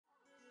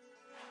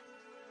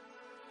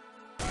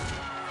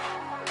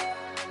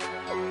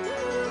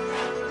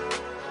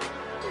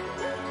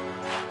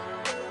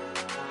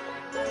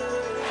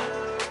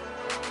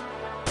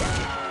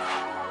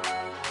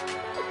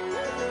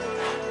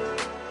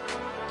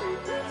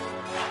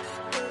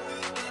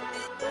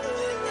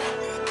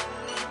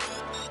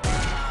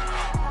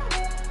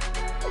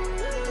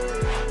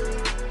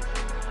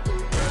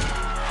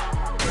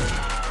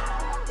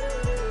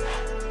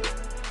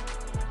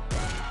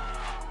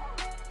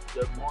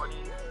morning,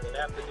 good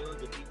afternoon,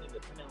 good evening,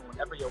 depending on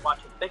whenever you're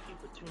watching. Thank you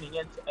for tuning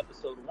in to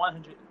episode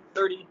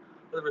 130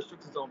 of the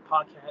Restricted Zone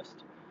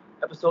podcast,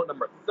 episode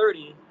number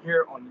 30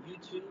 here on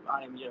YouTube.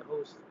 I am your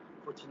host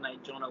for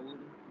tonight, Jonah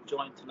Wooten,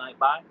 joined tonight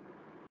by.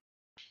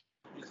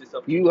 Introduce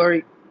yourself. You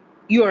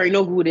already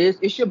know who it is.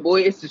 It's your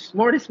boy. It's the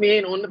smartest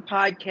man on the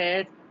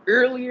podcast.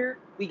 Earlier,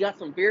 we got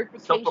some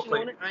verification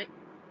on it.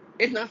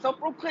 It's not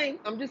self-proclaimed.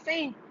 I'm just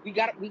saying we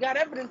got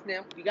evidence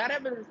now.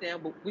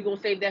 But we're gonna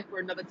save that for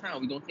another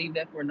time.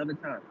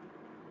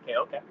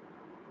 Okay.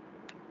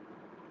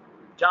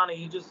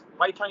 Johnny,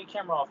 why you turning your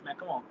camera off, man?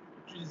 Come on.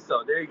 Introduce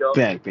yourself. There you go.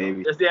 Back,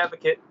 baby. There's the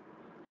advocate.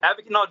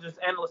 No, just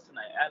analyst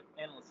tonight.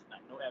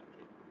 No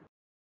advocate.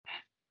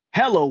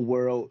 Hello,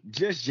 world.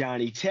 Just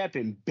Johnny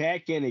tapping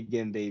back in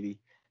again, baby.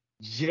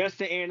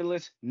 Just an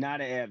analyst, not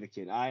an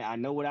advocate. I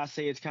know what I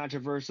say is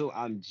controversial.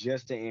 I'm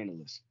just an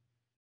analyst.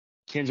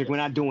 Kendrick, we're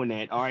not doing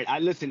that. All right. I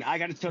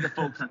got to tell the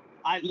folks.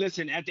 At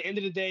the end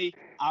of the day,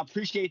 I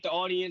appreciate the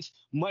audience.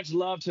 Much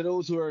love to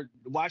those who are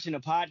watching the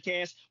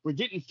podcast. We're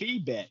getting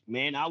feedback,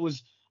 man. I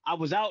was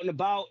out and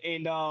about,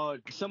 and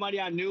somebody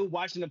I knew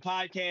watching the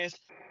podcast,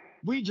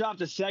 we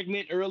dropped a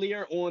segment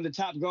earlier on the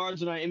top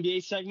guards in our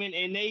NBA segment,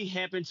 and they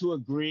happened to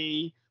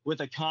agree with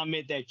a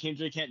comment that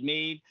Kendrick had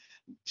made.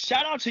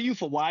 Shout out to you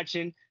for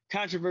watching.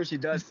 Controversy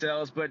does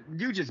sells, but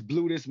you just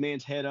blew this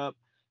man's head up.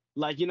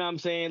 Like, you know what I'm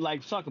saying?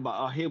 Like, talk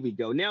about, here we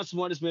go. Now,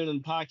 smartest man on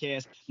the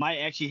podcast might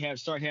actually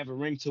start having a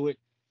ring to it,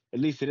 at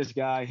least to this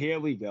guy. Here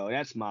we go.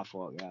 That's my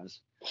fault,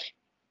 guys.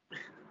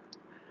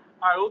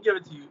 All right, we'll give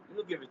it to you.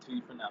 We'll give it to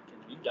you for now,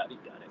 Kendrick. You got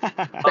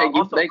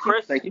it. Thank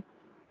Chris you.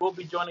 will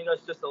be joining us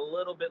just a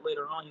little bit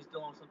later on. He's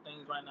doing some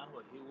things right now,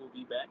 but he will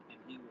be back, and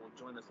he will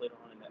join us later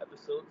on in the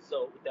episode.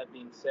 So, with that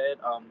being said,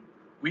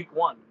 week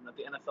 1 of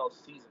the NFL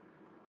season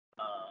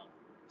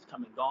is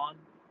coming gone.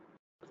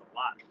 There's a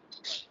lot.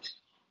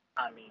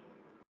 I mean,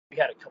 we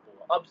had a couple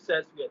of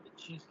upsets. We had the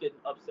Chiefs getting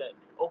upset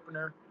in the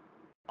opener.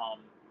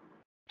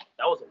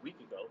 That was a week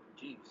ago.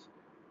 Jeez.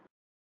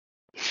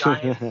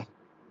 Giants,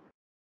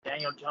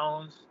 Daniel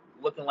Jones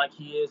looking like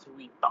he is who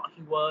we thought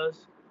he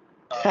was.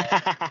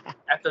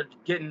 After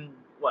getting,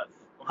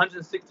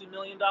 $160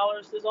 million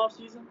this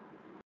offseason?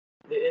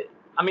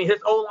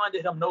 His O-line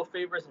did him no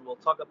favors, and we'll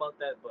talk about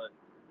that, but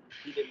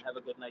he didn't have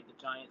a good night. The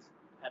Giants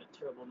had a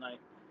terrible night.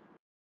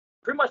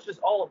 Pretty much just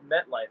all of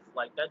MetLife,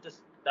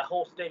 that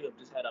whole stadium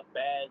just had a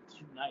bad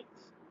 2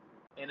 nights.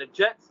 And the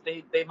Jets,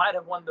 they might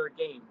have won their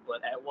game,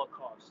 but at what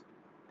cost?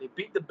 They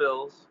beat the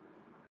Bills,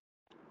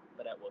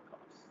 but at what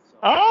cost? So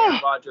Aaron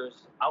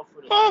Rodgers out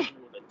for the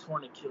season with a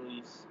torn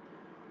Achilles.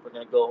 We're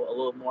going to go a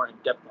little more in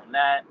depth on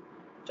that.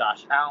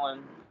 Josh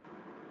Allen,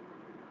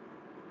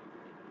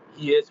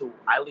 he is who,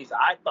 at least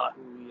I thought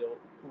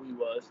who he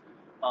was.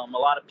 A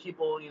lot of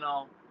people,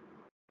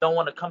 don't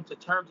want to come to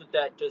terms with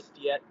that just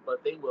yet,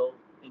 but they will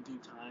in due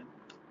time.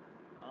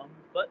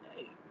 But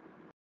hey,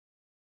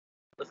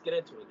 let's get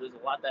into it. There's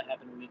a lot that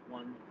happened in week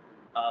 1.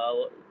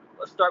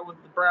 Let's start with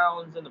the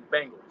Browns and the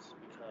Bengals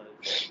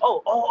because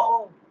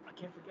I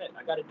can't forget.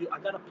 I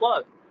gotta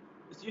plug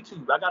this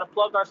YouTube. I gotta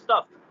plug our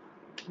stuff.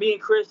 Me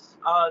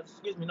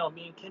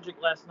and Kendrick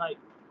last night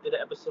did an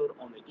episode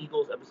on the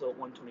Eagles, episode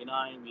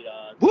 129.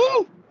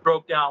 We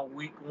broke down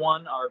week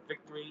 1, our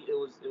victory. It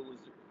was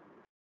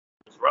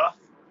rough,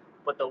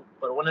 but the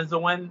win is a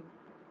win.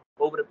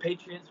 Over the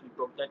Patriots, we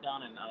broke that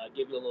down and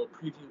gave you a little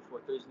preview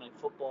for Thursday Night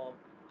Football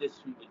this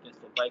week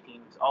against the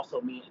Vikings.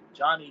 Also, me and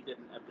Johnny did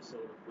an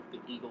episode with the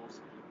Eagles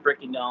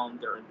breaking down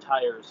their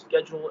entire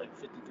schedule and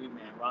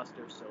 53-man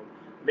roster. So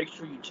make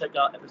sure you check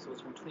out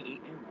episodes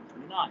 128 and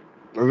 129.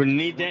 We're going to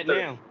need that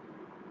now.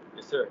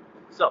 Yes, sir.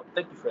 So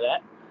thank you for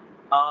that.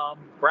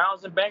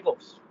 Browns and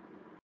Bengals.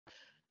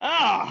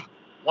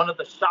 One of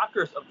the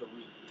shockers of the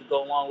week to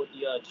go along with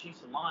the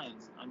Chiefs and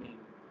Lions. I mean,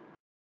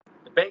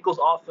 the Bengals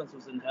offense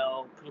was in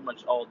hell pretty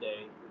much all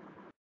day.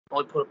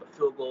 Only put up a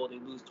field goal. They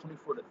lose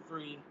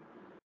 24-3.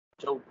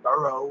 Joe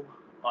Burrow,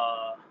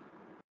 a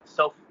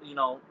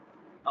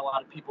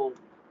lot of people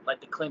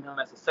like to claim him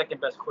as the second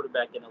best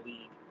quarterback in the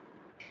league.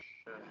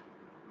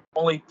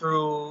 Only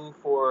threw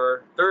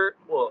for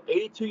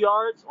 82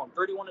 yards on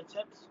 31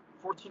 attempts,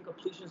 14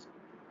 completions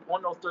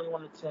on those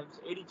 31 attempts,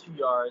 82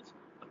 yards,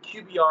 a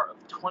QBR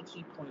of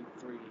 20.3.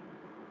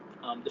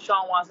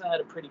 Deshaun Watson had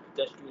a pretty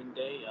pedestrian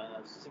day,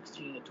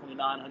 16 to 29,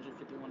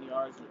 151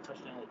 yards, and a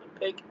touchdown with a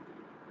pick.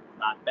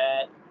 Not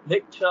bad.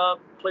 Nick Chubb,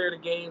 player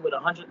of the game, with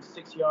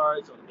 106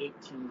 yards on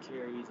 18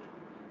 carries. And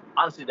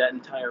honestly, that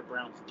entire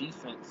Browns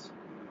defense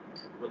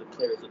were the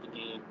players of the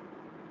game.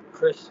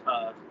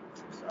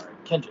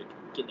 Kendrick,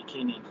 getting the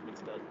K names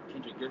mixed up.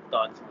 Kendrick, your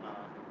thoughts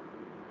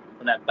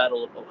on that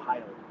Battle of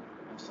Ohio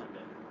on Sunday?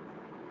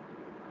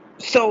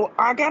 So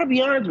I gotta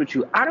be honest with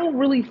you. I don't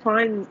really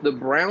find the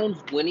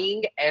Browns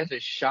winning as a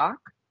shock.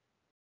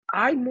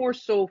 I more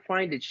so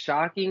find it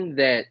shocking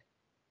that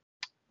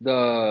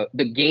the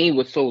game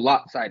was so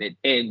lopsided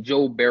and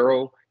Joe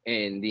Burrow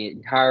and the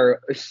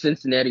entire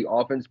Cincinnati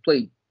offense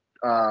played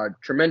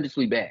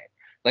tremendously bad.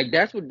 Like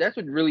that's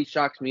what really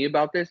shocks me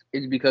about this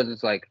is because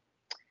it's like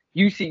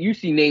You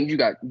see names. You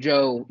got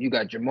Joe. You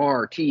got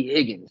Jamar, T.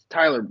 Higgins,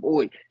 Tyler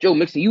Boyd, Joe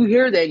Mixon. You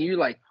hear that and you're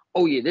like,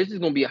 oh yeah, this is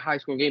gonna be a high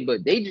scoring game.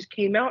 But they just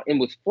came out and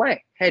was flat,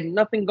 had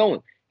nothing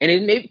going. And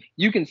it may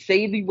you can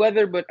say the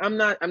weather, but I'm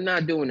not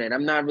doing that.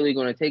 I'm not really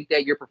gonna take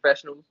that. You're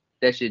professionals.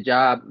 That's your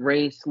job.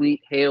 Rain,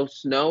 sleet, hail,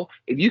 snow.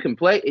 If you can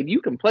play, if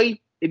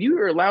you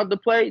are allowed to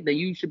play, then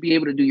you should be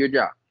able to do your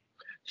job.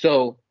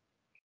 So,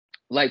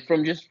 like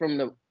from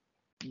the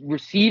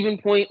receiving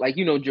point, like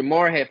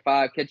Jamar had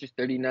 5 catches,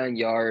 39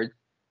 yards,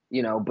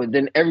 but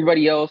then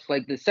everybody else,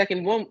 like the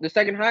second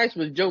highest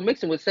was Joe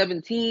Mixon with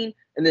 17,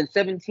 and then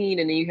 17,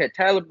 and then you had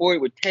Tyler Boyd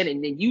with 10,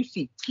 and then you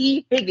see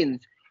T.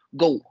 Higgins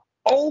go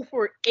 0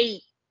 for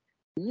 8,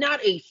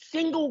 not a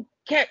single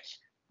catch,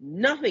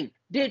 nothing.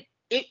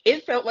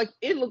 It felt like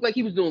it looked like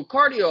he was doing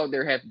cardio out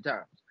there half the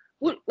time.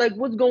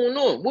 What's going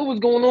on? What was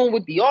going on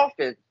with the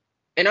offense?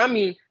 And I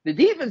mean, the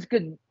defense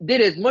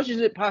did as much as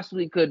it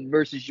possibly could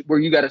versus where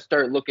you got to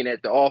start looking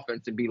at the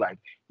offense and be like,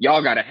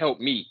 y'all got to help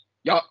me.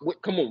 Y'all,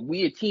 come on,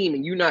 we a team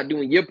and you not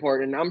doing your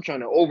part, and I'm trying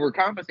to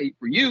overcompensate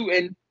for you,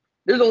 and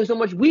there's only so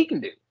much we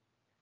can do.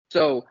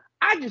 So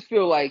I just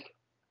feel like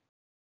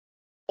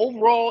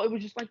overall, it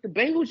was just like the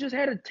Bengals just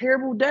had a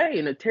terrible day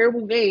and a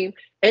terrible game.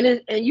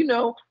 And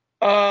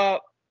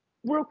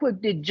real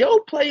quick, did Joe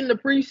play in the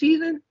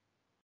preseason?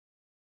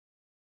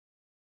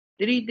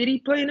 Did he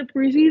play in the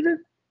preseason?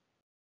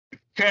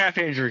 Calf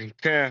injury.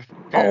 Calf.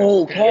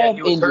 Oh, calf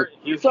he was injury. hurt.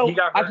 He So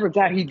got I hurt.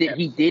 forgot he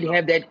did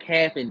have that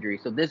calf injury.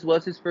 So this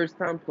was his first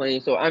time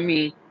playing. So I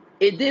mean,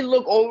 it did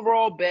look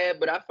overall bad,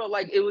 but I felt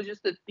like it was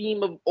just the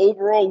theme of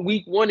overall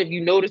week 1. If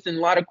you notice in a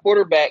lot of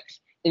quarterbacks,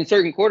 in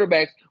certain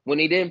quarterbacks, when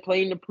they didn't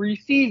play in the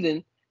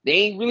preseason, they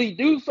ain't really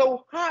do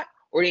so hot,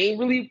 or they ain't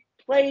really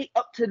play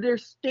up to their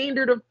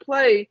standard of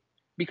play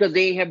because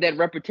they ain't have that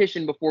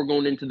repetition before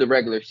going into the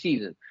regular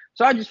season.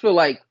 So I feel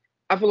like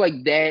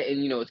that,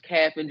 and it's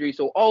calf injury.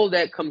 So all of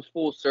that comes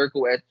full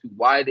circle as to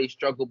why they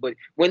struggle. But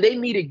when they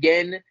meet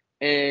again,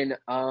 and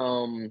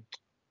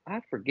I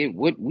forget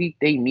what week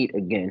they meet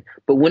again,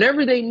 but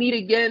whenever they meet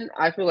again,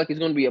 I feel like it's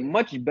going to be a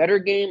much better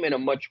game and a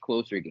much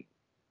closer game.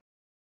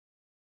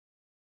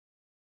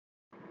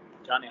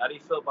 Johnny, how do you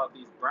feel about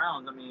these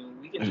Browns? I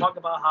mean, we can talk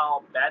about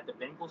how bad the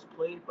Bengals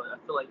played, but I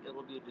feel like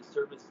it'll be a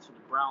disservice to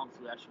the Browns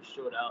who actually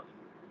showed out and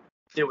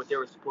did what they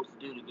were supposed to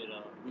do to get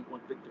a week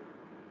 1 victory.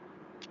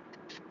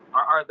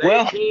 Are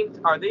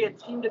they a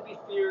team to be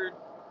feared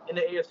in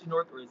the AFC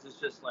North, or is this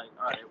just like,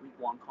 all right, week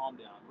 1, calm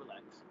down,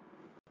 relax?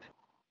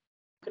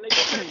 Can they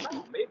get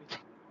that? Maybe.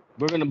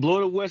 We're gonna blow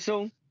the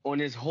whistle on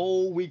this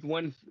whole week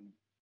 1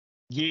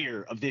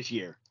 year of this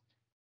year.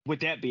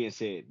 With that being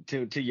said,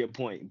 to your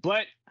point,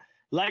 but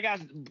like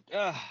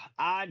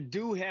I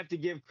do have to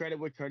give credit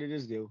where credit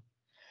is due,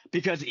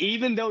 because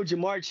even though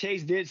Jamar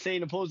Chase did say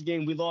in the post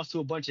game we lost to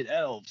a bunch of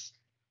elves,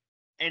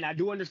 and I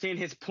do understand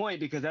his point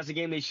because that's a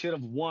game they should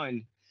have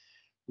won.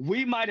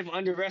 We might have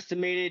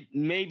underestimated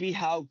maybe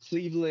how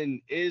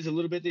Cleveland is a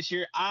little bit this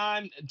year.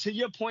 To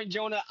your point,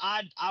 Jonah,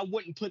 I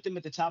wouldn't put them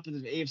at the top of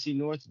the AFC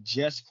North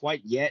just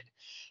quite yet.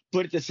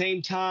 But at the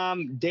same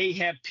time, they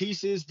have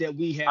pieces that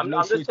we have I'm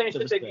just saying,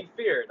 should they be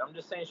feared? I'm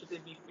just saying, should they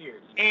be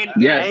feared? And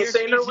yes. I ain't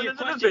saying they're winning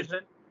the division.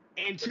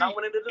 And they're not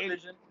winning the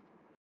division.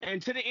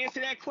 And to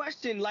answer that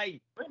question,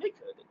 like, they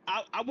could.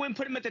 I wouldn't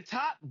put them at the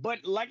top, but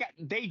like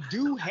they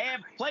do have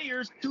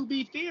players to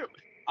be feared.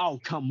 Oh,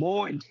 come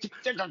on.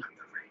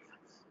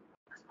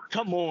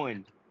 Come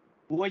on.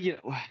 Well,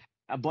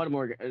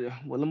 Baltimore.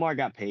 Well, Lamar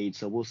got paid,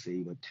 so we'll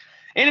see. But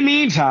in the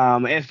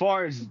meantime, as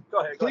far as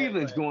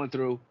Cleveland's going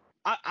through,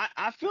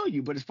 I feel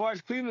you. But as far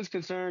as Cleveland's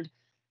concerned,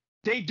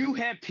 they do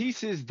have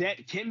pieces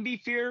that can be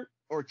feared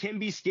or can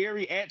be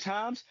scary at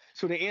times.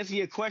 So to answer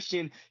your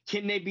question,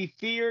 can they be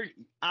feared?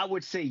 I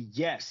would say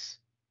yes.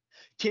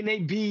 Can they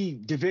be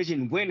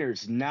division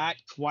winners? Not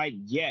quite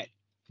yet.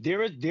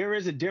 There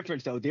is a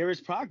difference, though. There is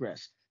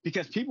progress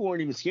because people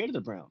weren't even scared of the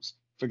Browns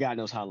for God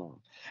knows how long.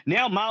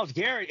 Now Myles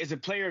Garrett is a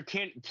player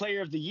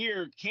of the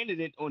year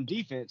candidate on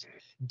defense.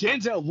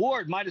 Denzel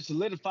Ward might have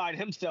solidified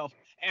himself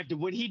after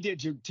what he did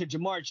to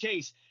Jamar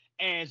Chase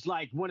as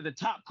like one of the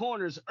top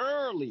corners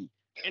early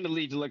in the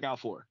league to look out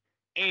for.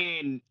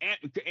 And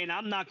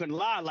I'm not gonna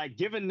lie, like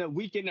given the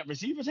weekend that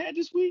receivers had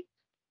this week,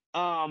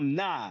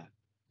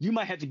 you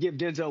might have to give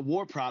Denzel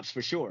Ward props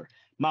for sure.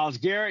 Myles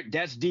Garrett,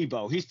 that's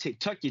Debo. He's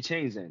tuck your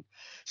chains in.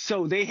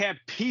 So they have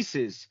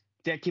pieces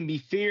that can be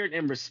feared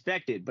and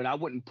respected, but I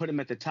wouldn't put him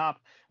at the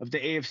top of the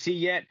AFC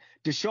yet.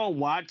 Deshaun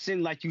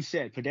Watson, like you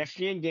said,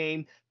 pedestrian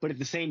game, but at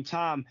the same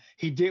time,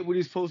 he did what he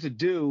was supposed to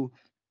do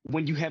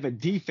when you have a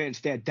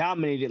defense that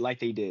dominated like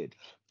they did.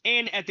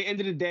 And at the end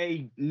of the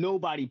day,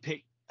 nobody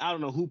picked, I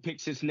don't know who picked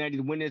Cincinnati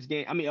to win this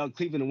game.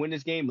 Cleveland to win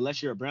this game,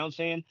 unless you're a Browns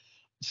fan.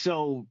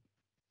 So,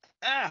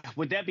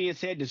 with that being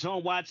said,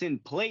 Deshaun Watson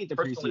played the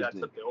preseason. I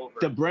took the over.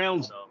 The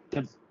Browns. So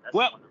that's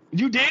wonderful.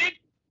 You did?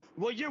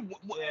 Well,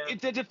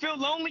 does it feel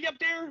lonely up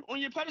there on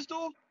your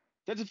pedestal?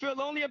 Does it feel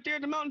lonely up there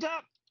at the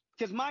mountaintop?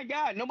 Because, my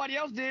God, nobody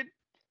else did,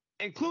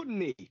 including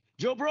me.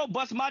 Joe Burrow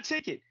busted my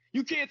ticket.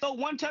 You can't throw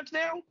one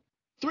touchdown,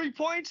 3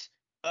 points?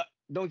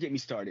 Don't get me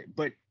started.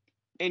 But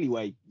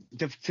anyway,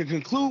 to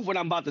conclude what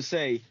I'm about to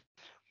say,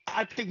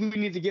 I think we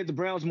need to give the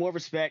Browns more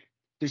respect.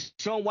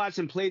 Deshaun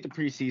Watson played the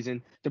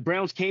preseason. The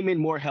Browns came in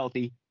more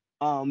healthy.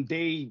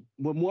 They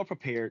were more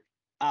prepared,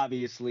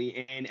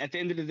 obviously. And at the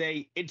end of the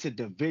day, it's a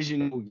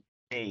divisional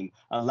game.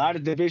 A lot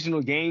of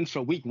divisional games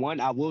from week one,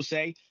 I will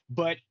say.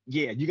 But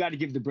yeah, you got to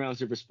give the Browns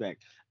the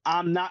respect.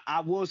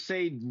 I will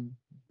say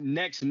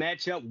next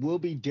matchup will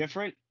be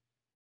different.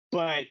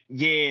 But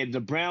yeah,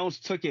 the Browns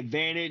took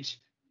advantage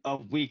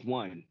of week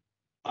one,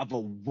 of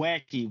a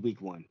wacky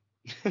week one.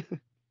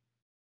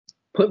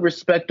 Put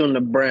respect on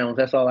the Browns.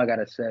 That's all I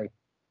gotta say.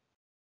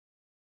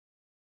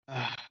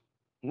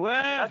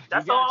 Well,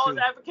 that's all I was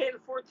advocating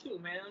for too,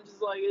 man. I'm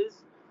just like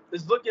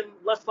it's looking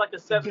less like a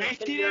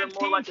 7-10 year,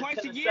 more like a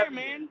 10 year,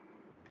 man.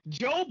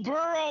 Joe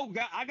Burrow,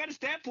 I got a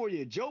stat for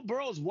you. Joe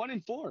Burrow's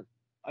 1-4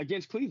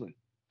 against Cleveland.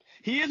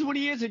 He is what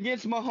he is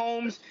against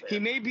Mahomes. He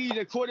may be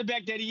the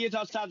quarterback that he is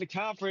outside the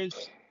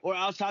conference or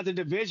outside the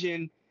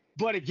division,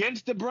 but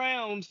against the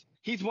Browns,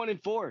 he's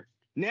 1-4.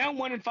 Now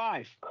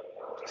 1-5.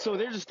 So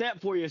there's a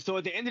stat for you. So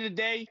at the end of the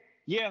day,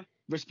 yeah,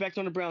 respect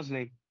on the Browns'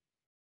 name.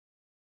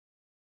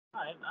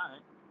 All right.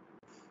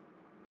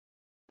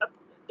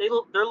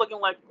 They're looking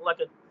like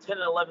a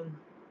 10-11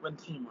 win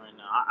team right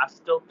now. I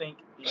still think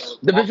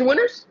division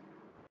winners.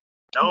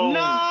 No,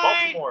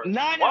 9 Baltimore.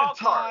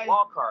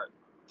 Wild card.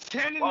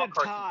 10 in a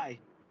tie.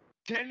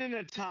 10 in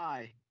a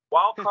tie.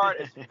 Wild card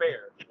is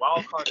fair.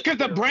 Because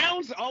the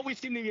Browns always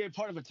seem to be a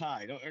part of a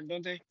tie,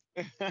 don't they?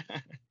 No,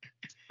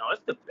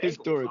 it's the Bengals.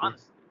 Historically.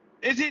 Honestly.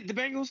 Is it the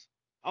Bengals?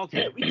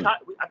 Okay. Yeah,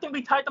 I think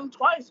we tied them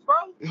twice, bro.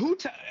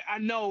 I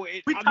know.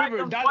 We tied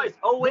them twice.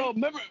 08, bro,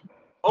 remember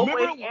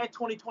 08 and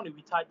 2020,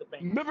 we tied the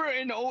Bengals. Remember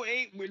in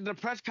 08, with the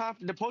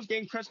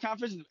post-game press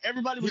conference,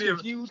 everybody was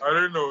confused. I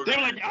didn't know. They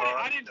were like,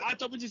 I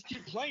thought we just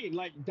keep playing.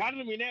 Like,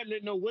 Donovan McNabb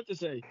didn't know what to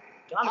say.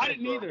 I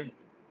didn't either.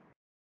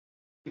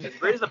 As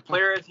great as a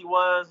player as he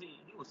was, he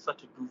was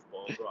such a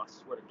goofball, bro. I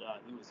swear to God,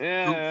 he was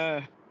a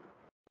goof.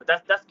 But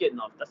that's getting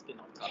off topic.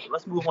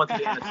 Let's move on to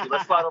the NFC.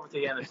 Let's slide over to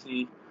the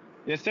NFC.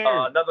 Yes, sir.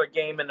 Another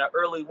game in the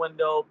early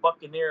window.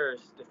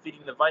 Buccaneers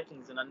defeating the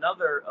Vikings in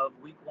another of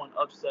Week 1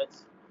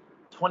 upsets,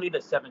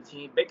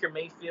 20-17. Baker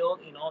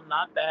Mayfield,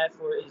 not bad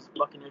for his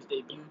Buccaneers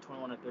debut,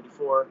 21-34,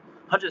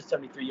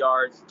 173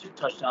 yards, 2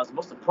 touchdowns.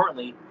 Most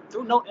importantly,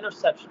 threw no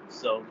interceptions.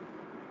 So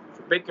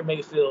for Baker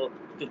Mayfield,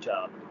 good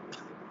job.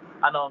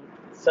 I know I'm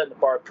setting the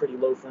bar pretty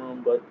low for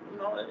him, but he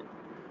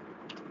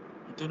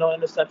threw no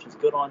interceptions.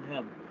 Good on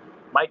him.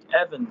 Mike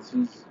Evans,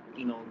 who's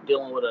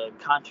dealing with a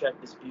contract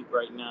dispute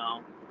right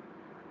now,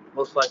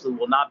 most likely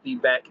will not be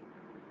back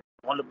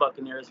on the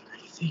Buccaneers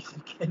next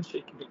season.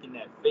 Kendrick making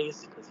that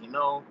face because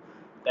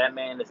that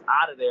man is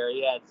out of there.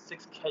 He had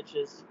 6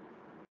 catches,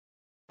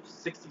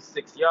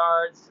 66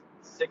 yards,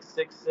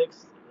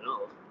 666.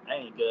 Ugh, that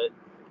ain't good.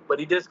 But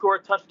he did score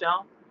a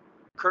touchdown.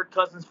 Kirk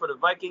Cousins for the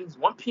Vikings.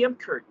 1 p.m.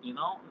 Kirk,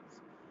 not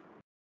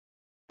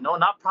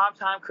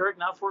primetime Kirk,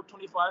 not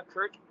 4:25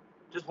 Kirk.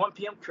 Just 1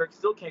 p.m. Kirk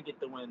still can't get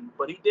the win.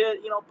 But he did,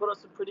 put up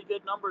some pretty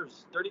good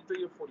numbers.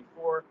 33 of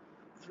 44,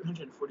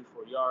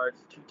 344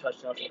 yards, 2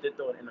 touchdowns. He did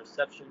throw an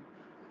interception.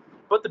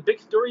 But the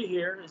big story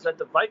here is that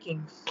the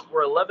Vikings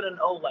were 11-0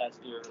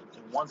 last year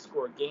in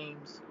 1-score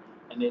games,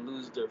 and they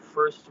lose their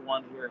first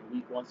one here in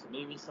Week 1. So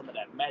maybe some of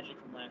that magic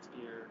from last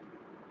year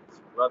is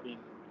rubbing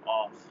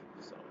off.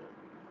 So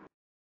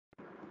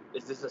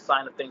is this a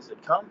sign of things to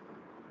come?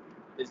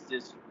 Is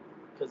this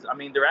because,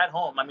 they're at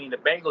home. The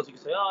Bengals, you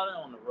can say, they're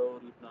on the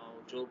road,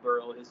 Joe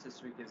Burrow, his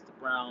history against the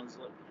Browns.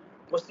 Like,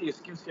 what's the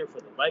excuse here for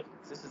the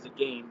Vikings? This is a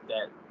game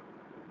that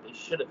they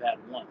should have had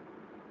won.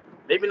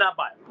 Maybe not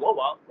by a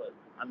blowout, but,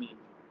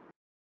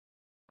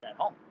 at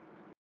home.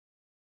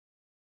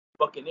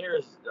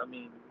 Buccaneers,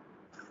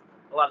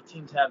 a lot of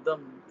teams have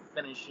them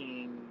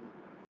finishing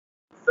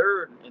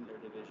 3rd in their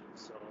division.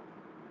 So,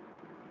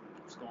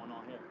 what's going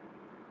on here?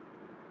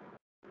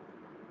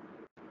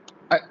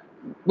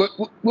 What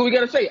we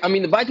gotta say?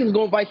 The Vikings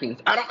going Vikings.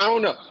 I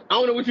don't know. I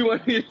don't know what you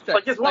want me to say.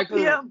 Like it's 1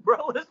 p.m.,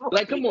 bro. It's 1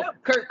 like, come on,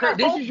 Kurt.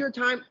 This is your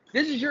time.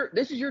 This is your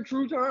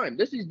true time.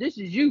 This is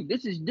you.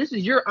 This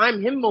is your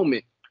I'm him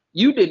moment.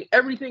 You did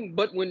everything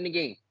but win the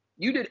game.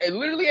 You did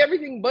literally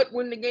everything but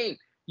win the game.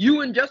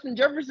 You and Justin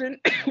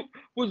Jefferson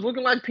was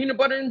looking like peanut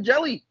butter and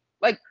jelly.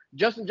 Like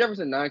Justin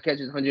Jefferson, 9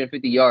 catches,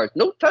 150 yards,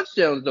 no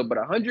touchdowns though, but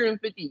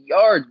 150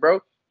 yards,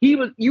 bro.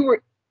 You had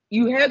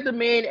the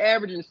man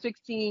averaging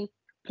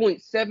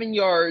 16.7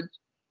 yards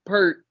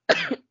per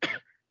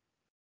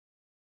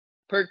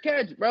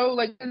catch, bro.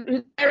 Like,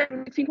 his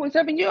average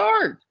 16.7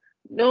 yards.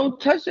 No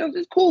touchdowns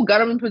is cool.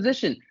 Got him in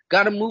position.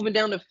 Got him moving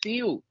down the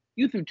field.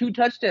 You threw 2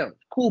 touchdowns.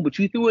 Cool, but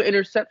you threw an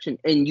interception.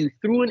 And you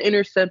threw an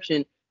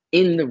interception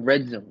in the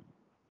red zone.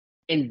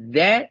 And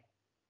that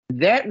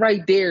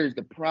right there is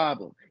the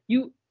problem.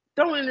 You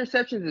throwing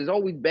interceptions is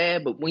always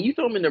bad, but when you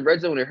throw them in the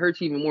red zone, it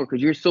hurts even more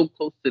because you're so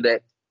close to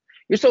that.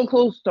 You're so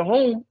close to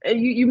home, and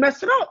you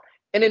mess it up.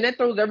 And then that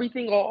throws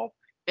everything off.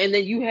 And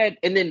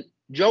then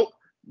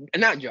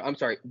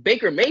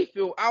Baker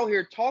Mayfield out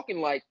here talking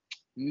like,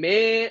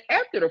 man,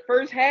 after the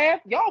first half,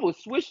 y'all was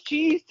Swiss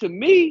cheese to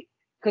me.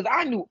 because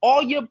I knew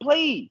all your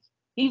plays.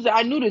 He said,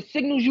 I knew the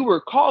signals you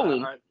were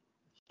calling.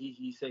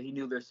 He said he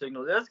knew their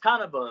signals. That's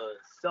kind of a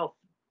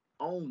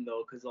self-own,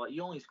 though, because like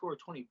you only scored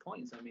 20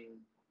 points. I mean,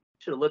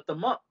 should have lit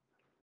them up.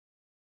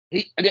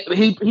 He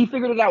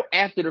figured it out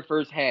after the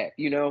first half,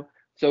 you know.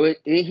 So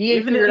he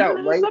ain't figured out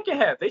in right. the second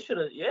half, they should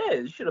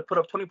have put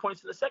up 20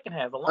 points in the second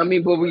half alone. I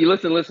mean, but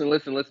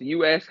listen.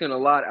 You asking a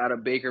lot out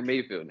of Baker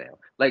Mayfield now.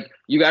 Like,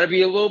 you got to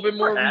be a little bit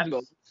more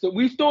reasonable. So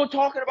we still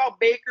talking about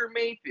Baker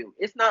Mayfield.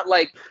 It's not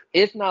like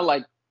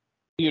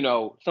you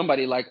know,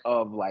 somebody like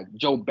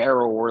Joe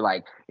Burrow or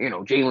like, you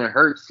know, Jalen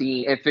Hurts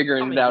seeing and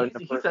figuring it out.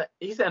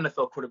 He's an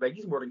NFL quarterback.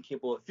 He's more than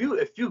capable.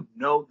 If you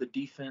know the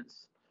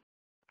defense.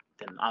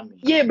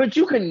 Yeah, but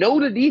you can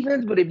know the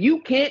defense, but if you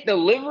can't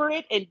deliver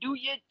it and do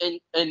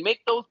and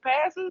make those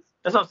passes,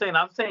 that's what I'm saying.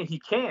 I'm saying he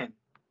can,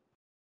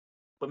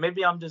 but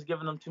maybe I'm just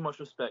giving him too much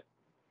respect.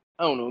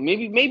 I don't know.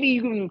 Maybe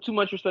you give him too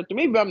much respect, or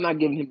maybe I'm not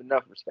giving him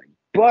enough respect.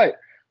 But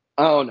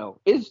I don't know.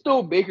 It's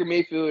still Baker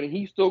Mayfield, and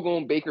he's still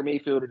going Baker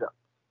Mayfield it up.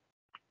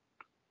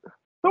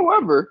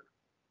 However,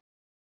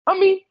 I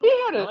mean, he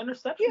had no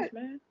interceptions,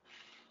 man.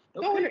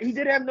 He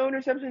did have no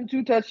interception and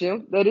 2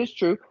 touchdowns. That is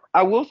true.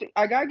 I will say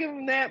I gotta give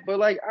him that, but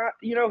like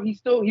you know, he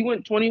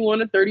went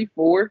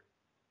 21-34.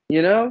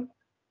 You know,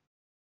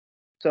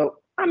 so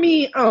I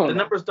mean, I don't know. The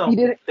numbers don't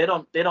light up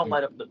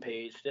the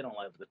page. They don't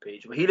light up the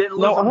page. But he didn't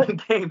lose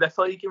the game. That's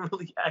all you can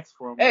really ask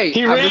for him. Hey,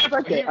 he ran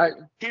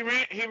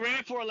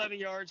for 11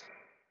 yards.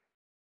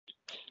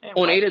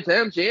 On 8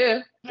 attempts,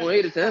 yeah. On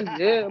 8 attempts,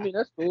 yeah. I mean,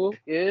 that's cool.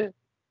 Yeah.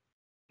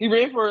 He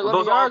ran for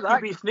 11 yards. Those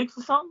QB sneaks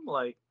or something?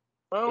 Like,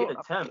 8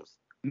 attempts.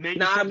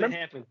 Maybe something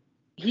happened.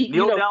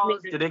 Kneel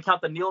downs? Did they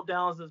count the kneel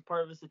downs as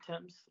part of his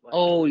attempts? Like,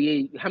 oh,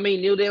 yeah. How many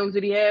kneel downs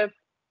did he have?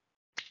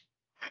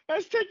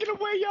 That's taking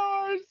away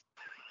yards.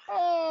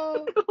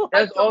 Oh.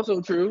 That's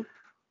also true.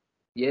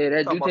 Yeah,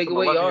 that do take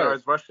away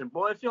yards. Rushing.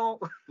 Boy, if you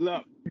don't...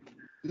 Look,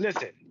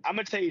 listen, I'm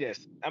going to tell you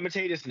this.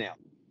 Now.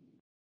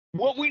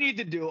 What we need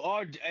to do,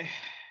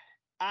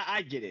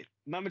 I get it.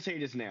 I'm going to tell you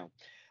this now.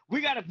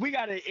 We gotta,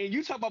 and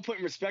you talk about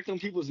putting respect on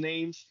people's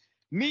names.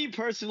 Me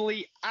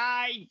personally,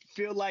 I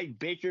feel like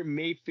Baker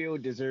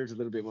Mayfield deserves a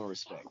little bit more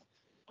respect.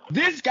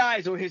 This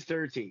guy's on his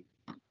 3rd team.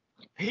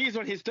 He's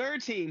on his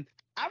 3rd team.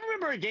 I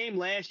remember a game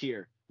last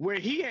year where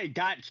he had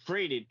got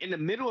traded in the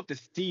middle of the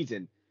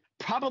season,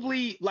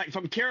 probably like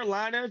from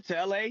Carolina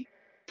to LA,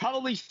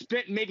 probably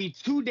spent maybe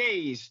 2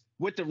 days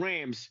with the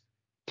Rams,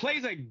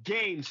 plays a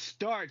game,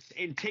 starts,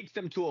 and takes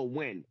them to a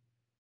win.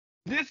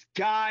 This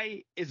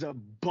guy is a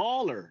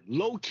baller,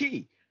 low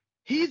key.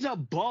 He's a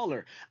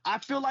baller. I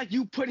feel like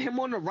you put him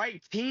on the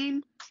right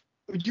team,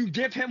 you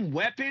give him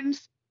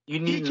weapons.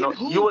 You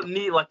would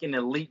need like an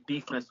elite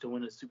defense to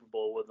win a Super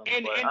Bowl with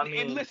him.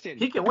 And listen,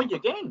 he can win your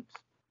games.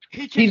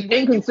 He's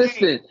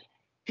inconsistent.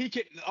 He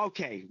can.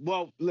 Okay,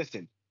 well,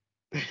 listen.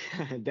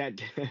 that.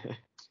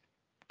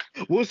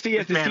 We'll see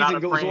as the season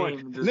goes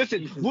on.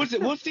 Listen,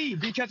 we'll see,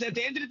 because at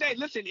the end of the day,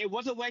 listen, it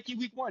was a wacky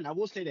week 1. I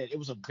will say that. It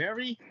was a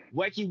very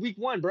wacky week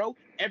 1, bro.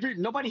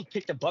 Nobody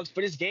picked the Bucs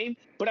for this game,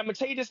 but I'm going to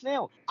tell you this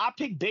now. I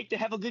picked Baker to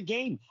have a good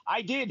game.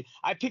 I did.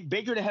 I picked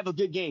Baker to have a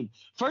good game.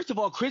 First of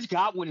all, Chris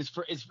Godwin is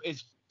for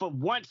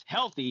once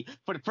healthy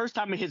for the first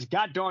time in his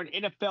goddamn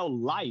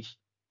NFL life.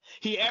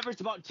 He averaged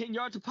about 10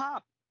 yards a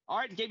pop. All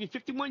right, gave you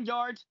 51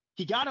 yards.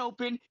 He got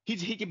open. He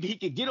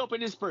could get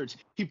open in spurts.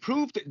 He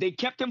proved that they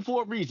kept him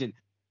for a reason.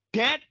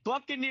 That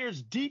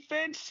Buccaneers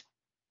defense,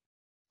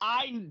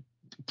 I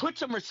put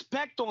some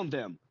respect on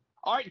them.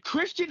 All right,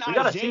 Christian Isaiah. We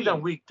got to see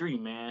them week 3,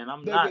 man.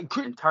 I'm not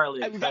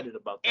entirely excited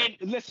about that.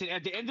 And listen,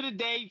 at the end of the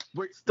day,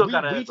 we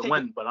got to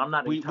win, but I'm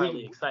not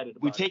entirely excited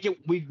about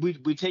it.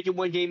 We take it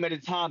one game at a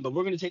time, but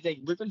we're going to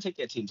take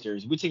that team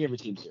serious. We take every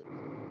team serious.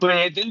 But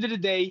at the end of the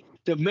day,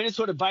 the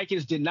Minnesota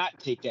Vikings did not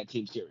take that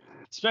team serious,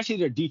 especially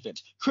their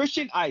defense.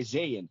 Christian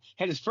Isaiah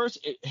had his first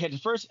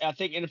I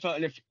think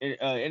NFL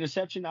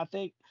interception, I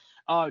think.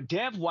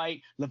 Dev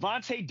White,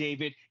 Levante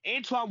David,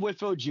 Antoine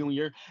Whitfield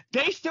Jr.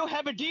 They still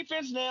have a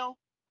defense now.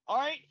 All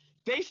right,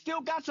 they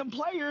still got some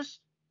players.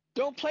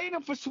 Don't play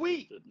them for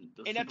sweet.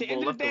 And at the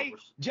end of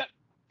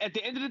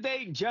the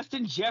day,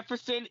 Justin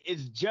Jefferson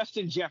is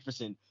Justin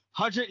Jefferson.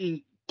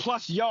 100+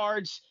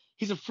 yards.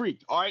 He's a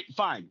freak. All right,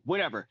 fine,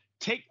 whatever.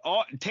 Take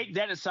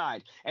that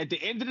aside. At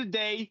the end of the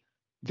day,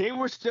 they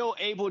were still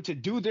able to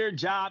do their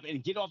job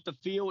and get off the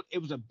field.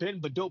 It was a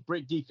bend but don't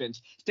break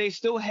defense. They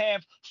still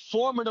have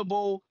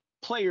formidable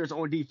players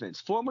on defense,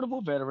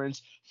 formidable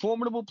veterans,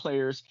 formidable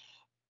players.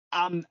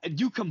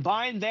 You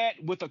combine that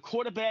with a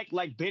quarterback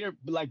like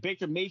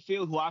Baker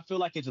Mayfield, who I feel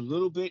like is a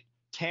little bit,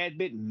 tad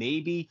bit,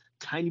 maybe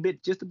tiny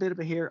bit, just a bit of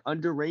a hair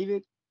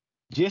underrated,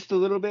 just a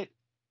little bit.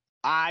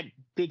 I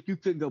think you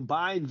could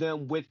combine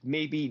them with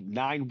maybe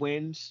 9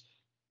 wins,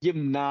 give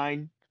them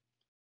 9,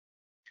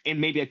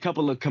 and maybe a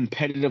couple of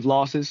competitive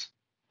losses.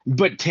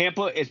 But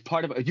Tampa is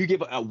part of. You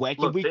give a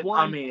wacky week 1.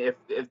 I mean,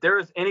 if there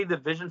is any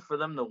division for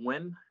them to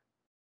win.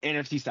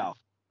 NFC South.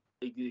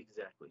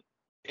 Exactly.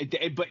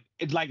 But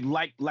it's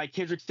like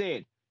Kendrick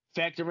said,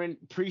 factor in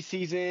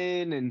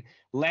preseason and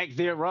lack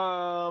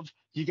thereof.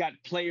 You got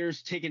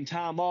players taking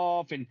time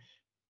off, and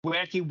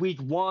Wacky week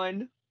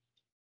 1.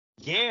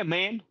 Yeah,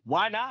 man.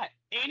 Why not?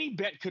 Any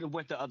bet could have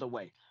went the other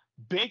way.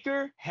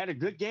 Baker had a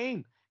good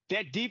game.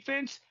 That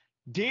defense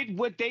did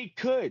what they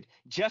could.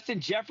 Justin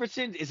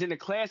Jefferson is in a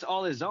class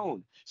all his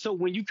own. So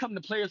when you come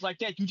to players like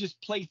that, you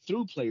just play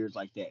through players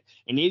like that.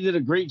 And they did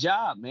a great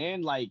job,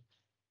 man. Like,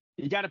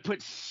 you got to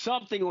put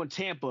something on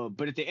Tampa.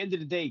 But at the end of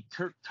the day,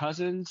 Kirk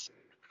Cousins,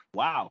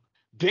 wow.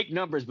 Big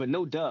numbers, but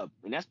no dub.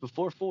 And that's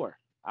before 4.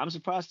 I'm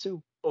surprised,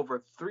 too.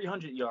 Over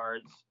 300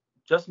 yards.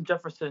 Justin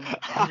Jefferson,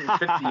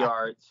 150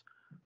 yards.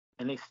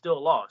 And they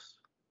still lost.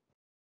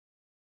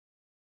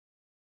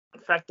 The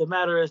fact of the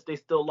matter is they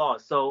still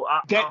lost. So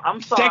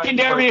I'm sorry.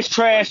 Secondary is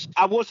trash.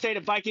 I will say the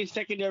Vikings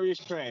secondary is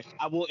trash.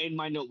 I will end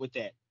my note with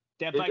that.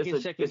 That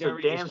Vikings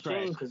secondary is a damn is trash.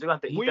 shame because they're going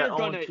to eat that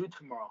 0-2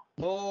 tomorrow.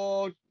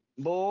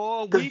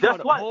 Because guess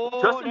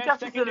what? Justin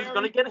Jefferson is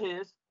going to get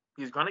his.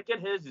 He's going to get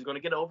his. He's going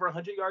to get over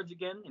 100 yards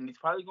again, and he's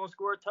probably going to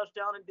score a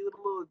touchdown and do the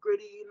little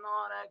gritty and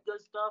all that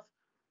good stuff.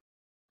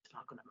 It's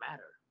not going to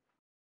matter.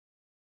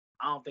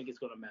 I don't think it's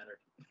going to matter.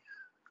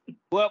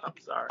 Well, I'm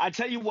sorry. I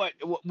tell you what,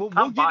 we'll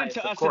get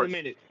into us in a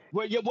minute.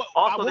 Well, yeah,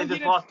 also, they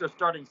just lost their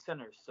starting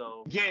center,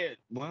 so. Yeah,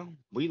 well,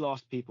 we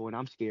lost people, and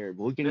I'm scared.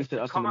 We'll get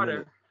into us in a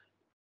minute.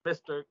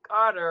 Mr.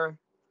 Carter,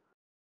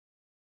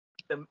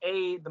 them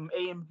A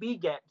and B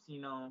gaps,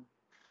 you know.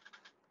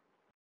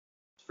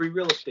 It's free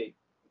real estate.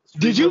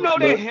 Did you know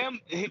that him?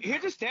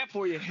 Here's a stat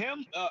for you.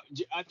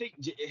 I think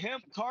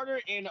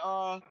Carter, and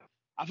I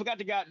forgot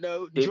the guy,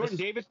 Jordan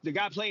Davis, the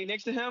guy playing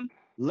next to him.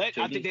 I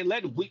think they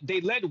led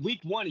week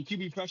 1 in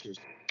QB pressures.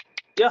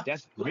 Yeah,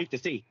 that's great to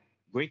see.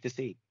 Great to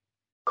see.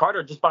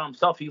 Carter just by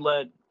himself, he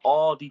led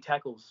all D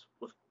tackles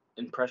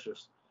in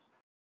pressures.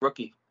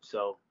 Rookie.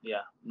 So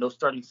yeah, no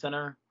starting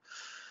center.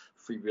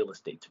 Free real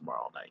estate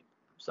tomorrow night.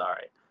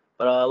 Sorry,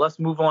 but let's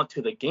move on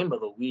to the game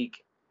of the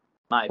week.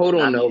 Hold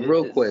on,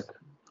 real quick.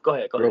 Go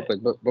ahead. Real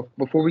quick, but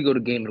before we go to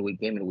game of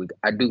the week,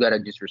 I do gotta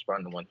just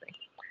respond to one thing.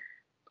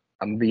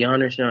 I'm gonna be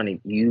honest, Johnny.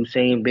 You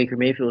saying Baker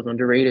Mayfield is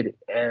underrated?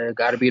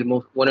 Got to be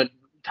one of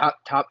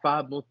top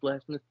 5 most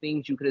blasphemous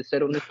things you could have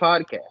said on this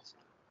podcast.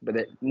 But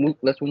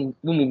we'll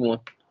move on.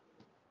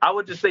 I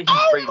would just say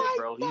he's rated,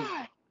 bro.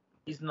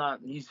 He's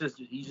not. He's just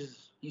Give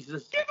him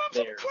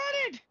there. some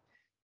credit.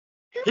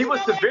 He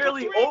was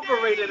severely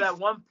overrated at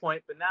one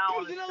point, but now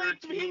on his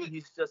third team,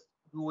 he's just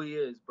who he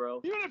is, bro.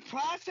 You know the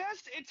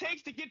process it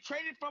takes to get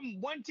traded from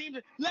one team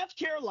to left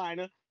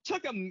Carolina,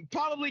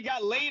 probably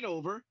got laid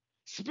over.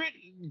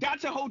 Got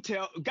to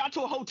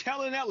a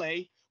hotel in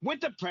LA,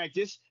 went to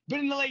practice, been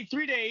in LA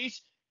 3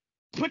 days,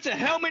 puts a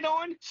helmet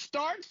on,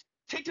 starts,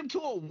 takes him to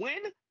a win,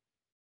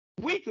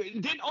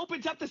 then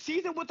opens up the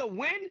season with a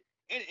win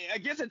and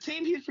against a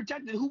team he's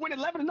protected who went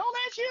 11-0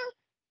 last year.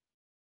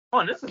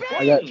 Oh, this is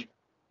 14.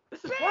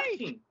 This is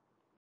 14.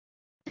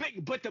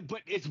 But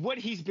it's what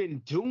he's been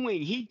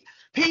doing. He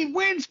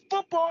wins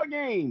football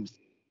games.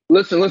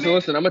 Listen. I'm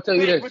gonna tell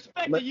you this.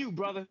 Respect to you,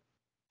 brother.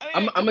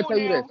 I'm gonna tell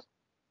you this.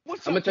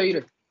 I'm gonna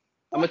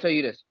tell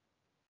you this.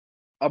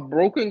 A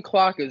broken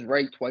clock is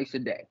right twice a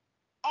day.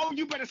 Oh,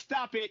 you better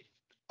stop it.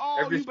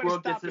 Every squirrel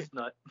gets his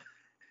nut.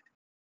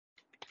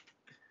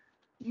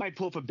 Might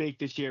pull for Bake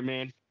this year,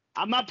 man.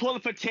 I'm not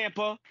pulling for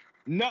Tampa.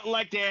 Nothing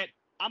like that.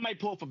 I might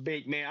pull for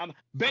Bake, man.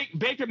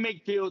 Baker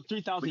Mayfield,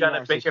 3,000 yards. We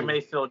got a Baker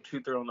Mayfield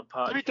truther on the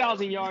pod.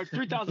 3,000 yards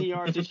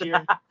this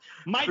year.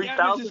 Mike 3,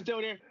 Evans is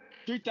still there.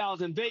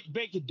 3,000.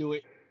 Bake could do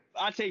it.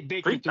 I'd say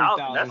Bake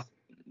 3,000.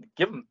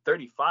 Give him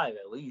 35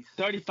 at least.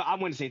 35. I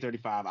wouldn't say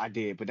 35. I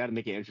did, but that'll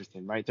make it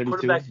interesting, right? 32.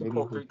 Quarterbacks can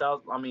pull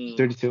 3,000. I mean,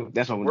 32.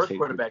 That's what I want to say.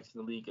 Worst quarterbacks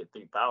in the league at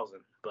 3,000.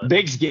 But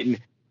Bake's getting.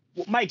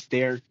 Mike's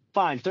there.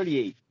 Fine,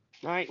 38.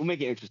 All right, we'll make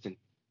it interesting.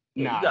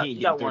 Yeah, he ain't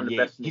getting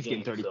 38. He's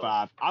getting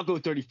 35. So. I'll go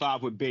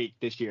 35 with Bake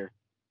this year.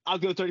 I'll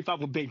go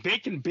 35 with Bake.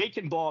 Bake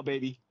and ball,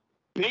 baby.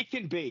 Bake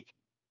and bake.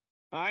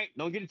 All right,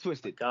 don't get it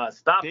twisted. God,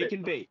 stop Bake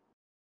and bake.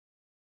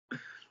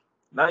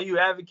 Now you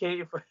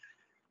advocating for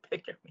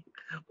Baker.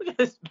 Look at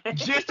this man.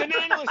 Just an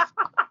analyst.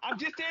 I'm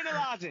just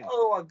analyzing.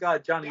 Oh my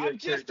God, Johnny, you're a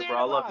character, bro.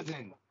 I love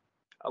you.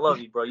 I love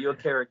you, bro. You're a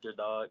character,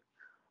 dog.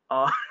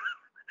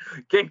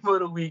 Game of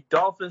the week: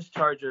 Dolphins,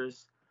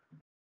 Chargers.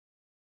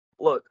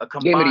 Look, a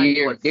combined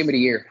game of the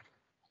year.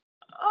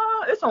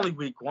 It's only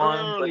week 1.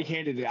 Early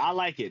candidate. I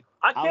like it.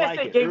 I can't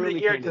say game of the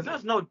year because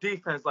there's no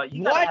defense. Like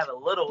you gotta have a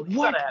little. You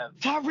gotta have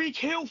Tyreek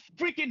Hill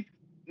freaking.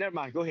 Never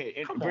mind. Go ahead.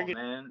 Bring it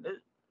in.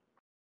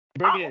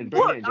 Bring it in,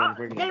 John.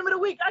 Game of the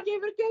week. I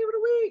gave it a game of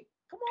the week.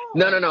 Come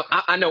on. No.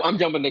 I know. I'm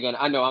jumping again.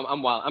 I know.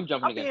 I'm wild. I'm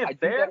jumping again. Being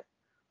fair.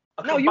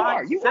 No, you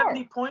are.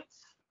 70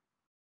 points.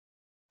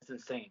 It's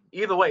insane.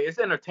 Either way, it's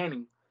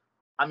entertaining.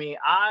 I mean,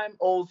 I'm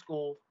old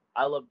school.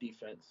 I love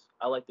defense.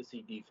 I like to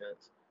see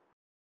defense.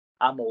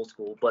 I'm old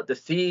school, but to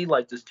see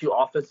like just two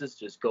offenses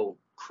just go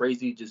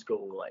crazy, just go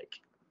like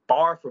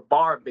bar for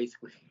bar,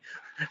 basically.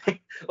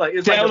 Like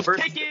it's like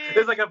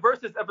a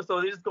versus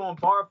episode. They're just going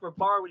bar for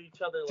bar with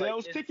each other.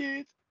 Like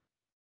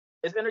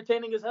it's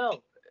entertaining as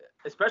hell,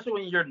 especially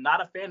when you're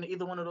not a fan of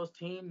either one of those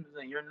teams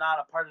and you're not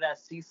a part of that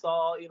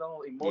seesaw,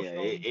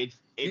 emotionally. Yeah,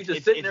 you're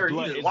just sitting there,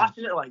 you're just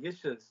watching it. Like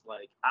it's just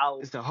like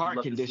it's a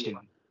heart condition.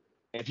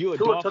 If you're a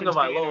Tua Dolphins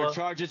fan or a Tagovailoa.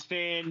 Chargers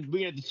fan,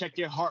 we have to check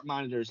their heart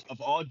monitors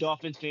of all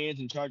Dolphins fans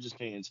and Chargers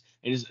fans.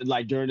 And it's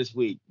like during this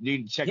week, you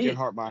need to check their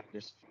heart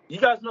monitors. You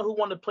guys know who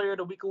won the Player of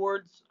the Week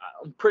awards?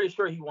 I'm pretty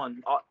sure he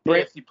won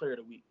AFC Player of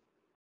the Week.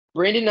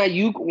 Brandon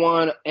Ayuk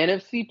won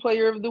NFC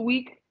Player of the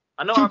Week.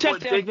 I know 2 our boy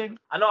touchdowns, Jake. baby.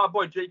 I know our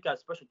boy Jake got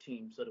special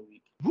teams of the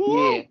week.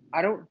 Woo! Yeah,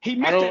 I don't. He I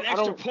missed don't, an I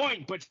extra don't,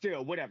 point, but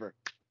still, whatever.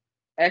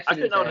 I should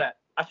accident know tag. that.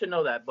 I should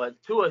know that. But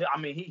Tua, I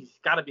mean, he's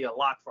got to be a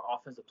lock for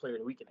Offensive Player of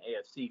the Week in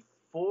AFC.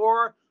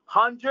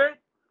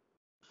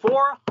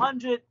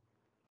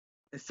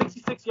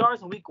 466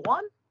 yards in Week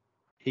 1.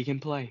 He can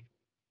play.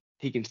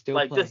 He can still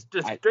Like play. just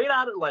straight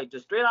out of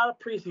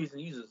preseason,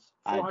 he uses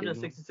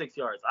 466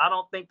 yards. I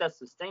don't think that's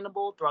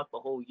sustainable throughout the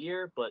whole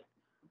year, but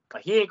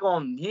like, he ain't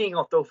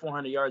gonna throw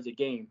 400 yards a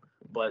game.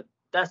 But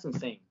that's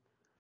insane.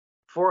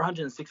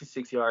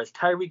 466 yards.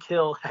 Tyreek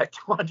Hill had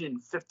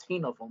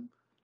 215 of them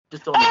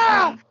just on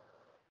the game.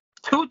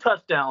 2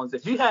 touchdowns.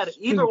 If you had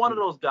either one of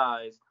those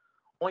guys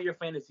on your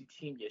fantasy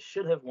team, you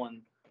should have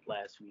won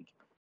last week.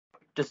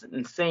 Just an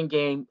insane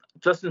game.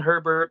 Justin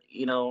Herbert,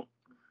 he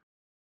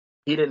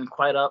didn't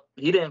quite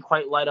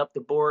light up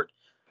the board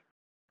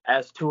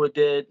as Tua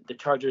did. The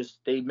Chargers,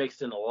 they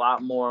mixed in a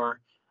lot more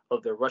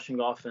of their rushing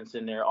offense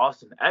in there.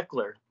 Austin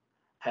Eckler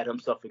had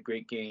himself a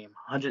great game.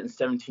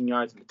 117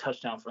 yards and a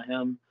touchdown for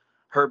him.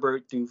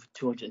 Herbert threw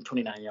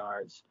 229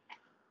 yards.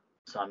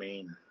 So, I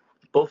mean,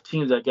 both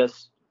teams, I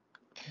guess,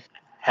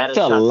 had a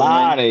shot That's a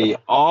lot to win.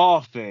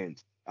 of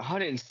offense.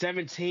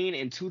 117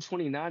 and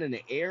 229 in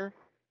the air.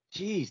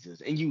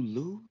 Jesus. And you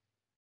lose?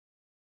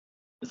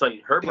 It's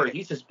like Herbert,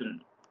 he just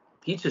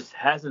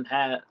hasn't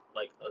had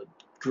like a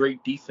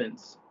great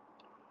defense.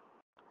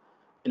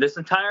 In this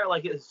entire,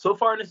 so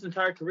far in this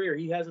entire career,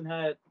 he hasn't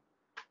had.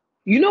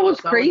 You know what's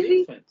a solid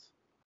crazy? defense.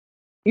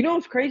 You know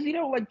what's crazy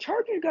though? Like,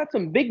 Chargers got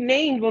some big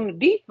names on the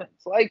defense.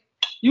 Like,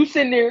 you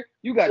sitting there,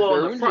 you got Well,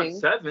 in the Derwin front James.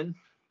 7.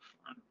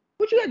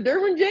 But you got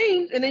Derwin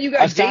James, and then you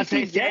got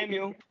Asante JC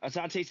Samuel.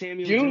 Asante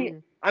Samuel Jr. Jr.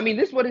 I mean,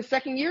 this is what his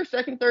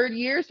third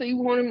year. So you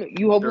want him.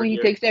 You hopefully he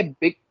year. takes that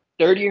big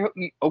third year.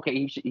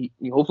 Okay,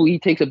 hopefully he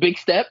takes a big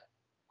step.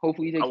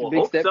 Hopefully he takes I will a big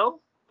hope step.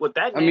 so. With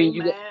that I name,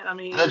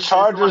 mean, The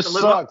Chargers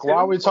suck. Why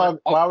are we talking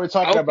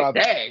about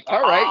that? Dang.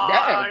 All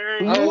right,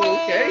 dang. Oh,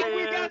 Oh, okay.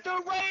 We got the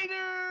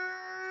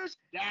Raiders.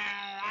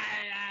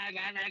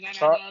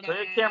 Put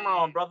your camera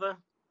on, brother.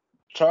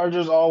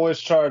 Chargers always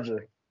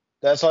Charger.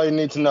 That's all you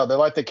need to know. They're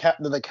like the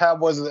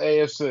Cowboys of the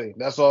AFC.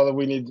 That's all that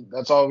we need.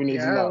 That's all we need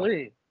to know.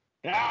 Golly.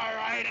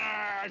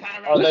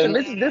 Are they-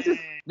 Listen, this is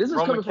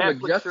Roman coming from a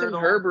Catholic Justin shirt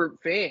on. Herbert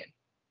fan.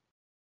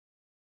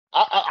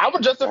 I'm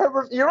a Justin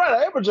Herbert. You're right.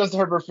 I am a Justin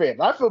Herbert fan.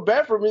 I feel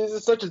bad for me. This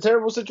is such a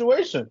terrible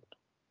situation.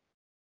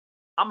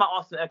 I'm an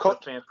Austin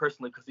Eckler fan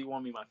personally because he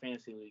won me my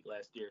fantasy league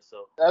last year.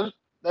 So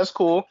That's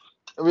cool.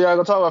 We are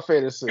gonna talk about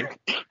fantasy,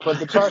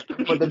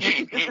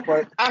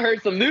 but I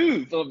heard some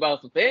news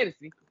about some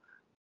fantasy.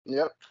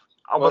 yep.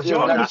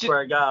 I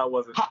swear to God, I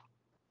wasn't.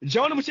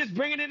 Jonah was just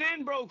bringing it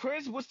in, bro.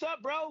 Chris, what's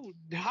up, bro?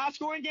 High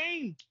scoring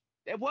game.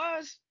 It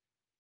was.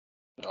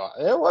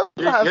 It was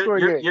a high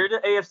scoring game. You're the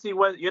AFC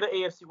West. You're the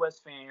AFC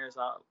West fan here.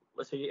 So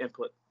let's hear your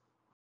input.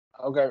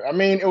 Okay,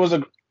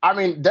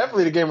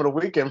 definitely the game of the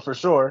weekend for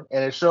sure,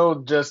 and it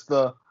showed just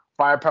the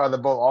firepower that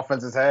both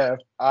offenses have.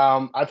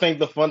 I think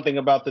the fun thing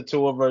about the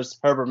Tua versus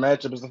Herbert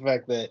matchup is the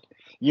fact that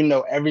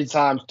every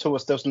time Tua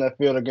steps in that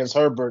field against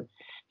Herbert,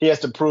 he has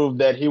to prove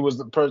that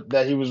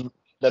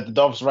that the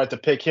Dolphins right to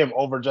pick him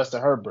over Justin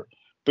Herbert.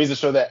 But he's to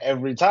show that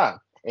every time,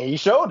 and he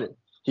showed it.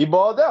 He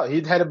balled out.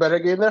 He had a better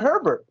game than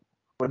Herbert,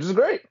 which is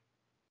great.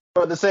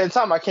 But at the same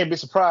time, I can't be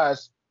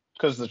surprised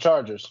because the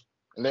Chargers,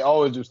 and they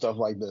always do stuff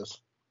like this.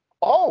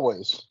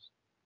 Always.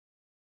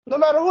 No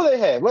matter who they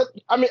had.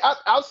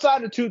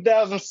 Outside of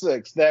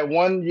 2006, that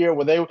one year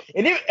where as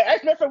a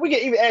matter of fact, we can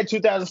even add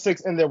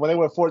 2006 in there when they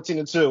went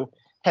 14-2,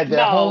 had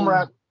that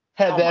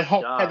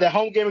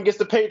home game against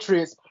the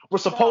Patriots, were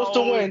supposed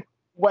to win.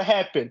 What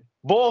happened?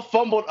 Ball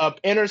fumbled up,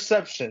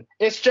 interception.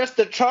 It's just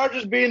the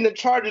Chargers being the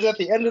Chargers at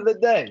the end of the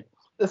day.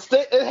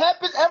 It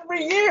happens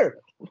every year.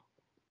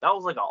 That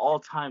was like an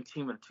all-time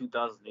team in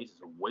 2008.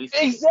 Just a waste.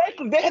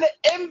 Exactly.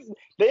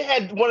 They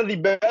had one of the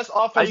best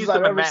I offenses used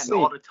I've them in ever Madden seen.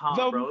 all the time,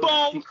 The bro.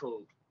 bone.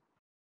 Cool.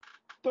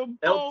 The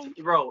bone.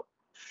 Bro.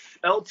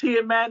 LT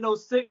and Madden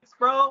 06,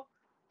 bro.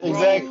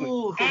 Exactly.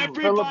 Ooh.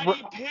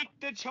 Everybody picked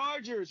the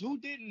Chargers. Who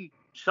didn't?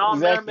 Sean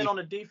Exactly. Merriman on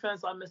the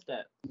defense. I missed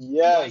that.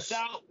 Yes. Lights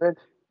out.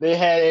 They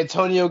had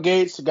Antonio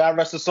Gates, God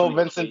rest his soul,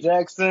 Antonio Vincent Gates.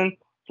 Jackson.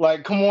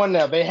 Like, come on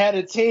now. They had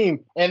a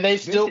team, and they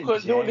still Vincent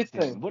couldn't do Jackson.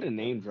 anything. What a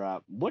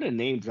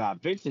name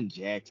drop. Vincent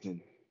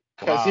Jackson.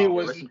 Because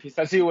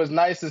he was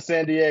nice in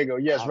San Diego.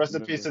 Yes, rest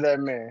in peace to that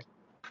man.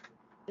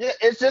 Yeah,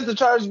 it's just the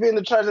Chargers being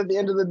the Chargers at the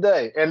end of the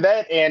day. And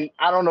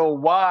I don't know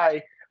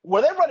why.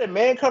 Were they running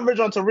man coverage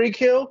on Tyreek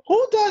Hill?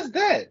 Who does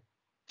that?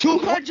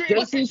 200.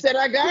 JC said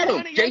I got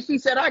him. JC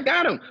said I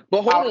got him.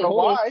 But I don't know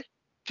why.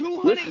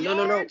 200 Listen,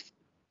 no. yards?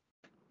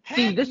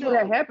 See, Heck this is what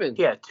no. happened.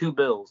 He had 2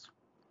 bills.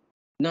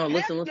 No, Heck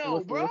listen, no,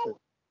 bro. listen.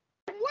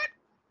 What?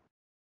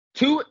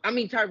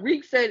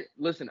 Tyreek said,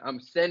 listen, I'm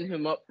setting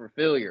him up for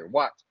failure.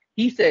 Watch.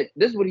 He said,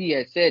 this is what he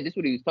had said. This is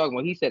what he was talking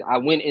about. He said, I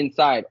went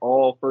inside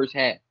all first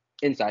half.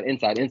 Inside.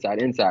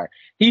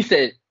 He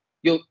said,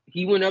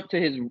 he went up to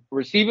his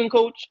receiving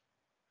coach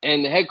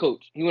and the head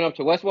coach. He went up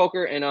to Wes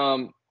Welker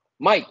and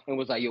Mike and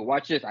was like, yo,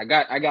 watch this. I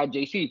got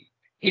JC.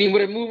 He didn't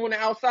want to move on the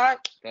outside.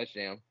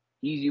 Touchdown.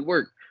 Easy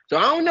work. So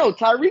I don't know.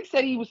 Tyreek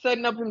said he was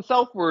setting up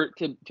himself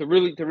to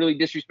really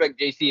disrespect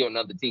JC on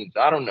another team.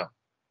 So I don't know.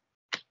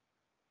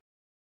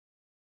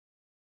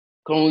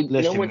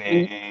 Listen,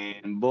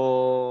 man,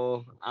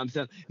 boy.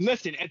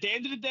 Listen, at the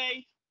end of the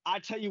day, I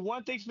tell you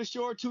one thing's for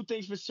sure, two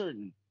things for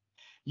certain.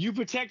 You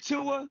protect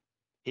Tua,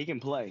 he can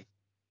play.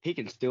 He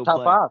can still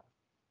play.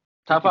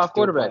 Top five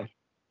quarterback.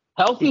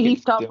 Healthy,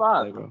 he's top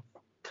 5. Play,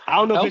 I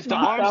don't know if it's the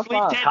arm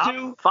sleeve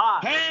tattoo.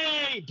 Top 5.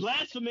 Hey,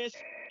 blasphemous.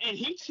 And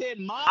he said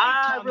my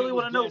I really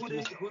want to know who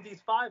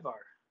these 5 are.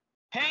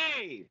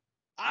 Hey,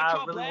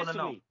 I really want to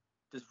know.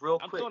 Just real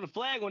quick. I'm throwing a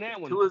flag on that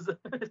one. Two is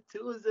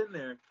in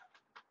there.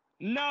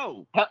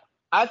 No.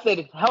 I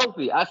said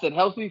healthy. I said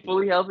healthy,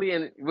 fully healthy,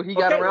 and what he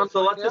got around.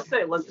 So let's just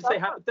say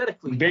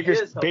hypothetically,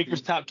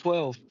 Baker's top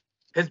 12.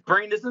 His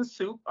brain isn't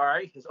soup. All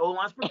right, his O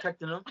line's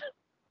protecting him.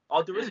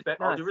 All due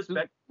respect.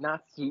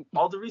 Not soup.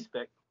 All due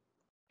respect.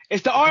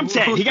 It's the arm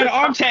tat. He got an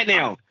arm tat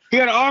now.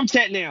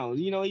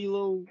 You know, he a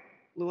little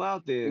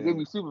out there. They give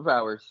me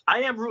superpowers.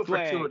 I am rooting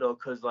for Tua though,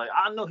 cause like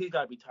I know he's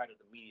gotta be tired of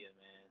the media,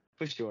 man.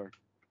 For sure.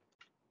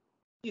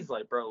 He's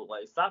like, bro,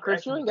 like stop Chris,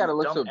 asking you ain't gotta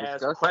look so dumb-ass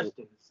disgusted.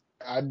 questions.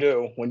 I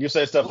do. When you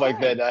say stuff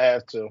like that, I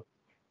have to.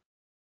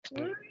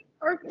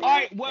 All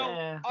right,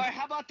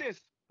 how about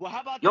this? Well,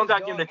 how about you don't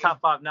gotta give him the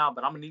top 5 now,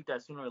 but I'm gonna need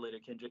that sooner or later,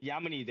 Kendrick. Yeah,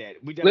 I'm gonna need that.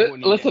 We definitely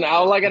need listen, that.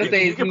 all I gotta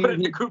say you is can put it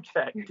in the group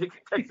chat. You can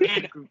text it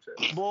in the group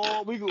chat.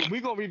 Boy,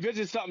 we gonna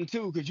revisit something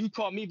too, because you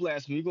called me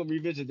blasphemy. We're gonna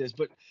revisit this.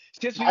 But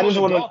since we I just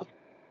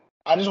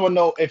want to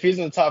know if he's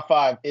in the top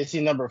 5, is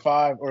he number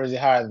 5 or is he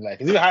higher than that?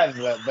 Because if he's higher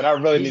than that, then I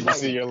really need to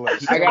see your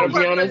list. I gotta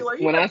be honest,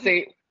 when I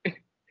say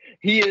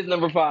he is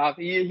number 5,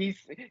 he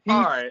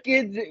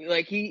skids it,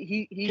 like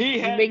he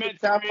makes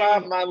the top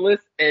 5 on my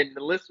list, and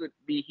the list would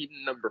be he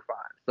number 5.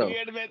 So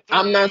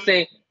I'm not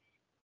saying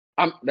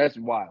that's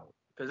wild.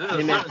 Because this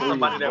is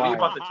somebody that we're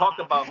about to talk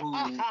about who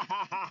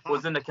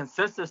was in the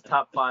consensus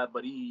top 5,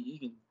 but he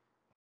can.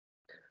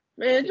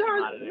 Man, Josh,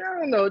 I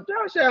don't know.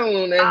 Josh Allen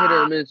on that hit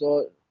or miss.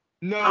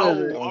 No,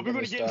 are we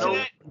going to get into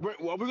that?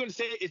 What we're going to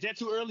say, is that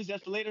too early? Is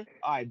that for later?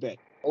 All right, bet.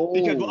 Oh.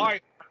 Because, all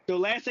right, the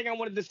last thing I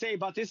wanted to say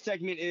about this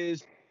segment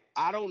is,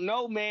 I don't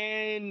know,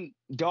 man.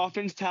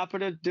 Dolphins top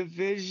of the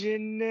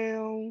division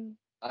now.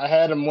 I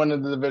had him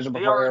winning the division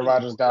before Aaron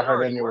Rodgers got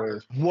hurt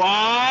anyways.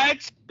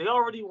 What? They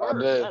already were.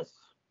 I did. Yes.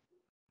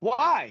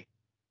 Why?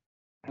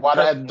 Why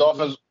they had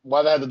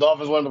the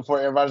Dolphins win before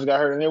Aaron Rodgers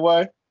got hurt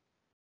anyway?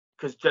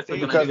 Because Jets got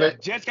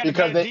a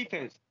better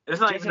defense.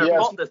 It's not even their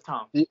fault this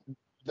time.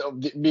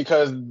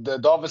 Because the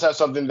Dolphins have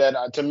something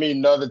that, to me,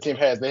 no other team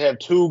has. They have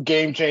 2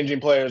 game-changing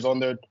players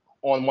on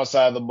one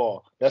side of the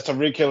ball. That's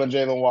Tyreek Hill and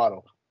Jalen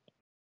Waddle.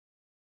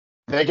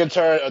 They can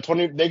turn a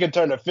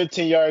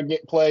 15-yard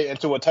play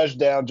into a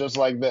touchdown just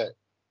like that.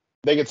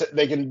 They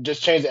can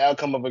just change the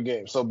outcome of a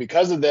game. So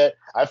because of that,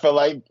 I feel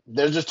like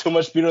there's just too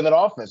much speed on that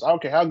offense. I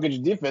don't care how good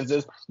your defense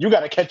is. You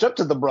got to catch up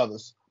to the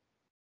brothers.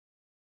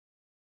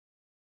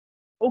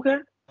 Okay.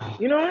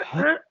 You know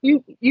what?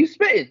 You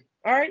spitting.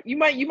 All right. You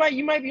might be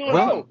on the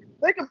phone.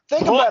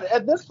 Think about it.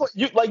 At this point,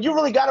 you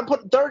really got to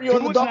put 30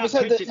 on the Dolphins'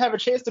 head to have a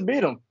chance to beat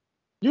them.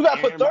 You got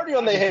to put 30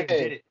 on their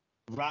head.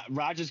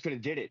 Rodgers could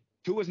have did it.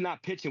 Tua's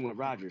not pitching with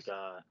Rodgers.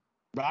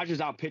 Rodgers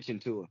out pitching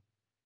Tua.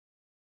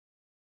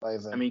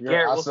 I mean,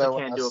 Garrett Wilson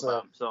can't do it by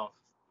himself.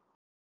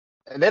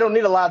 And they don't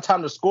need a lot of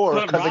time to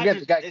score because again,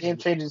 they got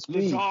game-changing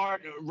speed.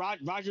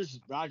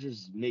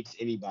 Rodgers makes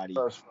anybody.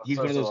 He's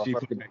one of those few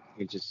quarterbacks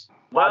who just.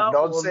 Well,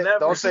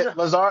 don't say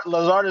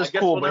Lazard is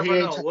cool, but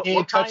he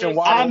ain't touching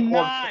Waddle.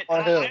 I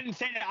didn't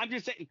say that. I'm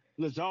just saying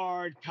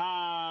Lazard,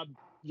 Cobb,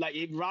 like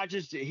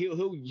Rodgers,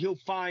 he'll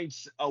find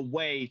a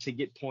way to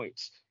get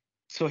points.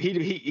 So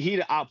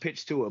he'd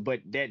outpitch Tua,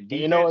 but that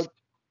defense.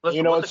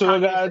 You know what Tua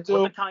got to do?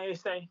 What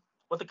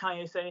did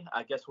Kanye say?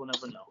 I guess we'll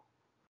never know.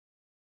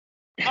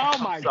 Oh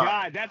my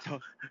God,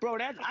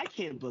 I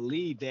can't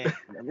believe that.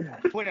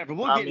 Whatever,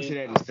 we'll get into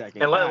that in a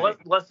second. And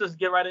let's just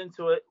get right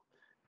into it.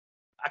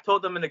 I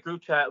told them in the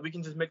group chat we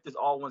can just make this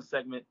all one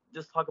segment.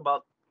 Just talk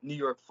about New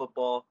York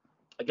football.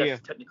 I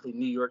guess technically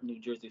New York, New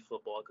Jersey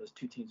football because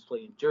 2 teams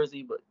play in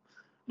Jersey, but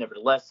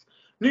nevertheless,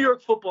 New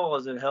York football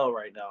is in hell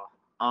right now.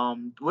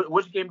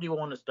 Which game do you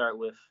want to start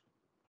with?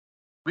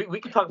 We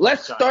can talk.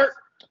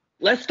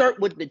 Let's start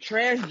with the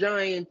trash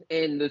Giants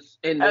and the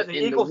As an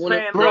Eagles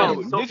fan,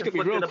 bro, so this could be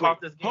real quick.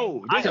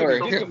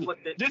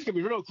 This could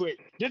be real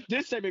quick.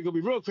 This segment gonna be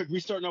real quick. We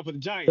starting off with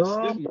the Giants.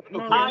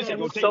 I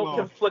am so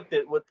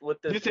conflicted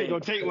with this. This ain't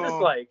gonna take long. It's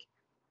like,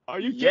 are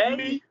you kidding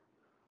me?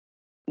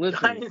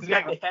 Giants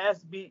got the ass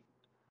beat,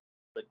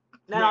 but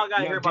now I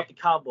gotta hear about the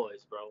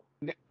Cowboys, bro.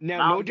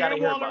 Now no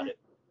Darren Waller.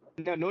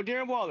 No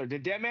Darren Waller.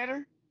 Did that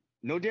matter?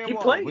 No Darren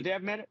Waller. Would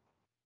that matter?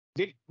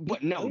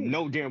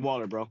 No Darren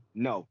Waller, bro.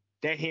 No.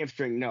 that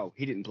hamstring. No,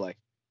 he didn't play.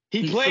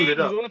 He He played. suited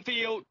He was up. on the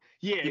field.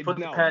 Yeah, He put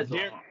the no, pads on.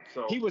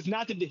 So he was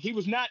not. He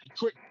was not.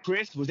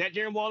 Chris, was that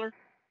Darren Waller?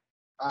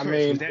 I Chris, was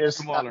mean, that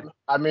it's Darren Waller?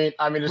 I mean,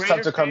 it's tough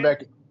Raiders to come fan?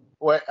 back.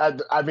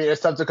 I mean,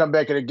 it's tough to come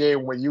back in a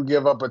game when you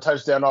give up a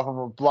touchdown off of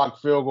a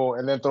blocked field goal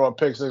and then throw a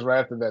pick six right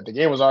after that. The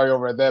game was already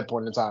over at that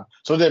point in time,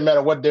 so it didn't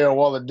matter what Darren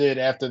Waller did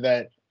after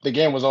that. The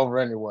game was over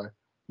anyway.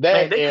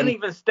 man, they couldn't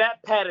even stat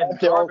pad in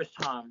garbage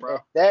time, bro.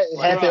 That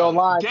half their Bro,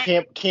 line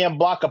that- can't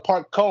block a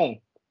park cone.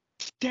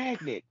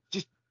 Stagnant.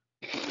 Just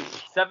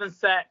 7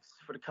 sacks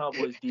for the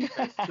Cowboys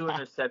defense, 2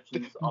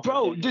 interceptions. Off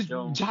bro, of Daniel just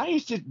Jones.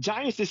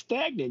 Giants is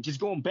stagnant, just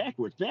going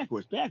backwards.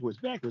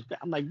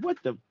 I'm like, what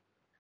the?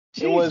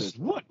 It was- Jesus,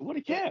 what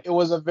a cap. It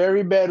was a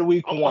very bad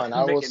week I'm one.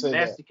 I will making say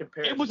that. nasty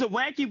comparison. It was a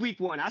wacky week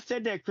 1. I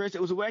said that, Chris.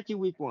 It was a wacky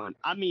week 1.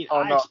 I mean,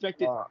 Oh,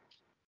 no.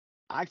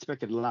 I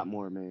expected a lot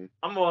more, man.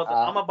 I'm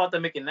about to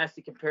make a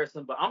nasty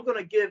comparison, but I'm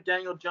gonna give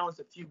Daniel Jones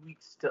a few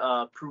weeks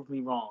to prove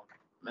me wrong.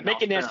 And Make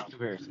I'll a spare nasty him.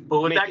 comparison.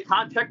 But with Make that it-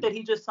 contract that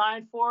he just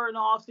signed for in the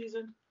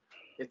offseason,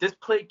 if this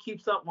play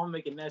keeps up, I'm gonna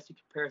make a nasty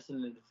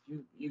comparison. And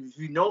if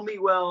you know me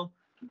well,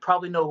 you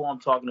probably know who I'm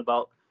talking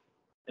about.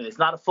 And it's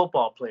not a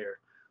football player.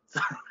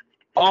 So,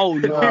 Oh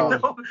you no.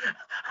 know,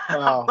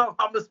 Wow.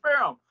 I'm gonna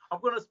spare him. I'm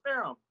gonna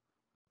spare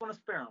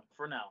him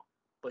for now.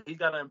 But he's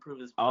gotta improve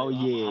his play. Oh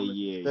yeah, I'm-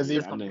 yeah. Does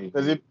yeah, he- I know.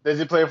 Does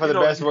he play for You the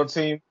know- basketball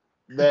team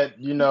that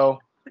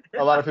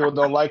a lot of people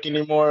don't like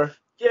anymore?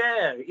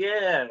 Yeah,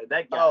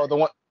 that guy. Oh, the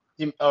one.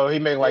 He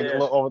made like Yeah. a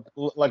little over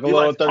He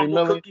likes 30 humble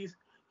million. cookies.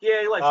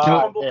 Yeah, he likes Ah,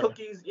 humble yeah.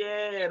 cookies.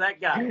 Yeah, that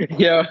guy.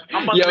 Yo,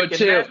 I'm about to make a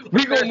chill. nasty We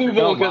gonna comparison. move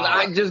on because Wow.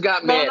 I just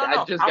got No, mad. no,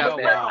 no. I just I'm got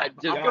gonna mad. spare I him.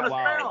 just I'm got gonna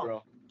mad. spare him.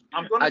 bro.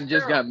 I'm gonna I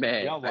just spare got him.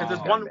 mad. Y'all I Because just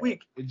it's got one mad.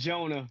 week.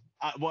 Jonah.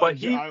 But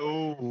he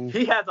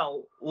has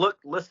a look.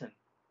 Listen,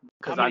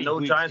 because I many know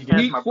weeks Giants you got?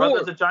 fans. Week My four.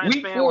 brother's a Giants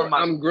Week fan. four.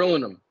 I'm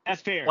grilling him.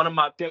 That's fair. One of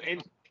my.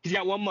 And he's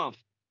got 1 month.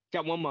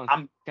 Got 1 month.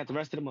 I'm- got the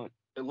rest of the month.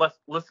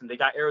 Listen, they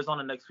got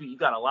Arizona next week. You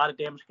got a lot of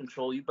damage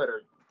control. They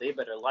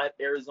better light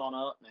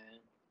Arizona up, man.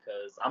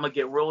 Because I'm gonna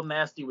get real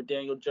nasty with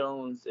Daniel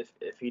Jones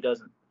if he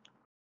doesn't.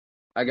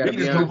 I gotta We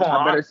be can just honest. move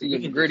on. I better We see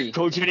can him gritty.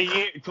 Coach of the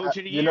year. Coach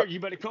of the you year. know- You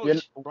better coach. you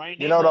know- Brian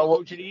You know what I Daboll, will.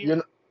 coach of the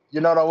year. You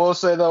know what I will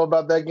say though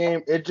about that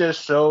game? It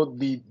just showed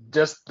the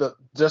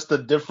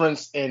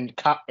difference in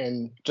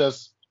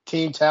just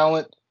team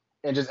talent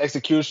and just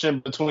execution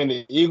between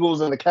the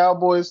Eagles and the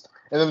Cowboys,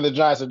 and then the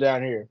Giants are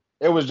down here.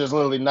 It was just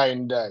literally night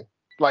and day.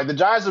 Like the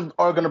Giants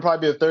are going to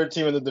probably be the third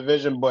team in the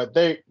division, but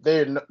they're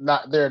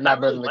not better than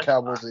the Like,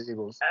 Cowboys and the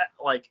Eagles.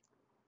 Like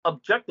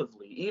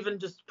objectively, even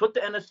just put the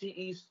NFC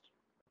East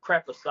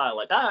crap aside.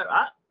 Like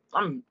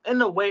I'm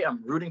in a way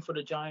I'm rooting for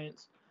the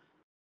Giants.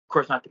 Of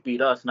course, not to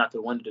beat us, not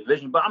to win the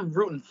division, but I'm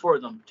rooting for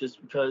them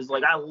just because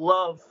like I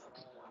love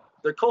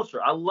their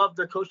culture. I love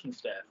their coaching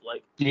staff.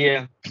 Like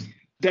Yeah.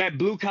 That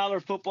blue collar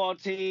football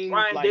team.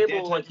 Ryan like that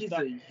Dable, type like of he's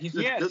stuff.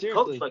 a Yeah, good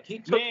seriously. coach. Like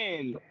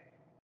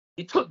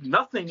he took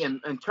nothing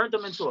and turned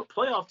them into a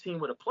playoff team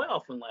with a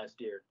playoff win last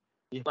year.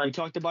 Yeah, Like- we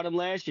talked about him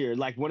last year.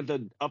 Like one of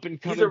the up and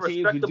coming He's a teams.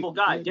 who respectable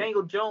guy. do-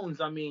 Daniel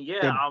Jones, I mean, the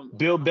yeah,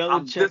 Bill I'm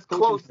Belichick this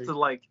coaching close tree. to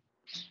like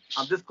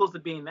I'm this close to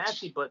being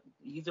nasty, but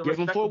he's a Give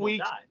him 4 respectable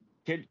weeks. guy.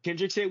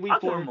 Kendrick said week I'll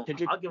give 4. him a,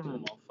 Kendrick. I'll give him a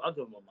month. I'll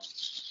give him a month.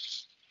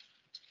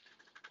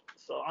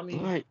 So I mean,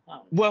 All right. I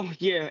don't know. Well,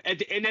 yeah. At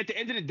the end of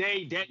the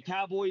day, that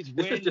Cowboys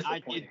This is win.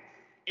 disappointing.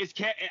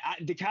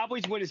 The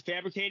Cowboys win is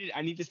fabricated.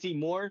 I need to see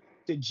more.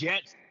 That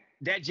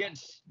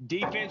Jets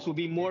defense will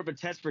be more of a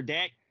test for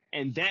Dak,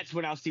 and that's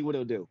when I'll see what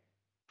he'll do.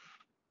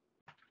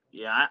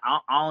 Yeah, I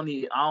don't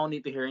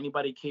need to hear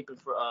anybody caping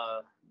for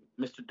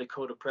Mr.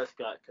 Dakota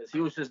Prescott because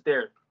he was just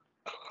there.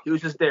 He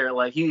was just there.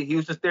 Like he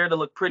was just there to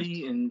look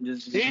pretty and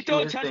just Did he do throw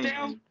a his thing.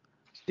 touchdown?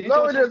 Did he No,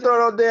 throw he a didn't touchdown?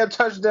 throw no damn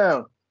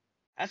touchdown.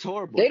 That's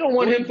horrible. They don't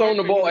want What him he throwing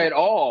the did ball for you? at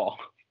all.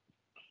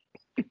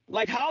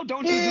 Like, how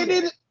don't He you do that?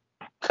 didn't,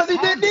 because he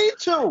didn't need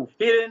to.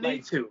 He didn't Like-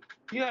 need to.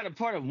 You're not a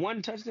part of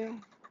one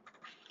touchdown?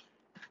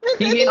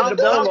 He handed I'm,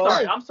 the ball I'm off.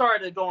 sorry. I'm sorry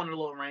to go on a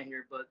little rant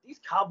here, but these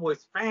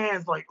Cowboys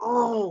fans, like,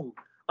 all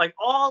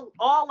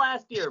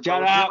last year, bro.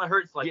 Shout out. Jalen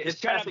Hurts, like Yeah, his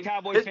shout out passing,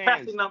 Cowboys his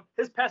fans.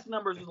 passing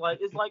numbers is like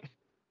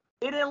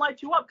they didn't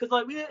light you up because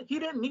like he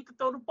didn't need to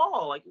throw the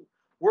ball. Like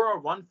we're a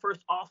run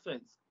first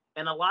offense,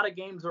 and a lot of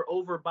games are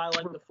over by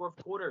like the fourth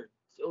quarter.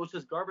 So it was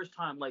just garbage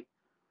time. Like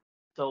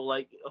so,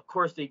 like of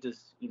course they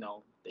just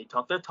they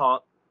talk their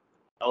talk.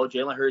 Oh,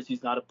 Jalen Hurts,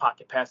 he's not a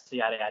pocket passer,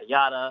 yada yada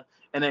yada.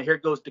 And then here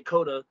goes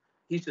Dakota.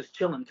 He's just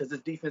chilling because his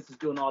defense is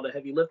doing all the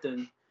heavy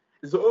lifting.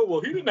 He's like, oh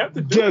well, he didn't have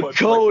to do much.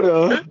 Dakota.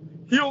 Like,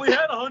 he only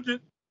had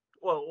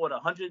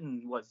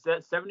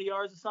 170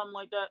 yards or something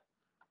like that.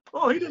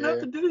 Oh, he didn't have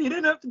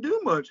to do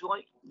much.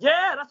 Like,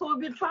 yeah, that's what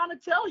we've been trying to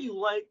tell you.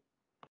 Like,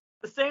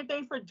 the same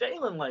thing for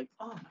Jalen. Like,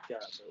 oh my god, bro.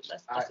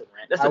 That's a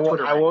rant. That's a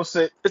Twitter I rant. will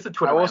say. It's a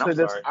Twitter I will rant. say I'm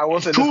this. sorry. I will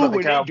say this Cool about the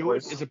when they do it.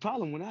 Cowboys. It's a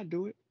problem when I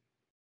do it.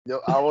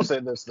 I will say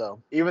this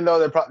though. Even though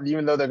they're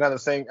gonna the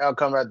same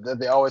outcome that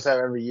they always have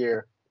every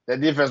year, that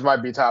defense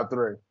might be top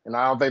 3, and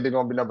I don't think they're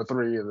gonna be number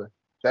 3 either.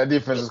 That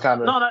defense is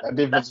kind of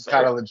that's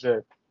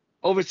legit.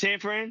 Over San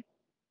Fran?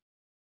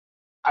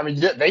 I mean,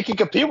 they can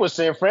compete with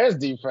San Fran's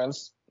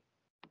defense.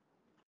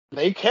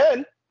 They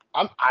can.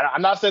 I'm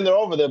not saying they're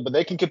over there, but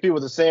they can compete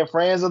with the San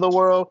Frans of the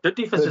world, Their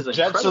defense is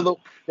incredible.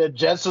 the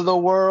Jets of the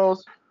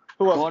world.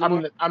 Who else?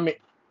 Baltimore?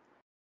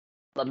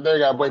 They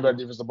got way better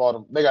defense than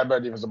Baltimore. They got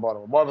better defense than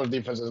Baltimore. Baltimore's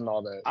defense isn't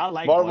all that. I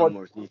like Baltimore,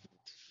 Baltimore's defense.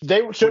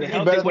 they should be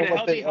better With than a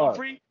what they healthy are.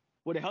 Humphrey,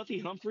 with a healthy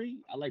Humphrey,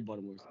 I like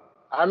Baltimore's.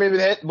 I mean,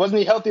 wasn't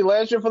he healthy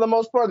last year for the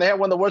most part? They had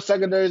one of the worst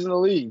secondaries in the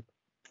league.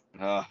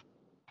 That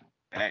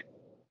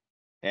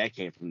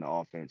came from the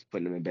offense,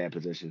 putting them in bad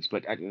positions.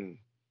 But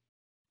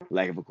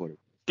lack of a quarter.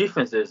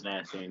 Defense is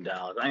nasty in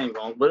Dallas. I ain't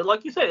going, but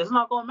like you said, it's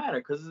not going to matter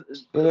because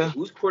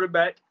who's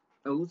quarterback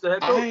and who's the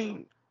head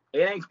coach. It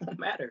ain't going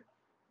to matter.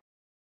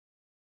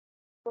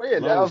 Well, yeah,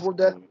 Dallas whooped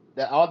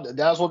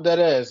that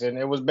ass, and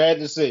it was bad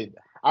to see.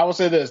 I will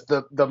say this: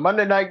 the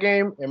Monday night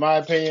game, in my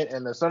opinion,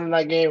 and the Sunday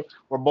night game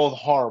were both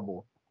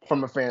horrible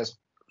from a fan's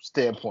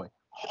standpoint.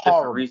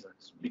 Different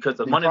reasons, because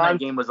the Monday night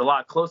game was a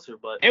lot closer,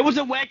 but it was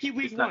a wacky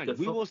week one. We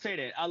football. will say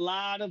that a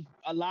lot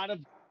of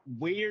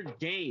weird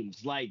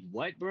games. Like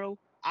what, bro?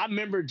 I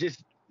remember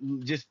just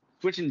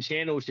switching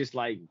channels, just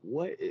like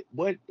what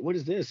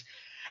is this?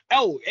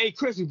 Oh, hey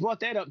Chris, we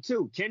brought that up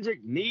too.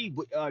 Kendrick, me,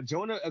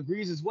 Jonah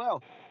agrees as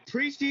well.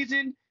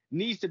 Preseason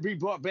needs to be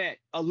brought back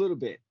a little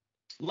bit.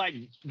 Like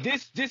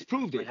this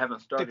proved it.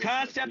 The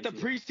concept of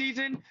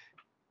preseason,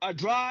 a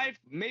drive,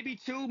 maybe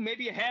two,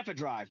 maybe a half a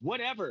drive,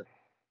 whatever.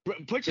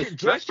 Dress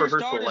your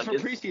starters for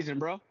preseason,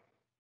 bro.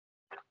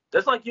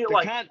 That's like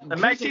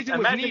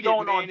imagine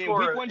going on tour.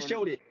 Week one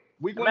showed it.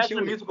 Imagine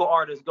a musical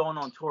artist going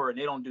on tour and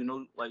they don't do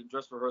no like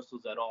dress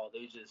rehearsals at all.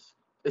 It's just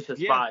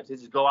vibes. They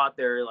just go out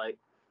there like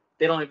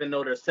they don't even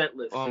know their set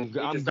list. I'm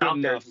just good out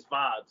there enough. Just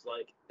vibes.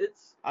 Like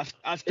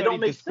I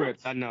studied the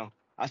script. I know.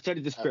 I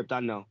studied the script.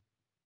 I know.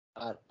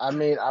 I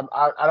mean,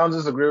 I don't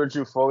disagree with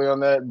you fully on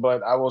that,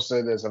 but I will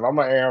say this: if I'm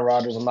an Aaron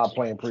Rodgers, I'm not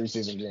playing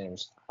preseason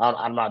games.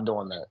 I'm not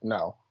doing that.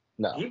 No.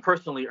 He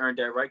personally earned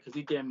that right because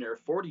he damn near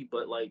 40.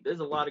 But like,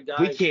 there's a lot of guys.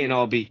 We can't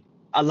all be.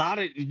 A lot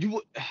of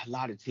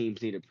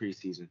teams needed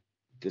preseason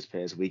this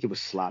past week. It was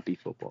sloppy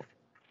football.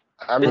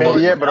 I mean, but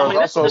it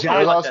was also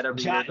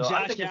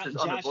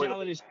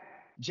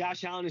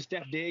Josh Allen and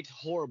Steph Diggs,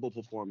 horrible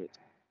performance.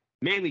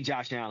 Mainly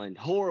Josh Allen,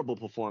 horrible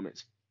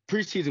performance.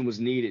 Preseason was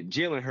needed.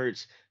 Jalen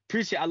Hurts,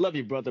 I love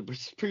you, brother, but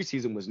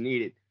preseason was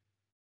needed.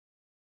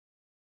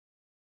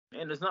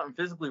 Man, there's nothing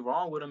physically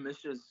wrong with him.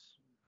 It's just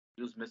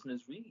he was missing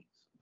his reads.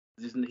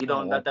 He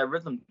don't got that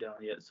rhythm down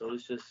yet, so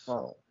it's just.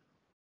 Oh.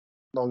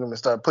 Don't get me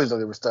started. Please don't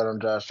get me started on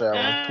Josh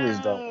Allen. Please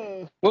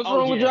don't. What's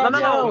wrong with Josh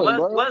Allen?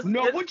 Let's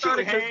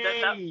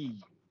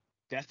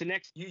that's the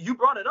next. You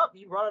brought it up.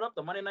 You brought it up.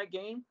 The Monday night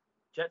game,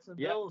 Jets and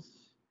Bills.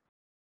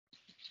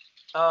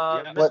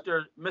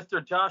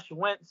 Mr. Josh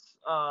Wentz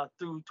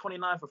threw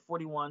 29 for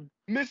 41.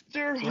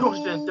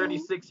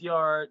 236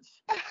 yards,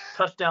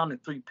 touchdown,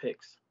 and 3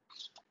 picks.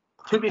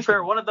 To be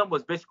fair, one of them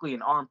was basically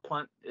an arm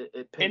punt.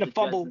 It pinned the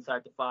Jets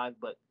inside the 5,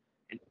 but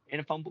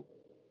and a fumble.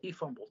 He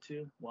fumbled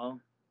too. Well,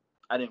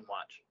 I didn't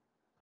watch.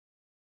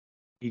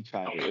 He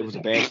tried it. It was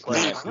a bad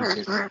class.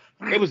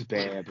 It was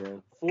bad,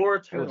 bro. 4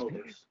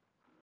 turnovers.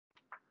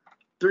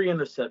 3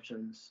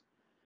 interceptions.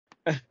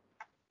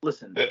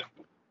 Listen.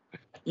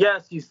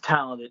 Yes, he's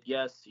talented.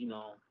 Yes,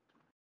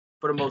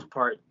 for the most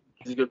part,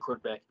 he's a good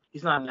quarterback.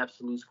 He's not an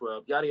absolute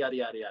scrub. Yada, yada,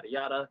 yada, yada,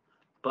 yada.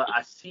 But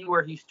I see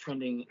where he's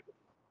trending.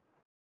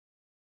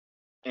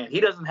 And he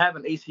doesn't have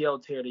an ACL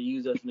tear to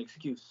use as an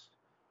excuse.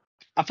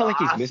 I feel like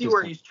he's missing. I see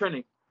where he's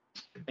trending.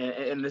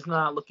 And it's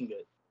not looking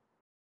good.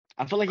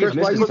 I feel like he's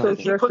missing something.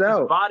 He puts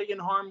his body in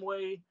harm's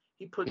way.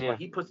 He puts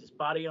his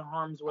body in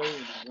harm's way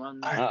and he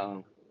runs.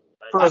 Uh-oh.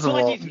 First of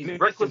all, he's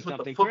reckless with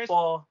the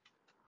football. Chris?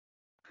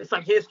 It's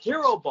like his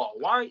hero ball.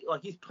 Why?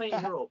 Like he's playing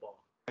hero ball.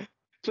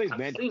 Please,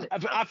 man.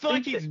 I feel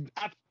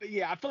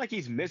like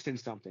he's missing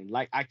something.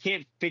 Like I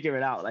can't figure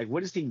it out. Like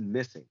what is he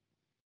missing?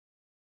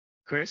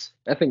 Chris?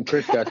 I think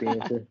Chris got the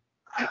answer.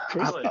 I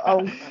feel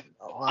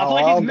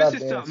like he's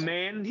missing something,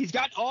 man. He's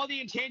got all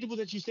the intangibles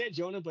that you said,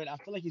 Jonah, but I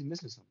feel like he's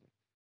missing something.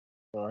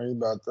 I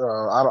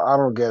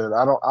don't get it.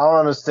 I don't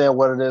understand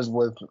what it is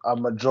with a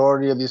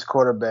majority of these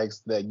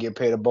quarterbacks that get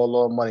paid a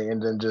boatload of money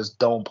and then just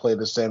don't play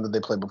the same that they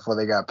played before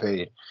they got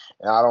paid.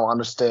 And I don't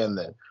understand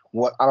that.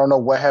 I don't know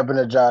what happened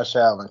to Josh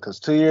Allen because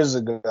 2 years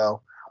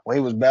ago when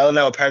he was battling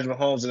out with Patrick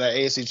Mahomes in the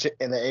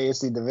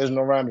AFC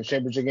divisional round, the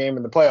championship game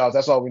in the playoffs,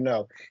 that's all we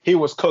know. He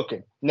was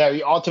cooking. Now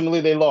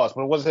ultimately they lost,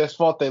 but it wasn't his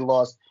fault they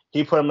lost.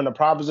 He put them in a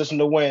prime position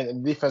to win,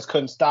 and the defense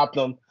couldn't stop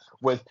them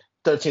with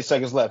 13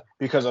 seconds left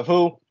because of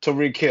who?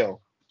 Tyreek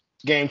Hill.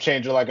 Game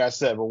changer, like I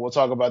said, but we'll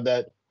talk about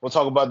that. We'll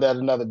talk about that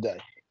another day.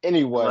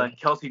 Anyway,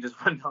 Kelsey just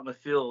run down the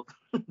field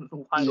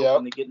wide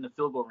open to get in the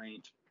field goal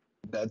range.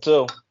 That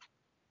too.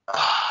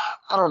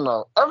 I don't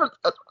know. I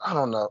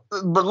don't know.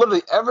 But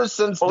literally, ever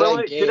since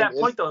that game.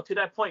 To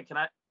that point, can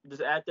I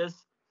just add this?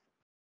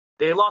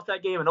 They lost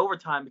that game in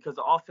overtime because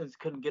the offense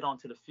couldn't get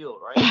onto the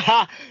field,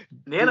 right?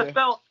 The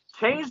NFL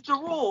changed the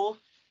rule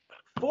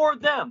for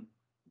them,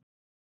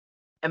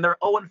 and they're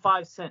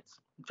 0-5 since.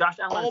 Josh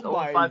Allen is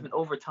 0-5 in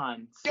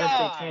overtime since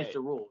they changed the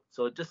rule.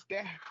 So just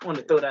want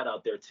to throw that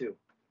out there too.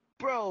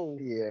 Bro.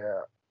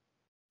 Yeah.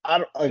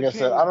 Like I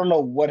said, I don't know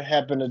what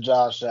happened to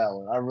Josh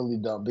Allen. I really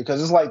don't,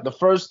 because it's like the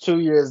first 2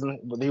 years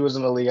when he was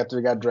in the league after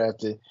he got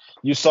drafted,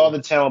 you saw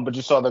the talent, but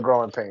you saw the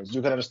growing pains.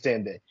 You can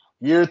understand that.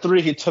 Year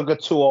 3, he took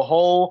it to a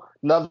whole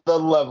another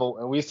level,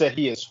 and we said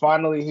he is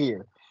finally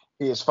here.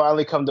 He has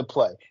finally come to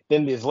play.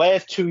 Then these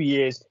last 2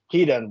 years,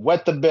 he done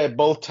wet the bed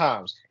both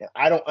times, and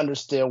I don't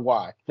understand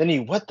why. Then he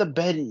wet the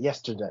bed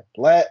yesterday.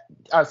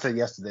 I said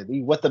yesterday.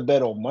 He wet the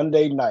bed on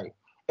Monday night,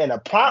 and a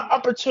prime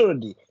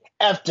opportunity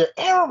after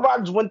Aaron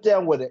Rodgers went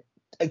down with an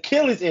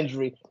Achilles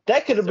injury.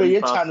 That could have been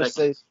your time to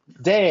say,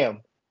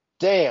 damn,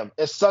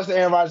 it sucks that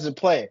Aaron Rodgers is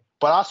playing,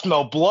 but I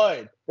smell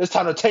blood. It's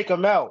time to take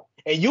him out.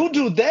 And you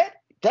do that?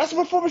 That's the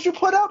performance you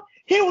put up?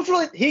 He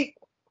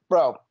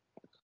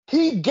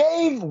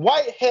gave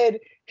Whitehead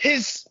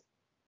what's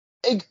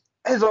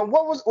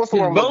the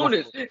word?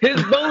 Bonus.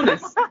 His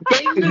bonus.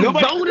 Gave him his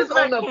bonus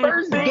on the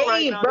first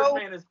game, bro.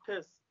 This man is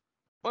pissed.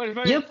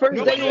 Your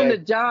first day on the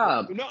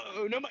job.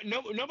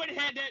 Nobody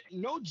had that.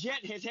 No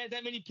Jet has had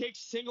that many picks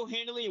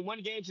single-handedly in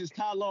one game since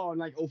Ty Law in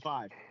like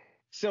 2005.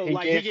 So he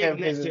gave him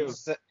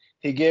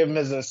he gave him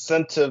his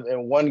incentive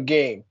in one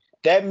game.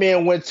 That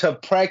man went to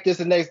practice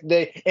the next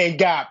day and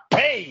got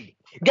paid.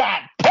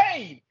 Got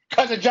paid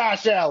because of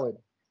Josh Allen.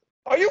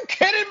 Are you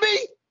kidding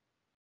me?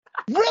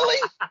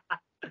 Really?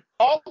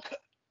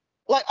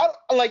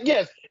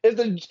 Yes. Is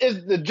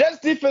the Jets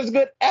defense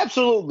good?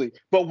 Absolutely.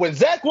 But when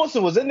Zach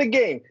Wilson was in the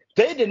game,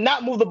 they did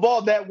not move the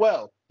ball that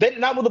well. They did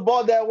not move the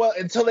ball that well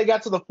until they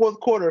got to the fourth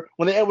quarter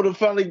when they were able to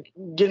finally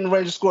get in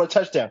range to score a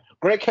touchdown.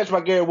 Great catch by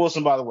Garrett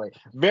Wilson, by the way.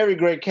 Very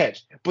great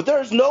catch. But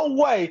there's no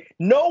way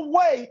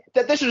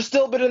that they should have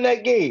still been in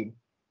that game.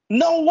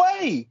 No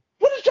way.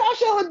 What is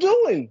Josh Allen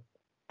doing?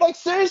 Like,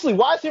 seriously,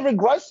 why is he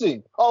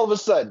regressing all of a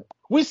sudden?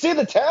 We see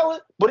the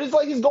talent, but it's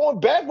like he's going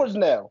backwards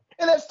now.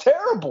 And that's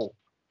terrible.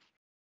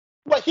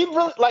 He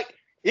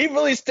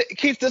really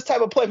keeps this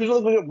type of play. He's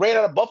really going to get ran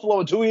out of Buffalo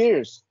in 2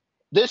 years.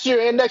 This year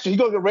and next year, he's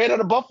going to get ran out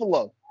of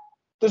Buffalo.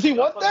 Does he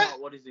want that?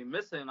 What is he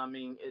missing? I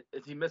mean,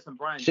 is he missing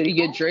Brian? Should he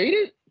get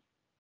traded?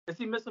 Is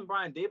he missing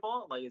Brian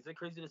Daboll? Like, is it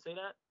crazy to say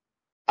that?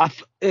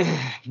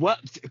 What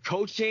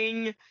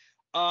coaching,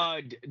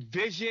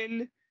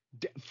 vision,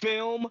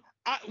 film?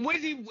 What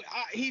is he?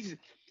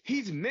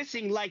 He's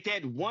missing like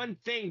that one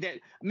thing that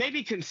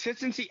maybe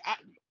consistency.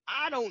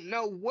 I don't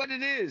know what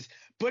it is,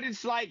 but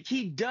it's like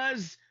he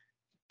does.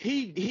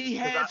 He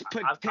has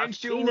potential. I've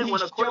seen it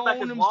when a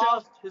quarterback is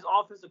lost his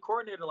offensive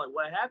coordinator. Like,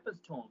 what happens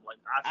to him? Like,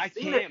 I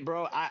can't,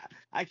 bro.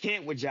 I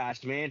can't with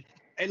Josh, man.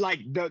 And like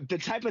the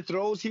type of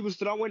throws he was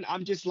throwing,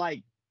 I'm just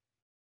like,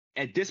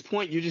 at this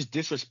point, you're just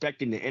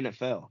disrespecting the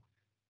NFL.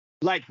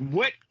 Like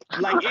what?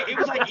 Like it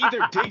was like either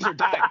Diggs or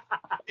die.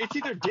 It's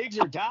either Diggs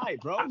or die,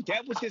 bro.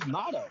 That was his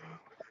motto.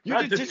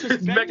 You're just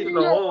disrespecting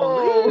the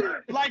whole.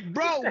 Like,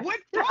 bro, what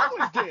throw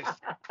is this?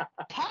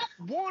 Pop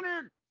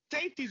Warner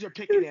safeties are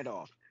picking that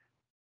off.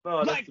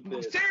 No, like,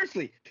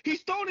 seriously,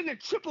 he's throwing in a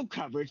triple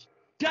coverage,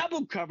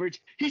 double coverage.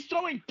 He's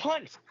throwing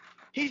punts.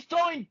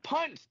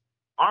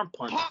 Arm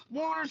punts. Pop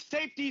Warner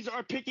safeties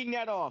are picking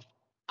that off.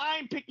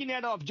 I'm picking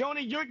that off. Jonah,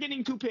 you're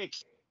getting 2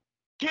 picks.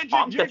 Kendrick,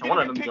 you're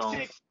getting a pick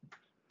 6.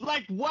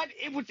 Like, what?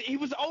 He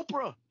was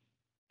Oprah.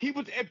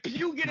 If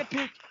you get a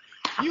pick,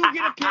 you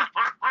get a pick.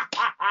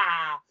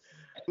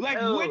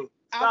 Like, what?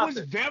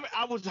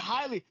 I was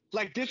highly,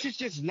 like, this is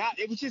just not,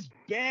 it was just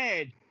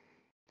bad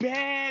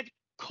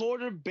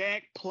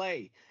quarterback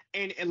play.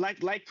 And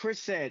like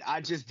Chris said, I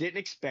just didn't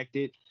expect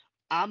it.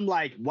 I'm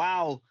like,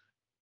 wow.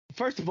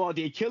 First of all,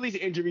 the Achilles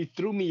injury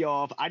threw me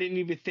off. I didn't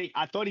even think,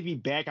 I thought he'd be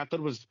back. I thought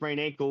it was a sprained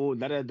ankle,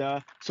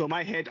 So in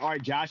my head, all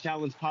right, Josh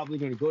Allen's probably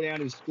going to go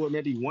down and score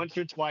maybe once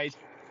or twice.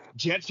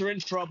 Jets are in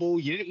trouble.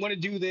 You didn't want to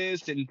do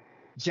this. And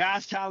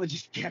Josh Allen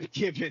just kept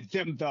giving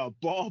them the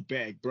ball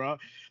back, bro.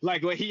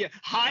 Like, when he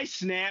high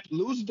snap,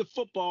 loses the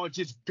football,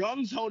 just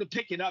gung-ho to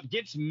pick it up,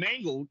 gets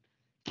mangled,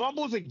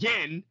 fumbles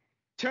again,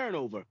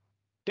 turnover.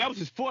 That was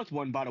his 4th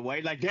one, by the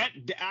way. Like, that,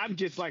 I'm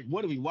just like,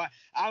 what do we watch?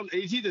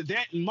 It's either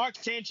that and Mark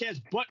Sanchez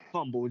butt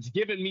fumble. It's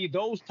giving me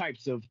that type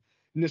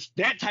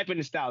of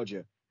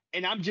nostalgia.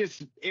 And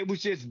it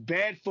was just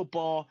bad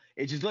football.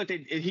 It just looked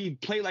at, he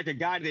played like a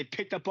guy they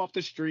picked up off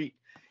the street.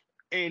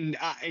 And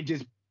I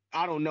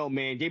don't know,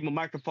 man. Gave him a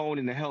microphone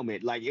and a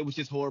helmet. Like, it was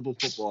just horrible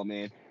football,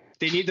 man.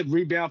 They need to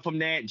rebound from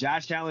that.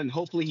 Josh Allen,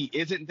 hopefully he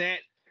isn't that.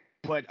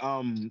 But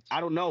I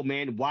don't know,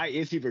 man. Why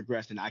is he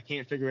regressing? I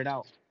can't figure it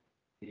out.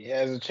 He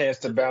has a chance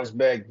to bounce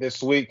back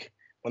this week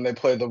when they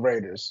play the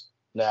Raiders.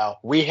 Now,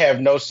 we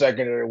have no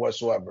secondary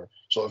whatsoever.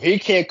 So if he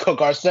can't cook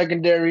our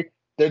secondary,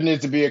 there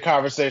needs to be a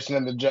conversation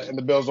in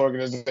the Bills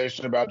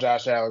organization about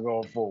Josh Allen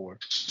going forward.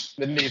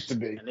 There needs to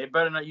be. And they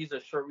better not use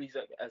a short week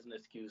as an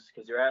excuse,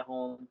 because you're at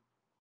home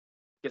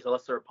against a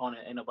lesser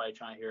opponent. Ain't nobody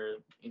trying to hear.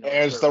 And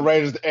it's the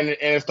Raiders, and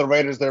it's the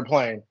Raiders they're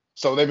playing.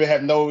 So they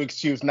have no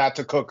excuse not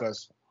to cook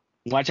us.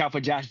 Watch out for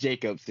Josh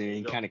Jacobs.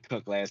 He kind of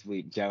cooked last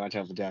week. Watch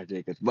out for Josh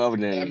Jacobs.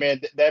 That man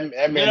didn't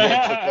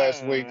cook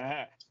last week.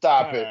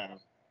 Stop it.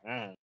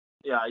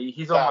 Yeah,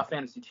 he's on my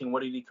fantasy team.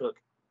 What did he cook?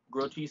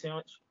 Grilled cheese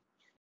sandwich?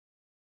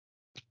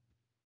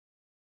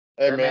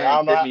 Hey, That man, I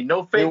man don't know. did me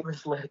no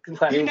favors last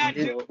He not week.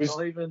 do- So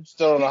don't even.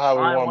 Still don't know how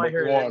we I don't won, want but to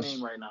hear we that won.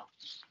 name right now.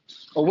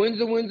 A win's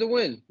a win's a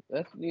win.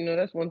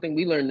 That's one thing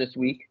we learned this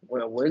week.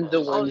 Well, a win's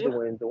a win's yeah. a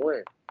win's a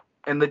win.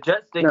 And the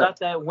Jets, they No. got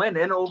that win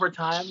in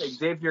overtime.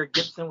 Xavier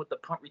Gibson with the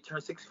punt return,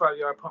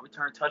 65-yard punt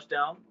return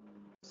touchdown.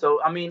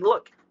 So, I mean,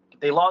 look,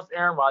 they lost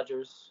Aaron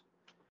Rodgers.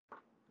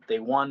 They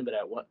won, but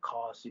at what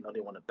cost? You know,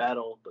 they won a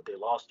battle, but they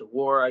lost the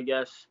war, I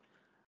guess.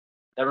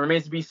 That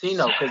remains to be seen,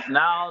 though, because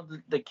now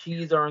the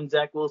keys are in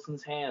Zach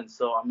Wilson's hands.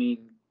 So, I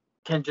mean,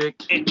 Kendrick,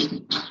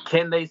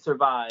 can they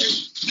survive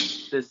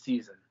this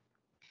season?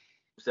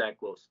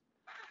 Zach Wilson.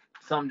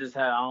 Some just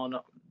had, I don't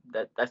know.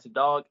 That's a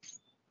dog.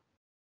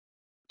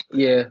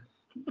 Yeah.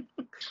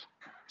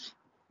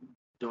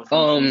 Doing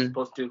something he's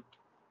supposed to.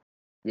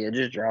 Yeah,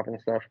 just dropping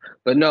stuff.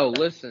 But no,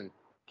 listen.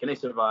 Can they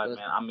survive, man?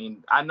 I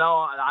mean, I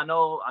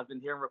know. I've been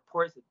hearing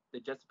reports that the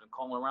Jets have been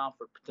calling around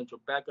for potential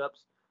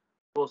backups.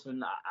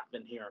 Wilson, I've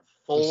been hearing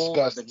full.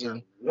 I've been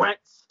hearing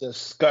Wentz.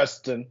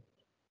 Disgusting.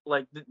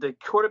 Like the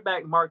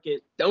quarterback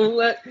market. Don't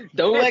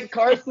let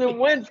Carson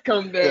Wentz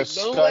come back.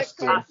 Disgusting. Don't let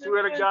Carson I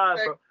swear to Wentz God,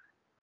 back. bro.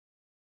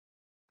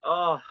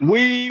 Oh,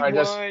 We I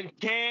just- won,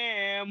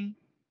 Cam.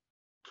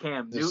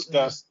 Cam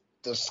Newton.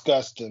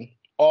 Disgusting.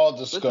 All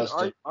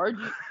disgusting.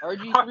 Listen,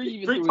 RG3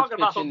 even threw his talking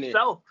about pitch in there.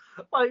 himself.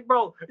 Like,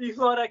 bro, you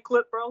saw that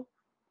clip, bro?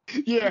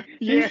 Yeah,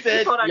 He yeah. said,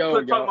 You saw that yo,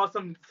 clip yo. talking about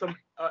some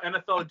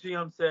NFL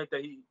GM said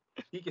that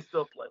he can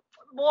still play.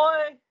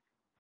 Boy,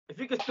 if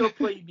you could still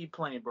play, you'd be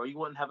playing, bro. You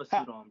wouldn't have a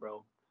suit on,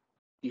 bro.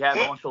 You have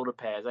on shoulder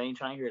pads. I ain't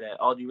trying to hear that.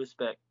 All due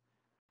respect.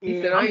 He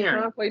said, I'm I ain't hearing-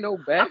 trying to play no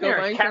I'm backup. I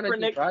hearing ain't trying to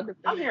Kaepernick. try to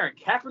I'm hearing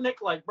Kaepernick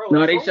like, bro.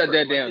 No, it's they over. shut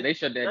that Like, down. They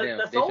shut that down.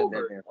 That's They shut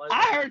over. that down. Like,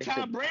 I heard They Tom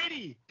should-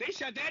 Brady. They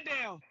shut that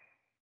down.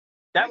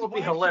 that His would be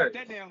wife shut hilarious.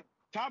 that down.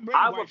 Tom Brady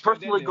I wife would shut that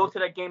personally go down. to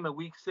that game in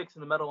Week 6 in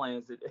the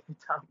Meadowlands.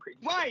 Tom Brady.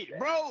 Right, did that.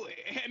 bro.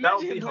 That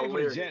would Imagine be him playing for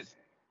the hilarious. Jets.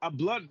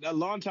 A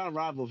longtime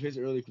rival of his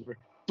early career.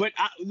 But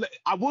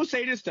I will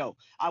say this though.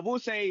 I will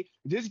say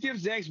this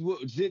gives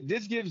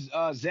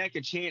Zach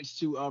a chance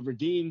to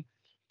redeem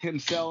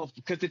himself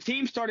because the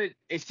team started.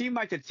 It seemed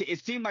like the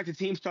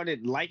team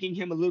started liking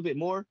him a little bit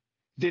more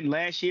than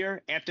last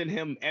year after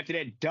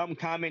that dumb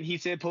comment he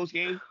said post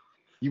game.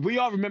 We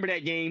all remember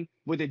that game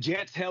where the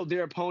Jets held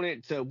their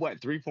opponent to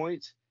 3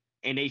 points,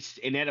 and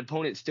that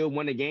opponent still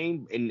won the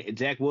game. And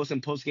Zach Wilson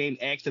post game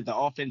asked if the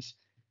offense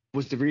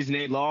was the reason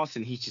they lost,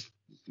 and he's just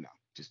no.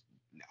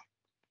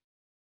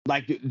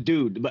 Like,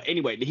 dude, but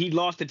anyway, he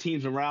lost the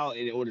team's morale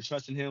in order to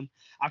trust in him.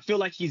 I feel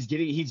like he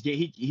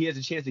has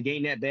a chance to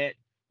gain that back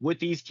with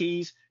these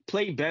keys.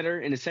 Played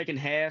better in the second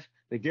half.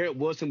 Garrett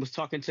Wilson was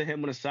talking to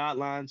him on the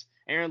sidelines.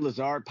 Aaron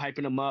Lazard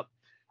piping him up.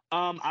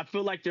 I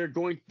feel like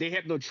they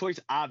have no choice,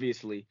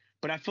 obviously,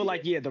 but I feel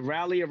like the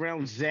rally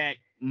around Zach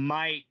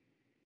might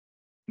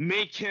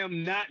make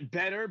him not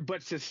better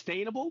but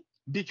sustainable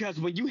because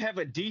when you have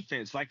a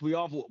defense like we've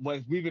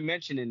been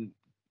mentioning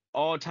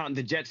all time,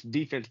 the Jets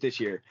defense this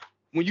year.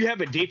 When you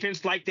have a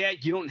defense like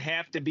that, you don't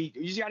have to be.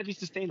 You just got to be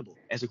sustainable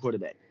as a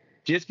quarterback.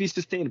 Just be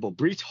sustainable.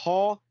 Breece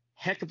Hall,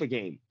 heck of a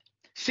game.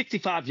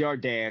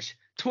 65-yard dash,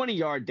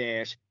 20-yard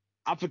dash.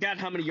 I forgot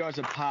how many yards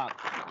of pop.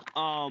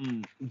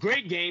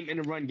 Great game in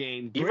the run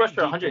game. He Great rushed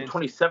for defense.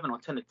 127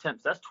 on 10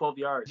 attempts. That's 12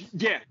 yards.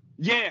 Yeah.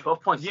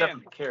 12.7 Yeah. to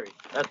carry.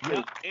 That's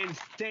big.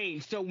 Insane.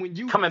 So when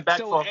you Coming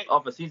back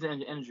off a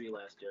season injury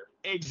last year.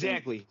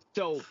 Exactly.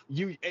 So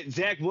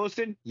Zach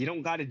Wilson, you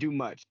don't got to do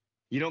much.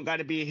 You don't got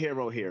to be a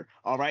hero here.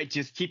 All right,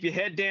 just keep your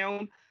head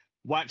down,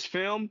 watch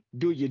film,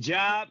 do your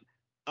job.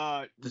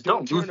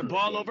 Don't turn the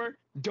ball over.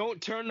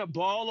 Don't turn the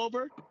ball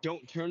over.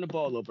 Don't turn the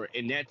ball over,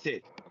 and that's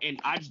it. And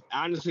I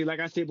honestly, like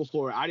I said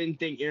before, I didn't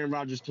think Aaron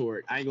Rodgers tore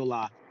it. I ain't gonna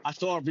lie. I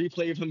saw a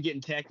replay of him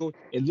getting tackled.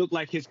 It looked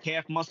like his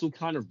calf muscle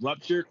kind of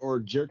ruptured or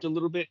jerked a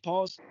little bit.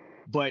 Pause.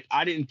 But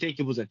I didn't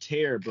think it was a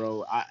tear,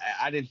 bro.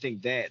 I didn't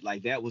think that.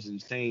 Like that was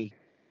insane.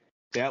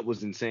 That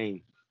was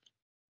insane.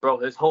 Bro,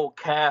 his whole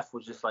calf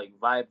was just like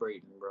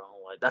vibrating, bro.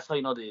 Like that's how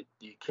you know the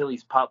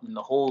Achilles popped and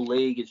the whole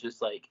leg is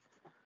just like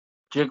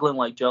jiggling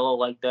like jello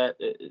like that.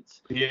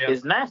 It's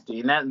nasty.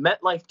 And that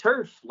MetLife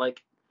turf,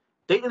 like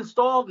they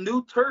installed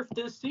new turf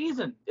this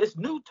season. It's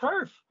new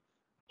turf.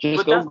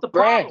 But that's the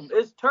problem.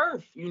 It's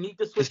turf. You need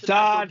to switch the to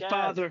natural gas.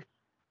 Father.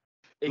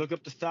 Look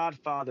up the Sod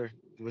Father.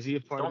 Was he a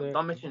part of that?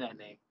 Don't mention that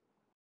name.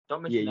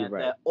 Don't mention that.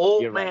 Right. That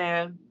old You're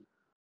man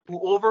who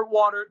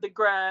overwatered the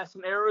grass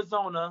in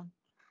Arizona.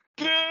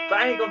 But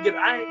I ain't gonna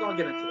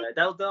get into that.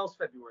 That was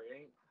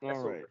February. That's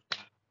All right.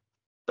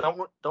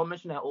 over. Don't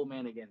mention that old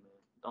man again,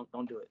 man.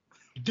 Don't do it.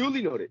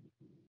 Duly noted.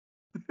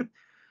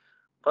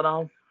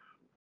 But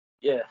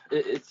yeah,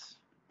 it's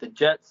the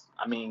Jets.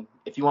 I mean,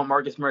 if you want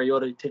Marcus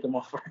Mariota to take him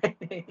off our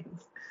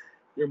hands,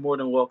 you're more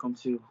than welcome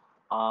to.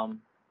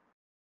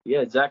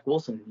 Yeah, Zach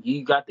Wilson,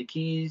 you got the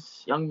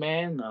keys, young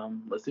man.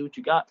 Let's see what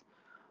you got.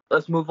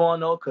 Let's move on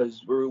though,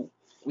 because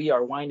we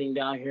are winding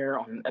down here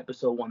on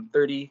episode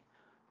 130.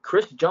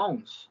 Chris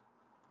Jones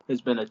has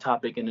been a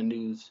topic in the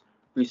news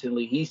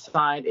recently. He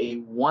signed a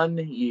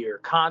 1-year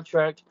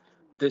contract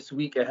this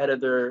week ahead of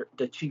the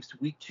Chiefs'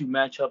 Week 2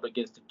 matchup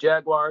against the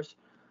Jaguars.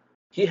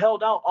 He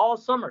held out all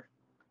summer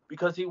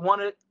because he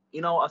wanted,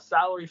 a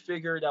salary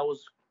figure that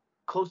was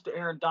close to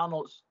Aaron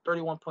Donald's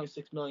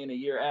 $31.6 million a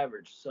year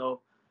average.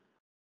 So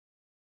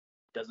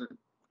doesn't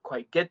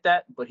quite get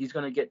that, but he's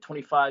going to get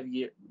 $25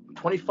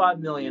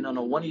 million on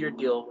a 1-year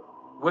deal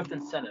with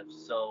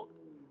incentives. So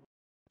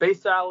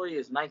base salary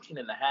is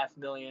 $19.5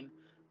 million,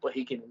 but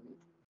he can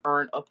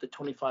earn up to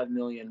 $25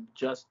 million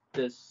just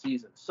this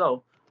season.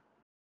 So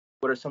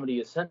what are some of the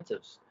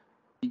incentives?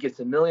 He gets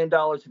 $1 million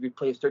if he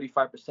plays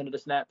 35% of the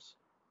snaps.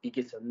 He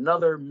gets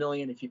another $1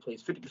 million if he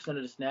plays 50%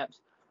 of the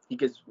snaps. He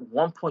gets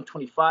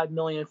 $1.25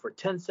 million for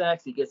 10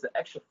 sacks. He gets an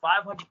extra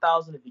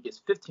 $500,000 if he gets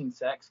 15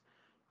 sacks.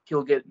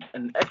 He'll get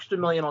an extra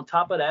 $1 million on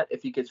top of that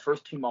if he gets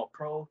first team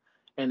All-Pro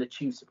and the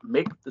Chiefs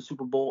make the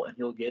Super Bowl, and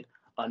he'll get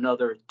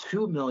another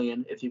 $2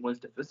 million if he wins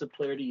Defensive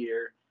Player of the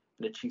Year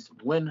and the Chiefs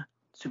win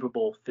Super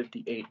Bowl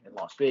 58 in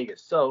Las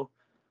Vegas. So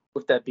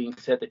with that being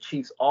said, the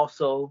Chiefs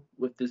also,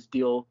 with this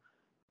deal,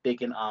 they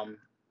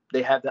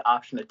have the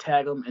option to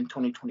tag him in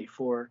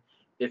 2024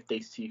 if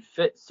they see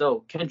fit.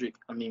 So Kendrick,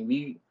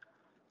 we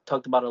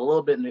talked about it a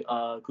little bit in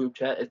the group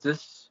chat. Is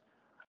this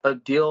a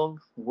deal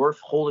worth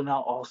holding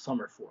out all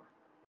summer for?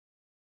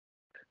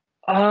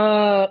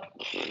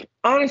 Honestly,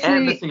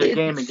 and missing a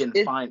game and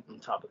getting fined on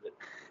top of it.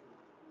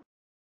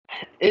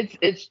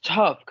 It's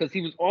tough because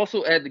he was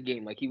also at the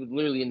game. Like, he was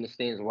literally in the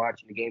stands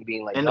watching the game,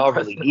 being like, and y'all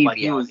really need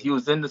he was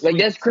in the like, suite.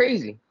 that's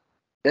crazy.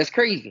 That's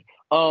crazy.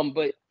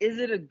 But is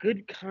it a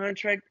good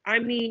contract?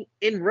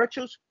 In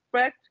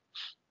retrospect,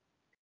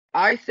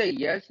 I say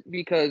yes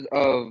because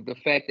of the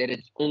fact that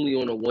it's only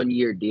on a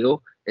 1-year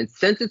deal. And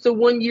since it's a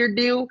 1-year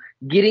deal,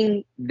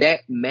 getting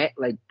that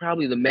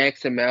probably the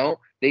max amount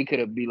they could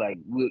have be like,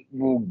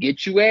 we'll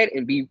get you at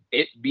and be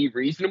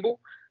reasonable.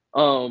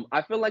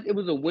 I feel like it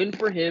was a win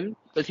for him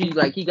because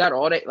he got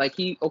all that. Like,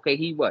 he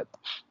what?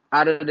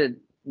 Out of the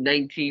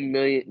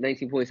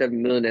 19.7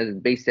 million as his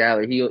base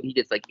salary, he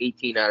gets like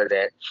 18 out of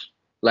that,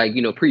 like,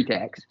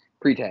 pre-tax.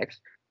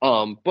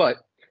 But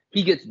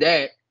he gets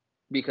that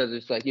because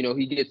it's like,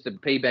 he gets to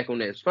pay back on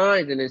his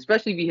fines, and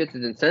especially if he hits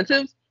his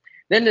incentives,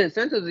 then the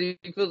incentives, he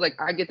feels like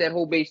I get that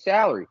whole base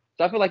salary.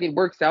 So I feel like it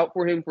works out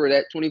for him for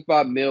that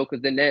 25 mil,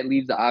 because then that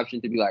leaves the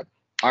option to be like,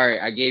 all right,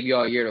 I gave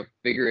y'all a year to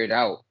figure it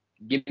out.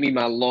 Give me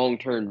my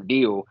long-term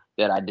deal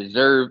that I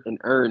deserve and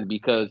earned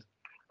because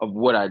of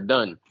what I've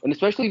done. And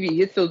especially if he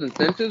hits those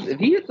incentives, if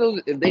he hits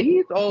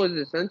all his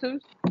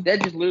incentives,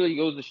 that just literally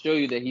goes to show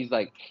you that he's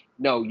like,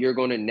 no, you're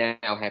going to now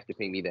have to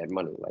pay me that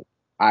money. Like,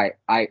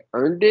 I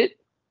earned it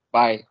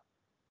by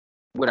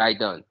what I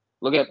done.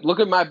 Look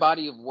at my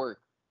body of work.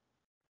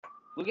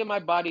 Look at my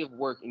body of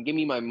work and give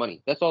me my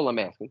money. That's all I'm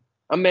asking.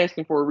 I'm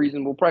asking for a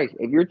reasonable price.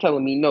 If you're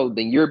telling me no,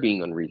 then you're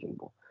being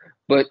unreasonable.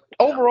 But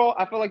overall,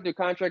 I feel like the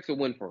contract's a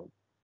win for him.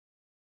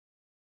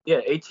 Yeah,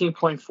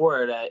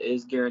 18.4 of that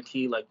is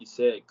guaranteed, like you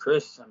said.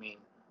 Chris,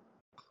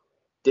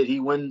 did he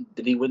win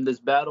this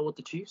battle with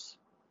the Chiefs?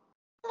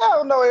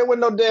 Hell no, it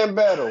wasn't no damn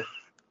battle.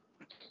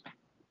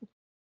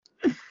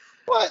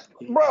 What,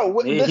 bro?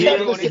 He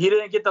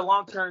didn't get the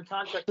long-term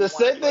contract. The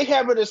same thing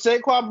happened to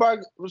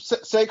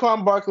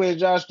Saquon Barkley and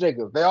Josh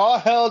Jacobs. They all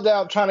held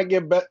out trying to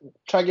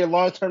get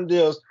long-term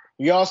deals.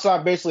 You all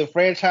saw basically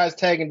franchise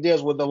tagging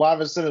deals with a lot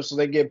of incentives, so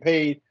they get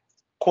paid,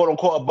 quote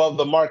unquote, above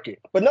the market.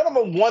 But none of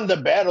them won the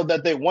battle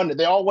that they wanted.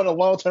 They all wanted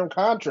long-term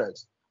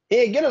contracts. He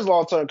didn't get his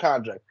long-term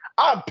contract.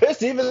 I'm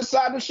pissed he even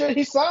signed the shit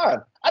he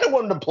signed. I didn't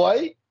want him to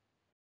play.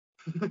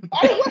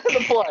 I didn't want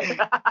him to play.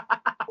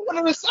 I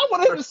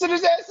wanted him to sit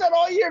his ass out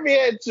all year if he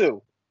had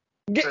to.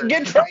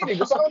 Get traded.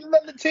 Go sign with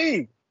another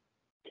team.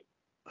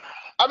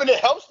 It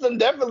helps them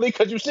definitely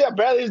because you see how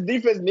badly his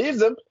defense needs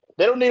him.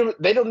 They don't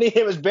need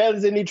him as badly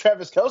as they need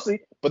Travis Kelce,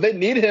 but they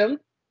need him.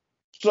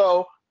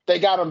 So they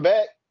got him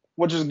back,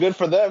 which is good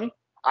for them.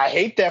 I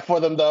hate that for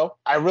them, though.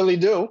 I really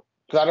do,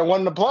 because I didn't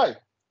want him to play.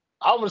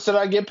 I would have said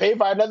I'd get paid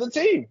by another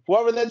team,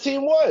 whoever that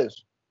team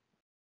was.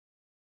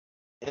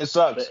 It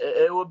sucks.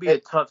 It would be a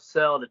tough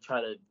sell to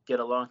try to get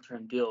a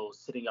long-term deal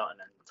sitting out an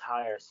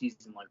entire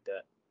season like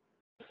that.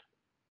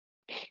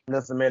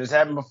 Listen, man, it's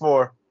happened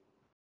before.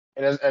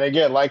 And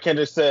again, like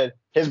Kendrick said,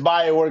 his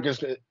body work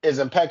is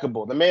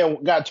impeccable. The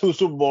man got 2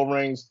 Super Bowl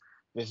rings.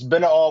 He's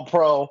been an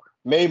All-Pro,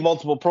 made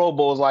multiple Pro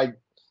Bowls. Like,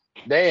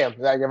 damn,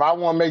 like if I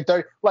want to make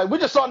 30, like we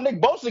just saw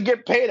Nick Bosa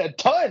get paid a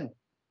ton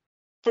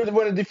for the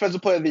winning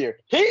Defensive Player of the Year.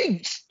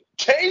 He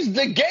changed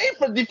the game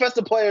for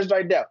defensive players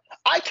right now.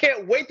 I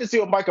can't wait to see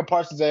what Micah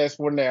Parsons asks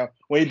for now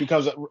when he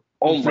becomes a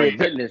my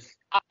goodness.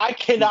 I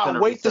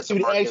cannot wait to see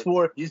what he asks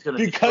for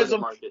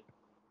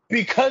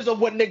because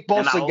of what Nick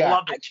Bosa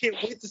got. I can't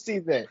wait to see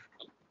that.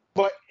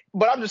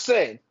 But I'm just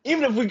saying,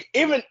 look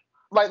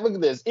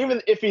at this.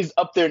 Even if he's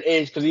up there in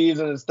age because he's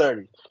in his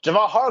 30s,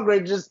 Javon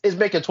Hargrave just is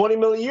making $20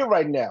 million a year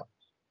right now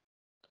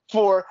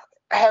for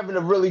having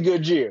a really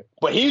good year.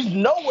 But he's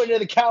nowhere near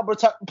the caliber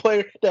type of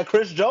player that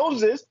Chris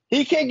Jones is.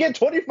 He can't get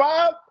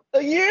 25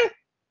 a year.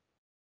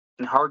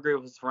 And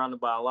Hargrave was surrounded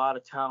by a lot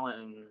of talent,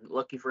 and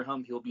lucky for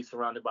him, he'll be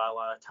surrounded by a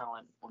lot of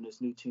talent on this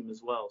new team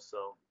as well.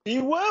 So he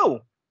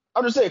will.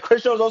 I'm just saying,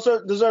 Chris Jones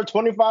also deserves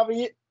 25 a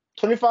year.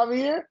 25 a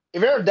year?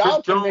 If Aaron Chris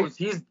Donald can Jones,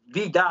 he's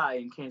the guy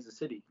in Kansas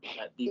City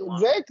at D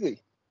line.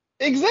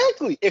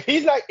 Exactly. If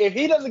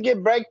he doesn't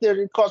get back there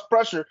and cause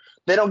pressure,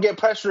 they don't get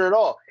pressure at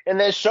all. And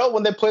they show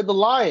when they played the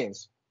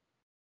Lions.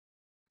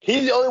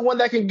 He's the only one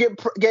that can get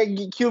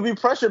QB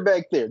pressure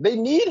back there. They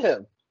need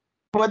him.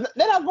 But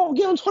they're not going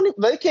to give him 20.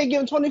 They can't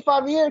give him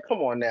 25 a year. Come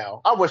on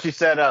now. I wish he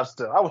sat out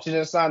still. I wish he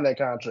didn't sign that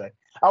contract.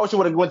 I wish he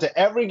would have went to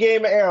every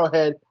game at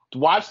Arrowhead,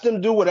 watched them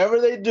do whatever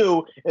they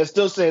do, and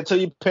still say, until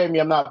you pay me,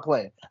 I'm not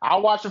playing.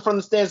 I'll watch it from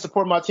the stands,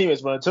 support my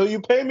teammates, but until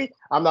you pay me,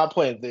 I'm not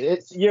playing.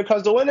 If year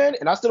comes to win it,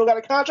 and I still don't got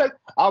a contract,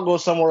 I'll go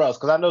somewhere else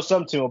because I know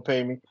some team will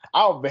pay me.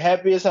 I'll be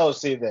happy as hell to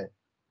see that.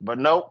 But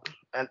nope.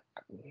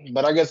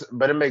 But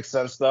it makes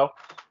sense, though.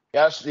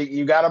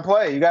 You got to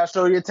play. You got to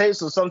show your taste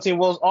so some team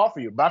will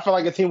offer you. But I feel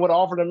like a team would have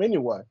offered him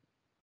anyway.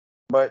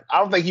 But I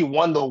don't think he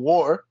won the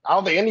war. I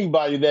don't think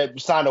anybody that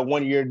signed a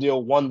one-year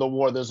deal won the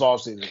war this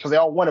offseason because they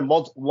all wanted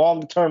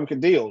long-term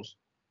deals.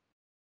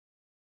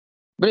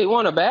 But he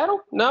won a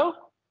battle? No.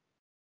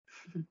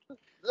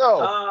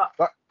 No.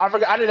 I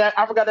forgot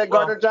that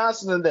Gardner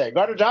Johnson in there.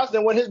 Gardner Johnson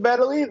didn't win his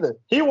battle either.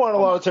 He won a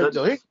long-term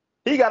deal.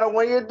 He got a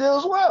one-year deal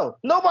as well.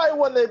 Nobody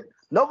won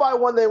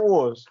their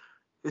wars.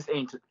 His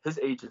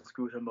agent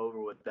screwed him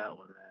over with that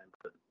one, man.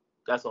 But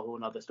that's a whole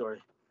nother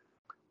story.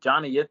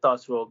 Johnny, your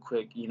thoughts real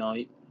quick.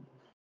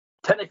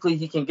 Technically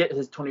he can get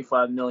his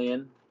 $25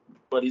 million,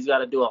 but he's got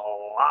to do a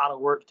lot of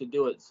work to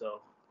do it. So,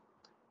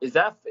 is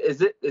that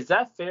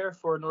fair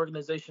for an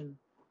organization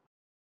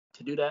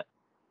to do that?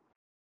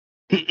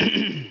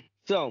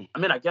 So, I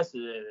mean, I guess it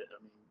is.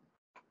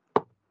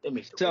 They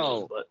make the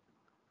rules, but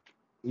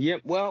yeah.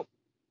 Well,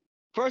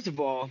 first of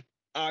all,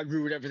 I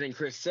agree with everything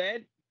Chris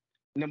said.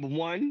 Number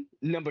one.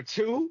 Number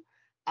two,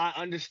 I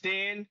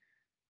understand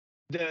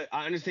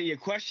your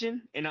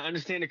question, and I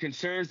understand the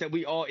concerns that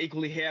we all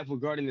equally have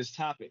regarding this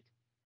topic.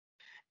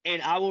 And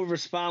I will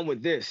respond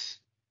with this.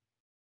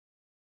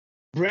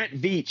 Brett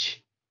Veach,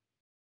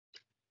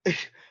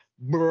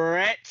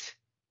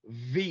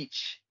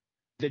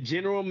 the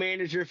general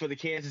manager for the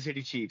Kansas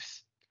City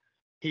Chiefs,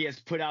 he has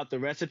put out the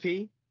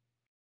recipe.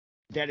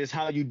 That is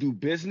how you do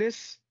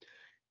business.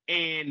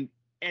 And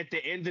at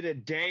the end of the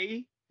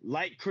day,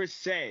 like Chris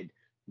said,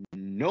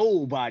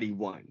 nobody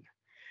won.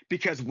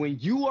 Because when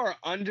you are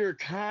under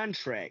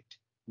contract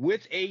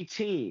with a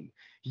team,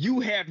 you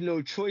have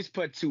no choice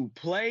but to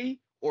play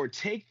or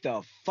take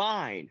the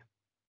fine,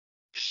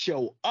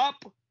 show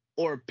up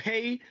or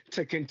pay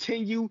to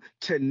continue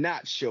to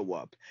not show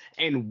up.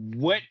 And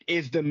what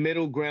is the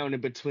middle ground in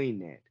between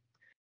that?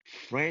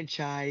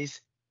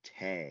 Franchise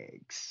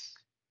tags.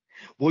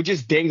 We'll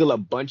just dangle a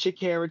bunch of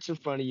carrots in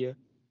front of you,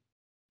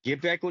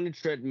 get back on the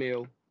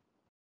treadmill,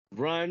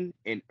 run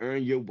and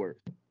earn your worth.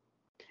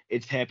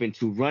 It's happened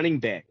to running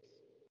backs.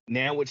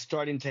 Now it's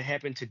starting to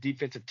happen to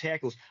defensive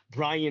tackles.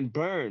 Brian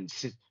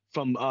Burns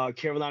from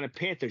Carolina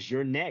Panthers,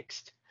 you're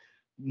next.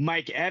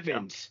 Mike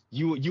Evans,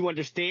 you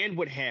understand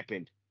what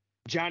happened.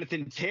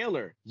 Jonathan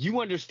Taylor,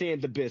 you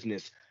understand the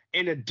business.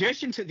 In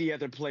addition to the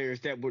other players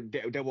that were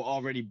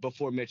already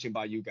before mentioned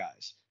by you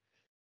guys.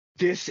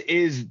 This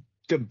is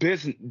the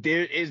business.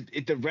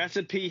 The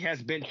recipe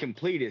has been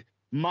completed.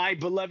 Our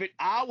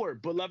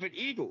beloved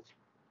Eagles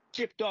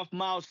shipped off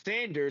Miles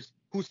Sanders,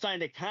 who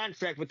signed a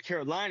contract with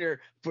Carolina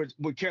Panthers.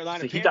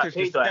 He got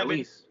paid at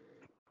least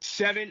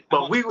seven.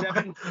 But we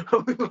seven.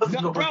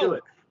 wasn't going to do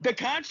it. The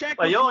contract.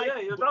 Go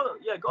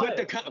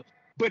ahead.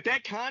 But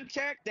that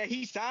contract that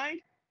he signed,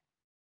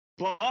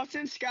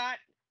 Boston Scott,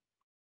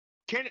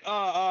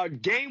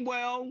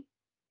 Gainwell,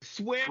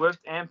 Swift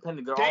and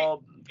Penny, they're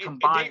all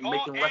combined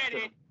making less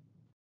than him.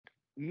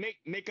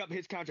 Make up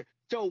his contract.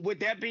 So with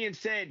that being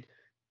said,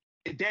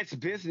 that's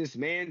business,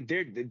 man.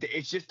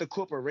 It's just the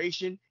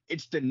corporation.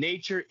 It's the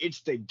nature. It's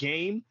the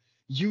game.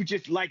 You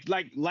just like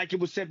it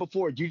was said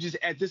before. You just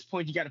at this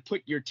point you got to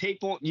put your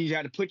tape on. You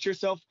got to put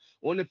yourself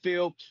on the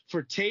field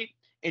for tape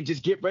and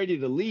just get ready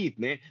to leave,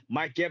 man.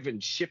 Mike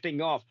Evans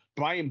shipping off.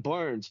 Brian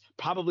Burns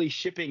probably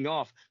shipping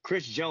off.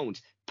 Chris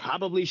Jones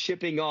probably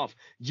shipping off.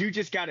 You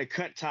just got to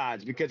cut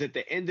ties because at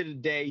the end of the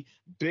day,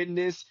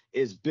 business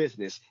is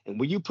business. And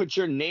when you put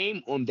your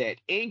name on that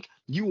ink,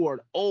 you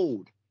are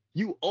owed.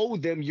 You owe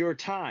them your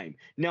time.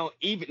 Now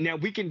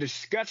we can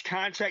discuss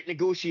contract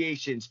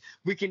negotiations.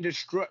 We can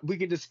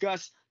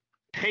discuss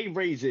pay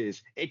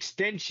raises,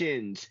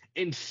 extensions,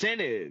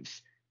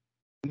 incentives.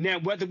 Now,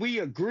 whether we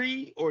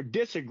agree or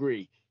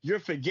disagree, you're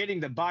forgetting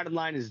the bottom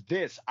line is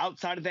this.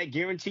 Outside of that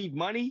guaranteed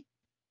money,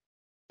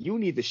 you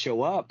need to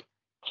show up.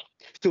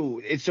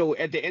 So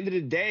at the end of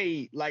the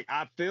day, like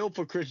I feel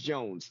for Chris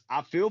Jones.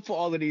 I feel for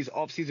all of these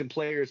offseason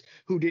players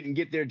who didn't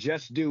get their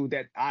just due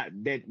that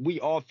we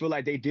all feel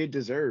like they did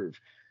deserve.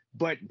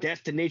 But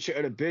that's the nature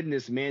of the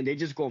business, man. They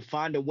just gonna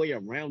find a way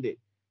around it.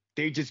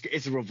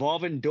 It's a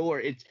revolving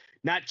door. It's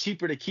not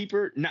cheaper to keep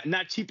her,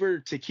 not cheaper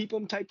to keep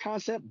them type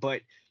concept,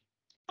 but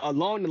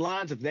along the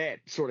lines of that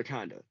sort of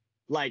kind of.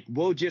 Like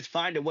we'll just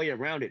find a way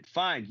around it.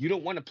 Fine, you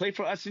don't want to play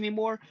for us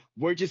anymore.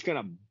 We're just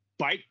gonna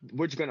bite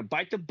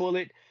the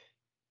bullet.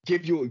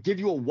 Give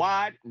you a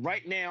wide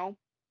right now,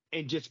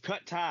 and just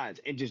cut ties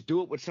and just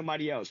do it with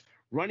somebody else.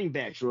 Running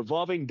backs,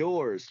 revolving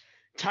doors,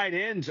 tight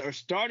ends are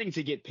starting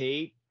to get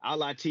paid. A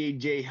la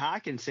T.J.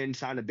 Hawkinson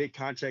signed a big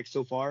contract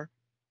so far.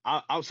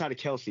 Outside of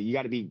Kelsey, you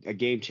got to be a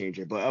game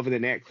changer. But other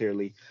than that,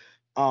 clearly,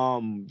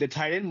 the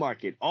tight end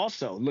market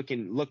also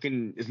looking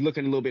a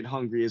little bit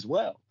hungry as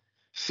well.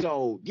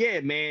 So yeah,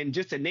 man,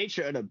 just the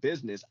nature of the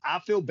business. I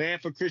feel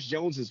bad for Chris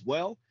Jones as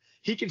well.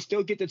 He can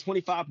still get the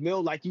 25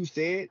 mil, like you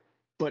said,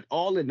 but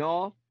all in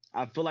all,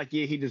 I feel like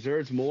he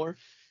deserves more.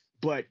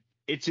 But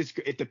it's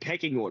the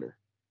pecking order.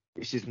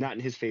 It's just not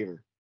in his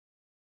favor.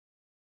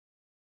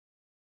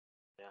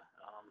 Yeah.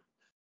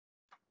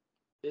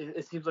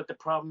 It seems like the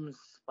problems,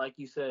 like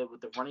you said,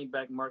 with the running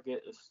back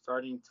market is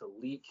starting to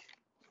leak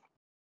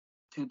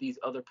to these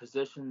other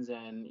positions.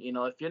 And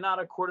if you're not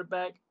a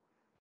quarterback,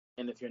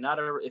 and if you're not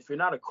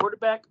a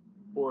quarterback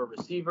or a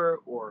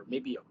receiver or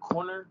maybe a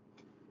corner,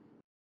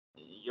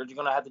 you're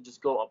gonna have to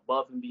just go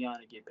above and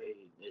beyond and get paid.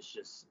 It's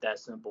just that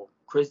simple.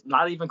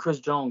 Not even Chris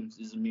Jones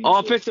is immune.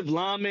 Offensive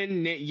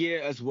linemen, yeah,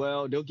 as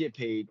well. They'll get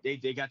paid. They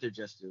got their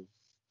just due.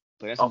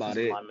 But that's about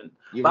it. Linemen.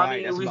 You're but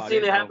right. We've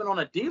seen it happen on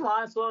a D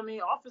line. So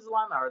offensive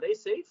linemen, are they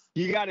safe?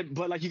 You gotta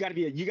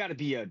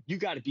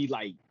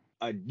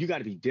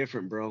be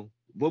different, bro.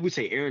 What we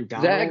say, Aaron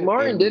Donald. Zach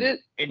Martin did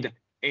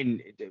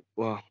it.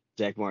 Well,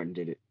 Zach Martin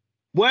did it.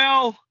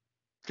 Well,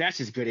 that's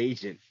just good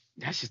agent.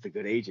 That's just a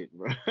good agent,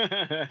 bro.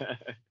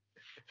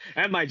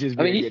 That might just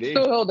be. He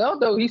still held out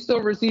though. He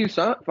still received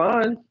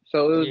fines.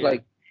 So it was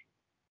like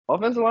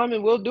offensive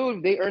linemen will do it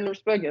if they earn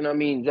respect.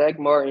 And Zach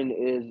Martin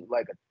is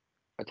like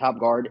a top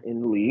guard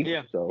in the league.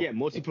 Yeah. So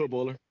Multi-Pro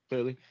bowler,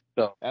 clearly.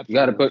 So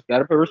absolutely. You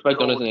gotta put respect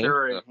on his name.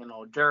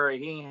 Jury,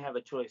 he ain't have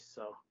a choice.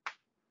 So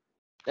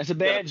that's a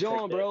bad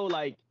job, bro.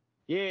 Like,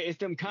 yeah, it's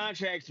them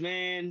contracts,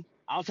 man.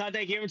 Outside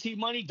that guaranteed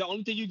money, the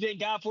only thing you thank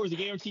God for is the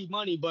guaranteed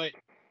money. But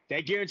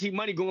that guaranteed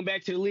money going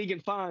back to the league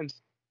and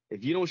fines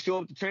if you don't show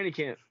up to training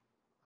camp.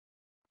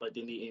 But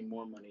they need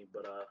more money.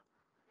 But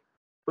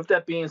with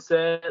that being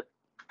said,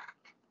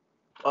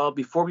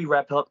 before we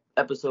wrap up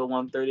episode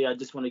 130, I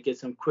just want to get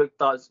some quick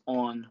thoughts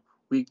on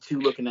week 2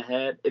 looking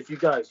ahead. If you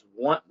guys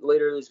want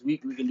later this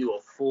week, we can do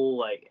a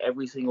full,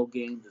 every single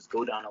game, just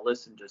go down a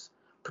list and just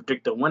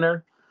predict the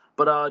winner.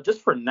 But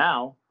just for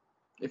now,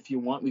 if you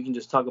want, we can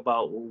just talk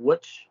about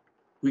which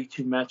week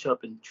 2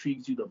 matchup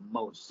intrigues you the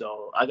most.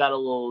 So I got a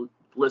little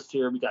list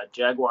here. We got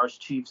Jaguars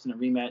Chiefs in a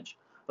rematch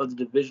of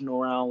the divisional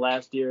round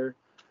last year.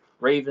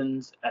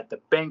 Ravens at the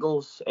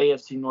Bengals,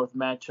 AFC North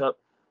matchup.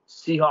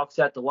 Seahawks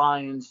at the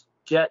Lions.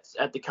 Jets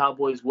at the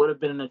Cowboys would have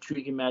been an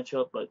intriguing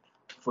matchup, but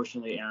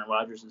unfortunately Aaron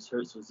Rodgers is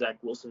hurt, so Zach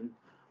Wilson,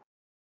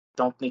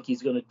 don't think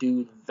he's going to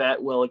do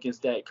that well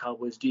against that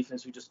Cowboys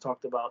defense we just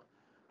talked about.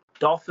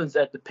 Dolphins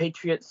at the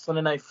Patriots,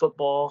 Sunday Night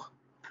Football.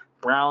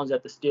 Browns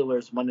at the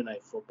Steelers, Monday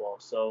Night Football.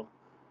 So,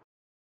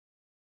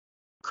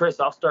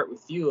 Chris, I'll start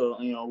with you.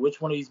 Which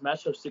one of these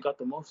matchups stick out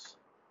the most?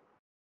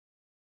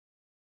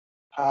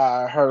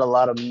 I heard a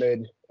lot of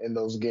mid in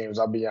those games.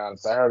 I'll be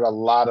honest. I heard a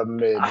lot of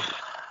mid.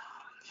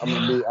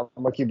 I'm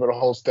gonna keep it a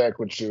whole stack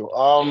with you.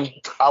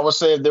 I would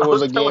say if there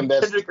was a game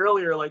that's Kendrick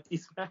earlier,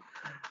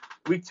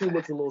 week 2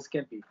 looks a little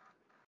skimpy.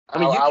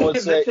 You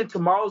can mention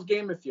tomorrow's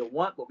game if you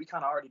want, but we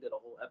kind of already did a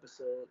whole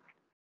episode.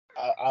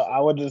 I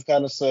would just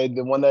kind of say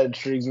the one that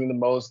intrigues me the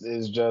most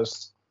is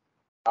just,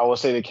 I would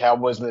say the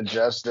Cowboys and the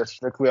Jets, just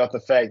strictly off the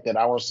fact that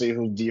I want to see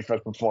whose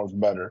defense performs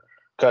better.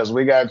 Because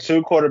we got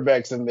 2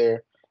 quarterbacks in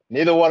there.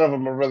 Neither one of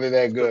them are really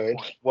that good.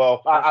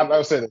 Well, I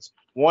would say this.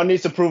 One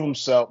needs to prove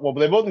himself. Well,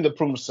 they both need to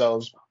prove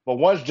themselves, but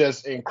one's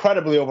just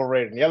incredibly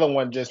overrated. The other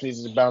one just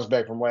needs to bounce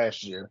back from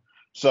last year.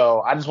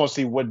 So I just want to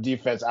see what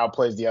defense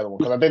outplays the other one,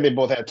 because I think they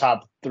both have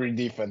top 3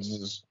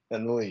 defenses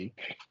in the league.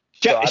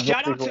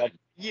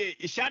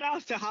 Shout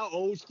out to how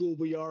old school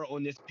we are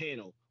on this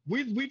panel.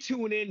 We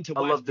tune in to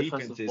watch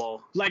defenses.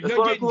 Ball. We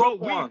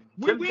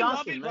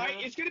love it, right?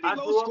 It's gonna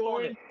be low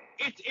scoring.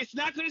 It's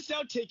not going to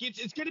sell tickets.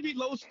 It's going to be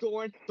low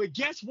scoring. But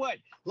guess what?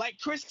 Like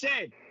Chris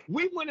said,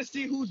 we want to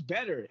see who's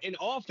better in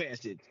all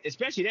facets,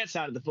 especially that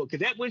side of the foot, because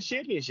that wins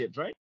championships,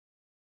 right?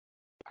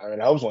 I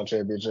helps win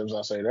championships.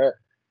 I say that.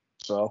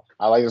 So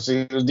I like to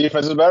see whose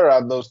defense is better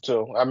out of those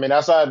 2.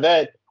 Outside of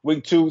that,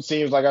 week 2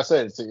 seems, like I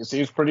said, it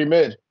seems pretty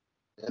mid.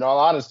 In all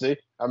honesty,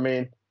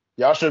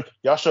 y'all should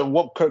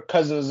whoop Kirk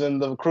Cousins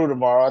and the crew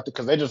tomorrow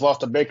because they just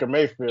lost to Baker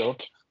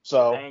Mayfield.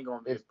 So that ain't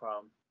gonna be a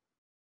problem.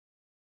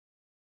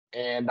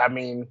 And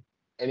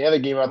any other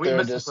game out there,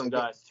 we missed some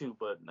guys too,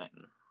 but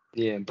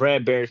yeah,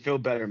 Bradbury, feel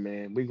better,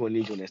 man. We gonna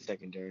need you in that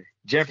secondary.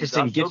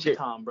 Jefferson, get your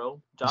Tom, bro.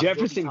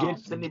 Jefferson, get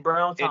Sidney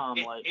Brown, Tom,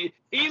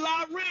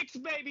 Eli Ricks,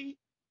 baby.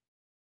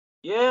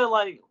 Yeah,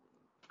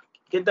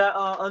 get that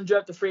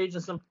undrafted free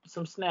agent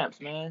some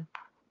snaps, man.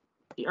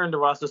 He earned the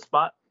roster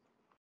spot.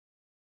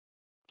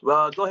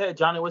 Well, go ahead,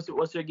 Johnny.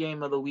 What's your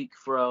game of the week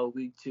for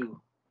week 2?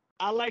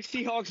 I like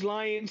Seahawks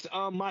Lions.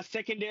 My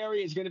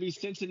secondary is going to be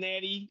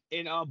Cincinnati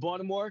and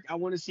Baltimore. I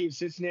want to see if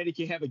Cincinnati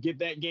can have a get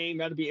back game.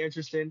 That'll be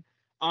interesting.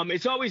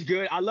 It's always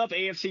good. I love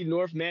AFC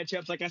North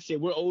matchups. Like I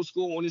said, we're old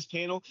school on this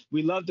panel.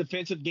 We love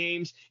defensive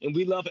games, and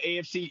we love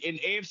AFC. And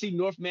AFC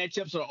North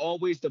matchups are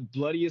always the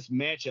bloodiest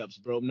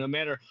matchups, bro. No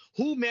matter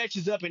who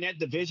matches up in that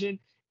division,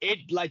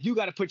 it like you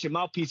got to put your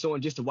mouthpiece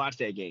on just to watch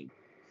that game.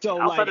 So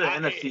Outside like,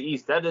 of the NFC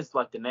East, that is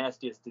like the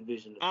nastiest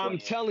division to play I'm in.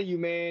 telling you,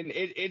 man,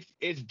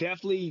 it's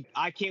definitely.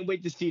 I can't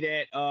wait to see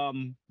that.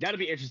 That'll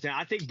be interesting.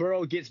 I think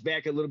Burrow gets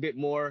back a little bit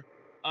more.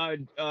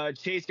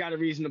 Chase got a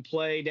reason to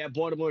play. That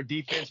Baltimore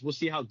defense, we'll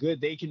see how good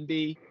they can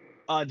be.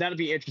 That'll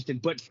be interesting.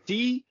 But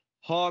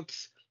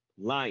Seahawks,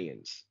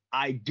 Lions,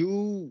 I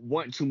do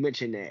want to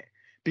mention that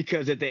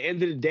because at the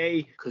end of the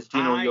day, Because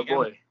Gino, your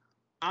boy.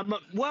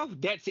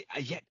 That's it.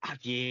 Yeah.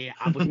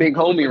 I was Big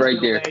homie right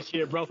Gino there. last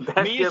year, bro.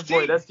 That's Me your and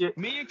boy. Steve,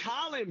 me and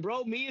Colin,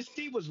 bro. Me and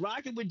Steve was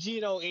rocking with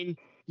Gino, and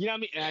you know what I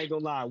mean. And I ain't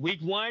gonna lie. Week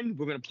 1,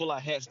 we're gonna pull our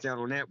hats down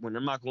on that one.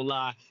 I'm not gonna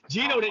lie.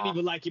 Gino didn't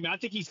even like him. I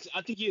think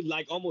he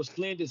like almost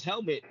slammed his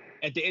helmet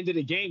at the end of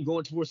the game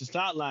going towards the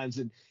sidelines,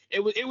 and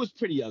it was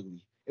pretty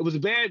ugly. It was a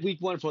bad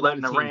week 1 for a lot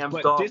Letting of the teams, Rams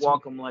but dog this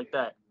walk him like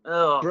that.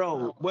 Ugh.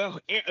 bro, well,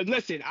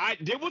 listen,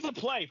 there was a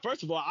play.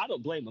 First of all, I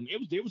don't blame him.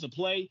 There was a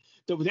play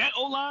that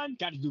O-line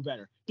got to do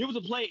better. There was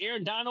a play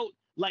Aaron Donald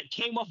like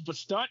came off of a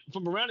stunt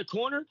from around the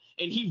corner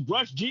and he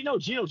rushed Gino.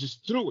 Gino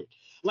just threw it.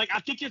 Like I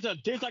think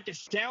there's like a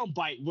sound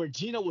bite where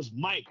Gino was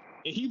mic'd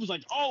and he was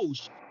like, "Oh,"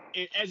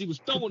 as he was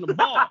throwing the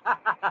ball.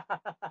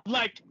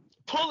 Like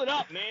pull it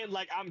up, man.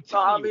 Like I'm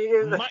telling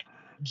you,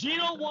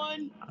 Gino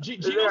won.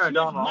 Gino Smith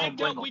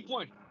mic'd up week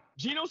 1.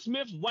 Geno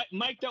Smith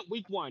mic'd up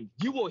week 1.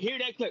 You will hear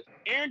that clip.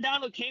 Aaron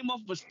Donald came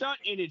off of a stunt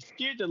and it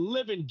scared the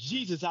living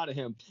Jesus out of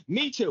him.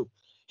 Me too.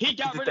 He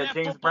got rid of that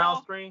James football.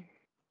 Brown screen.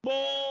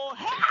 Boy,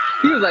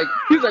 He was like,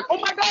 oh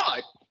my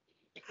God.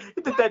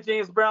 He did that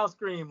James Brown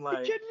scream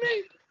like. You kidding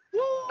me?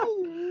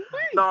 Woo!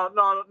 No.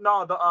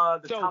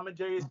 The Tom and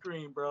Jerry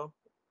scream, bro.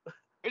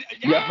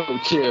 Yo,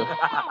 chill.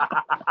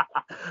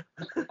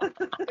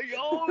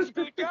 Yo,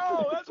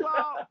 that's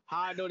wild.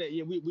 How I know that?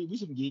 Yeah, we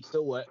some geeks,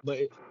 so what?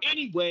 But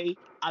anyway,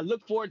 I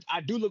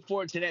do look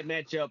forward to that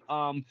matchup.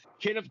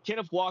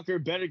 Kenneth Walker,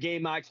 better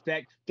game I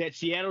expect. That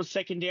Seattle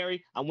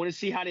secondary, I want to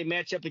see how they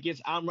match up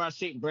against Amon-Ra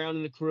St. Brown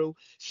and the crew.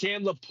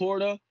 Sam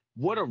Laporta,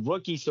 what a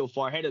rookie so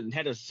far. Had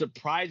a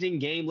surprising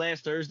game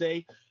last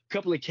Thursday.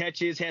 Couple of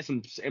catches, had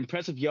some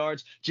impressive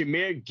yards.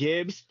 Jahmyr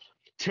Gibbs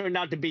turned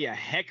out to be a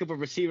heck of a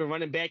receiver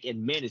running back,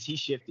 and man, is he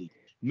shifty.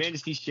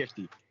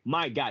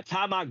 My God.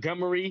 Ty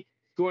Montgomery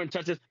scoring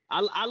touches.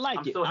 I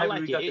like it. So I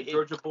like we got the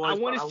Georgia boys, I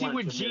want to see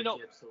what Jahmyr Gino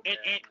Gibbs so I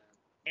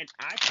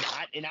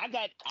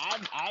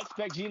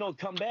expect Gino to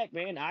come back,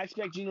 man. I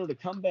expect Gino to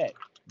come back.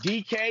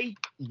 DK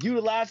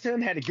utilized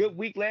him, had a good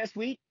week last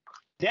week.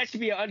 That should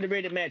be an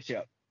underrated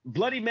matchup.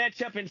 Bloody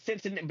matchup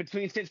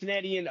between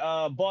Cincinnati and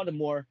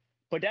Baltimore,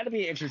 but that'll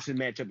be an interesting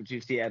matchup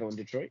between Seattle and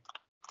Detroit.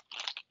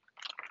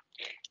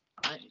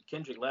 All right,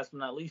 Kendrick, last but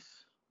not least.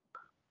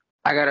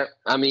 This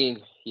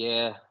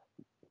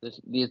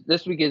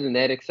week isn't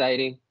that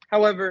exciting.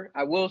 However,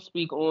 I will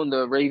speak on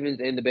the Ravens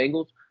and the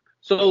Bengals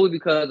solely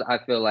because I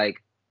feel like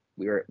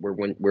we're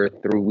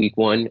through week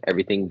 1.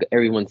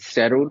 Everyone's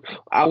settled.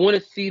 I want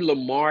to see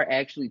Lamar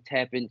actually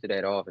tap into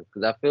that offense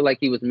because I feel like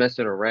he was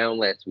messing around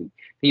last week.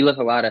 He left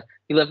a lot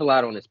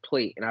on his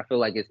plate, and I feel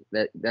like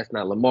that's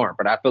not Lamar.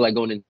 But I feel like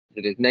going into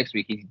this next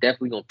week, he's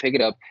definitely gonna pick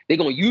it up. They're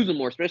gonna use him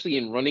more, especially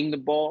in running the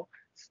ball.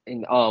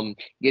 And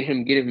get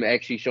him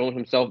actually showing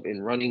himself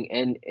in running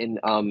and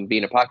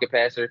being a pocket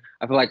passer.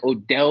 I feel like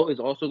Odell is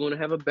also going to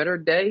have a better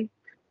day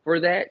for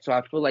that. So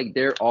I feel like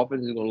their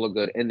offense is going to look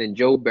good. And then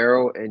Joe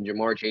Burrow and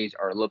Jamar Chase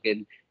are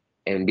looking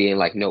and being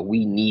like, no,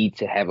 we need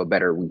to have a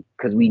better week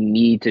because we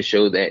need to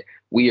show that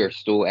we are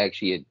still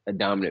actually a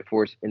dominant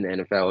force in the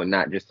NFL and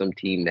not just some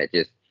team that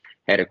just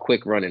had a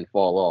quick run and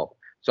fall off.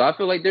 So I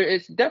feel like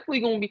it's definitely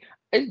going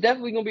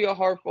to be a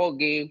hard fought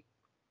game.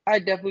 I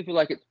definitely feel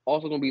like it's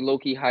also going to be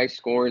low-key high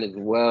scoring as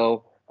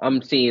well.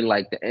 I'm seeing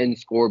like the end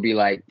score be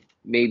like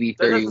maybe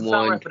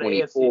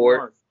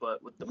 31-24.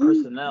 But with the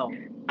personnel,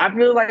 I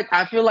feel like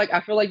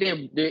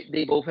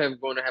they both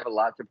going to have a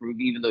lot to prove,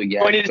 even though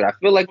but I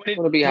feel like it's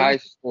going to be high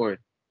scoring.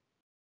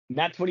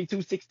 Not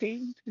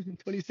 22-16,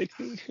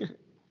 2016. I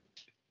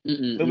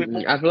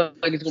feel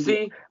like it's going to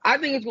be. I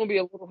think it's going to be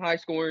a little high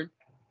scoring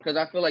because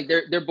I feel like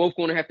they're both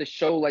going to have to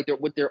show like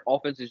what their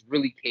offense is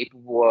really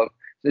capable of.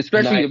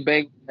 Especially the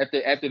Bengals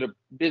after the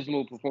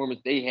dismal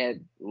performance they had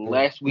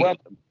last week,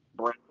 the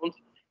Browns,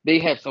 they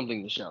have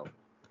something to show.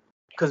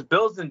 Because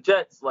Bills and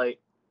Jets, like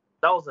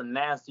that was a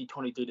nasty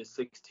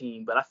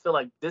 23-16, but I feel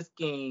like this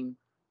game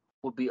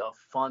would be a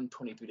fun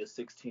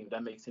 23-16. If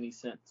that makes any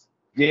sense?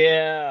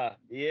 Yeah.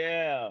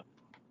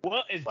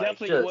 Well, it's like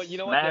definitely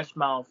Smash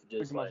Mouth,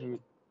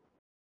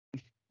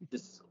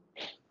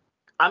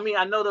 I mean,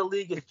 I know the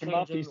league is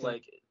changing.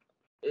 Like,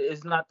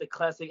 it's not the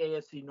classic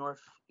AFC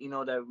North,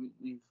 that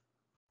we've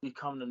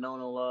come to know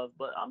and love.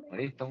 But I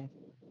mean,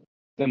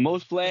 the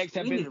most flags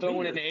have been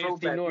thrown in the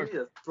AFC North. We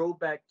need a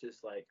throwback,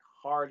 just like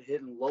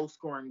hard-hitting,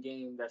 low-scoring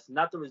game. That's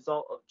not the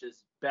result of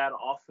just bad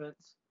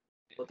offense,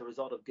 but the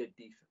result of good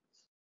defense.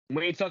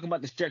 We ain't talking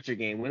about the stretcher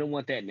game. We don't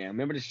want that now.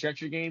 Remember the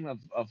stretcher game of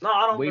No,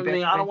 I don't. way I back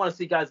mean, I when? don't want to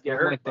see guys get Don't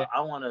hurt, want but that.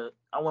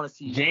 I want to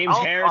see James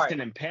all Harrison right,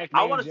 and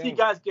Pac-Man I want to see Jones.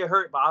 guys get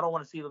hurt, but I don't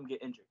want to see them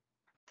get injured.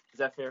 Is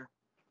that fair?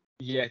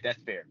 Yeah, that's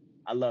fair.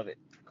 I love it.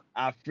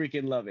 I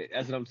freaking love it.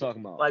 That's what I'm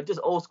talking about. Like just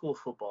old school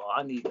football.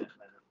 I need that,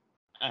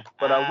 man.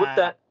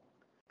 But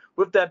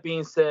with that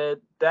being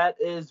said, that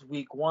is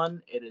week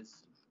 1. It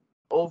is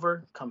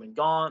over, come and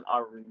gone.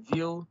 Our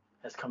review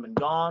has come and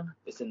gone.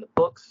 It's in the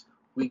books.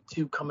 Week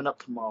 2 coming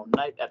up tomorrow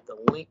night at the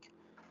Link,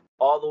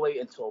 all the way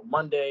until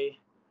Monday,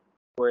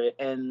 where it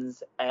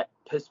ends at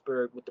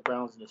Pittsburgh with the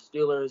Browns and the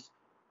Steelers.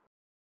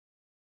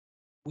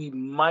 We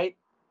might,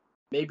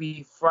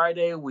 maybe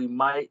Friday, we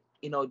might,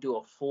 do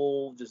a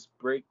full just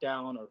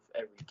breakdown of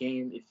every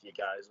game if you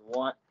guys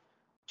want.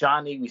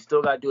 Johnny, we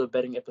still got to do a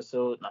betting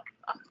episode.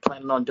 I'm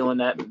planning on doing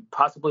that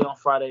possibly on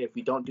Friday if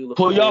we don't do the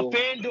Pull your full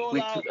FanDuel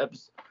week out. 2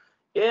 episode.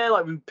 Yeah,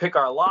 like we pick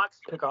our locks,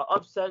 pick our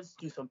upsets,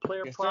 do some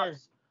player Yes, props.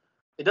 sir.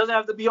 It doesn't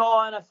have to be all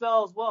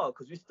NFL as well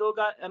because we still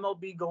got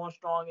MLB going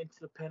strong into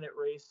the pennant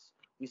race.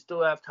 We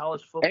still have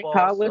college football. And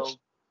college.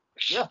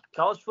 So, yeah,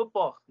 college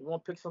football. We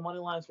want to pick some money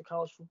lines for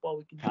college football.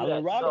 We can do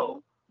that.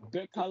 Colorado. So,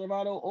 Bet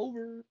Colorado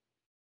over.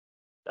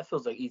 that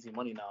feels like easy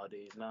money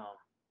nowadays now.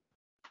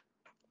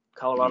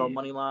 Colorado Yeah.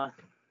 money line.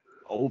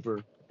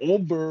 Over.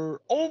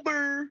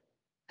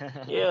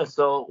 Yeah,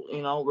 so,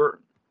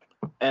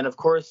 and of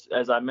course,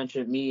 as I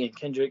mentioned, me and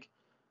Kendrick,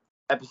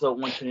 episode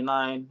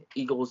 129,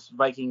 Eagles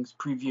Vikings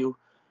preview,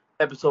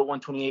 episode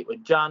 128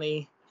 with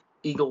Johnny,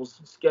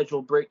 Eagles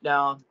schedule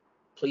breakdown.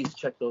 Please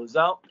check those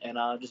out and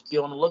just be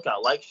on the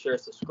lookout. Like, share,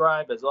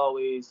 subscribe. As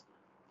always,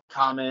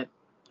 comment,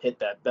 hit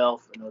that bell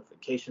for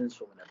notifications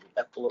for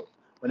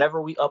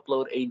whenever we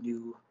upload a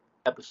new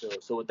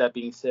episode. So with that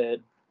being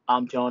said,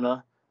 I'm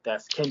Jonah.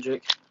 That's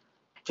Kendrick,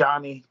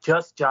 Johnny,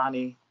 just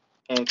Johnny,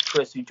 and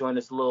Chris, who joined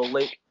us a little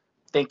late.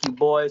 Thank you,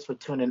 boys, for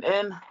tuning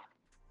in.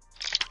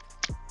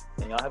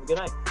 And y'all have a good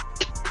night.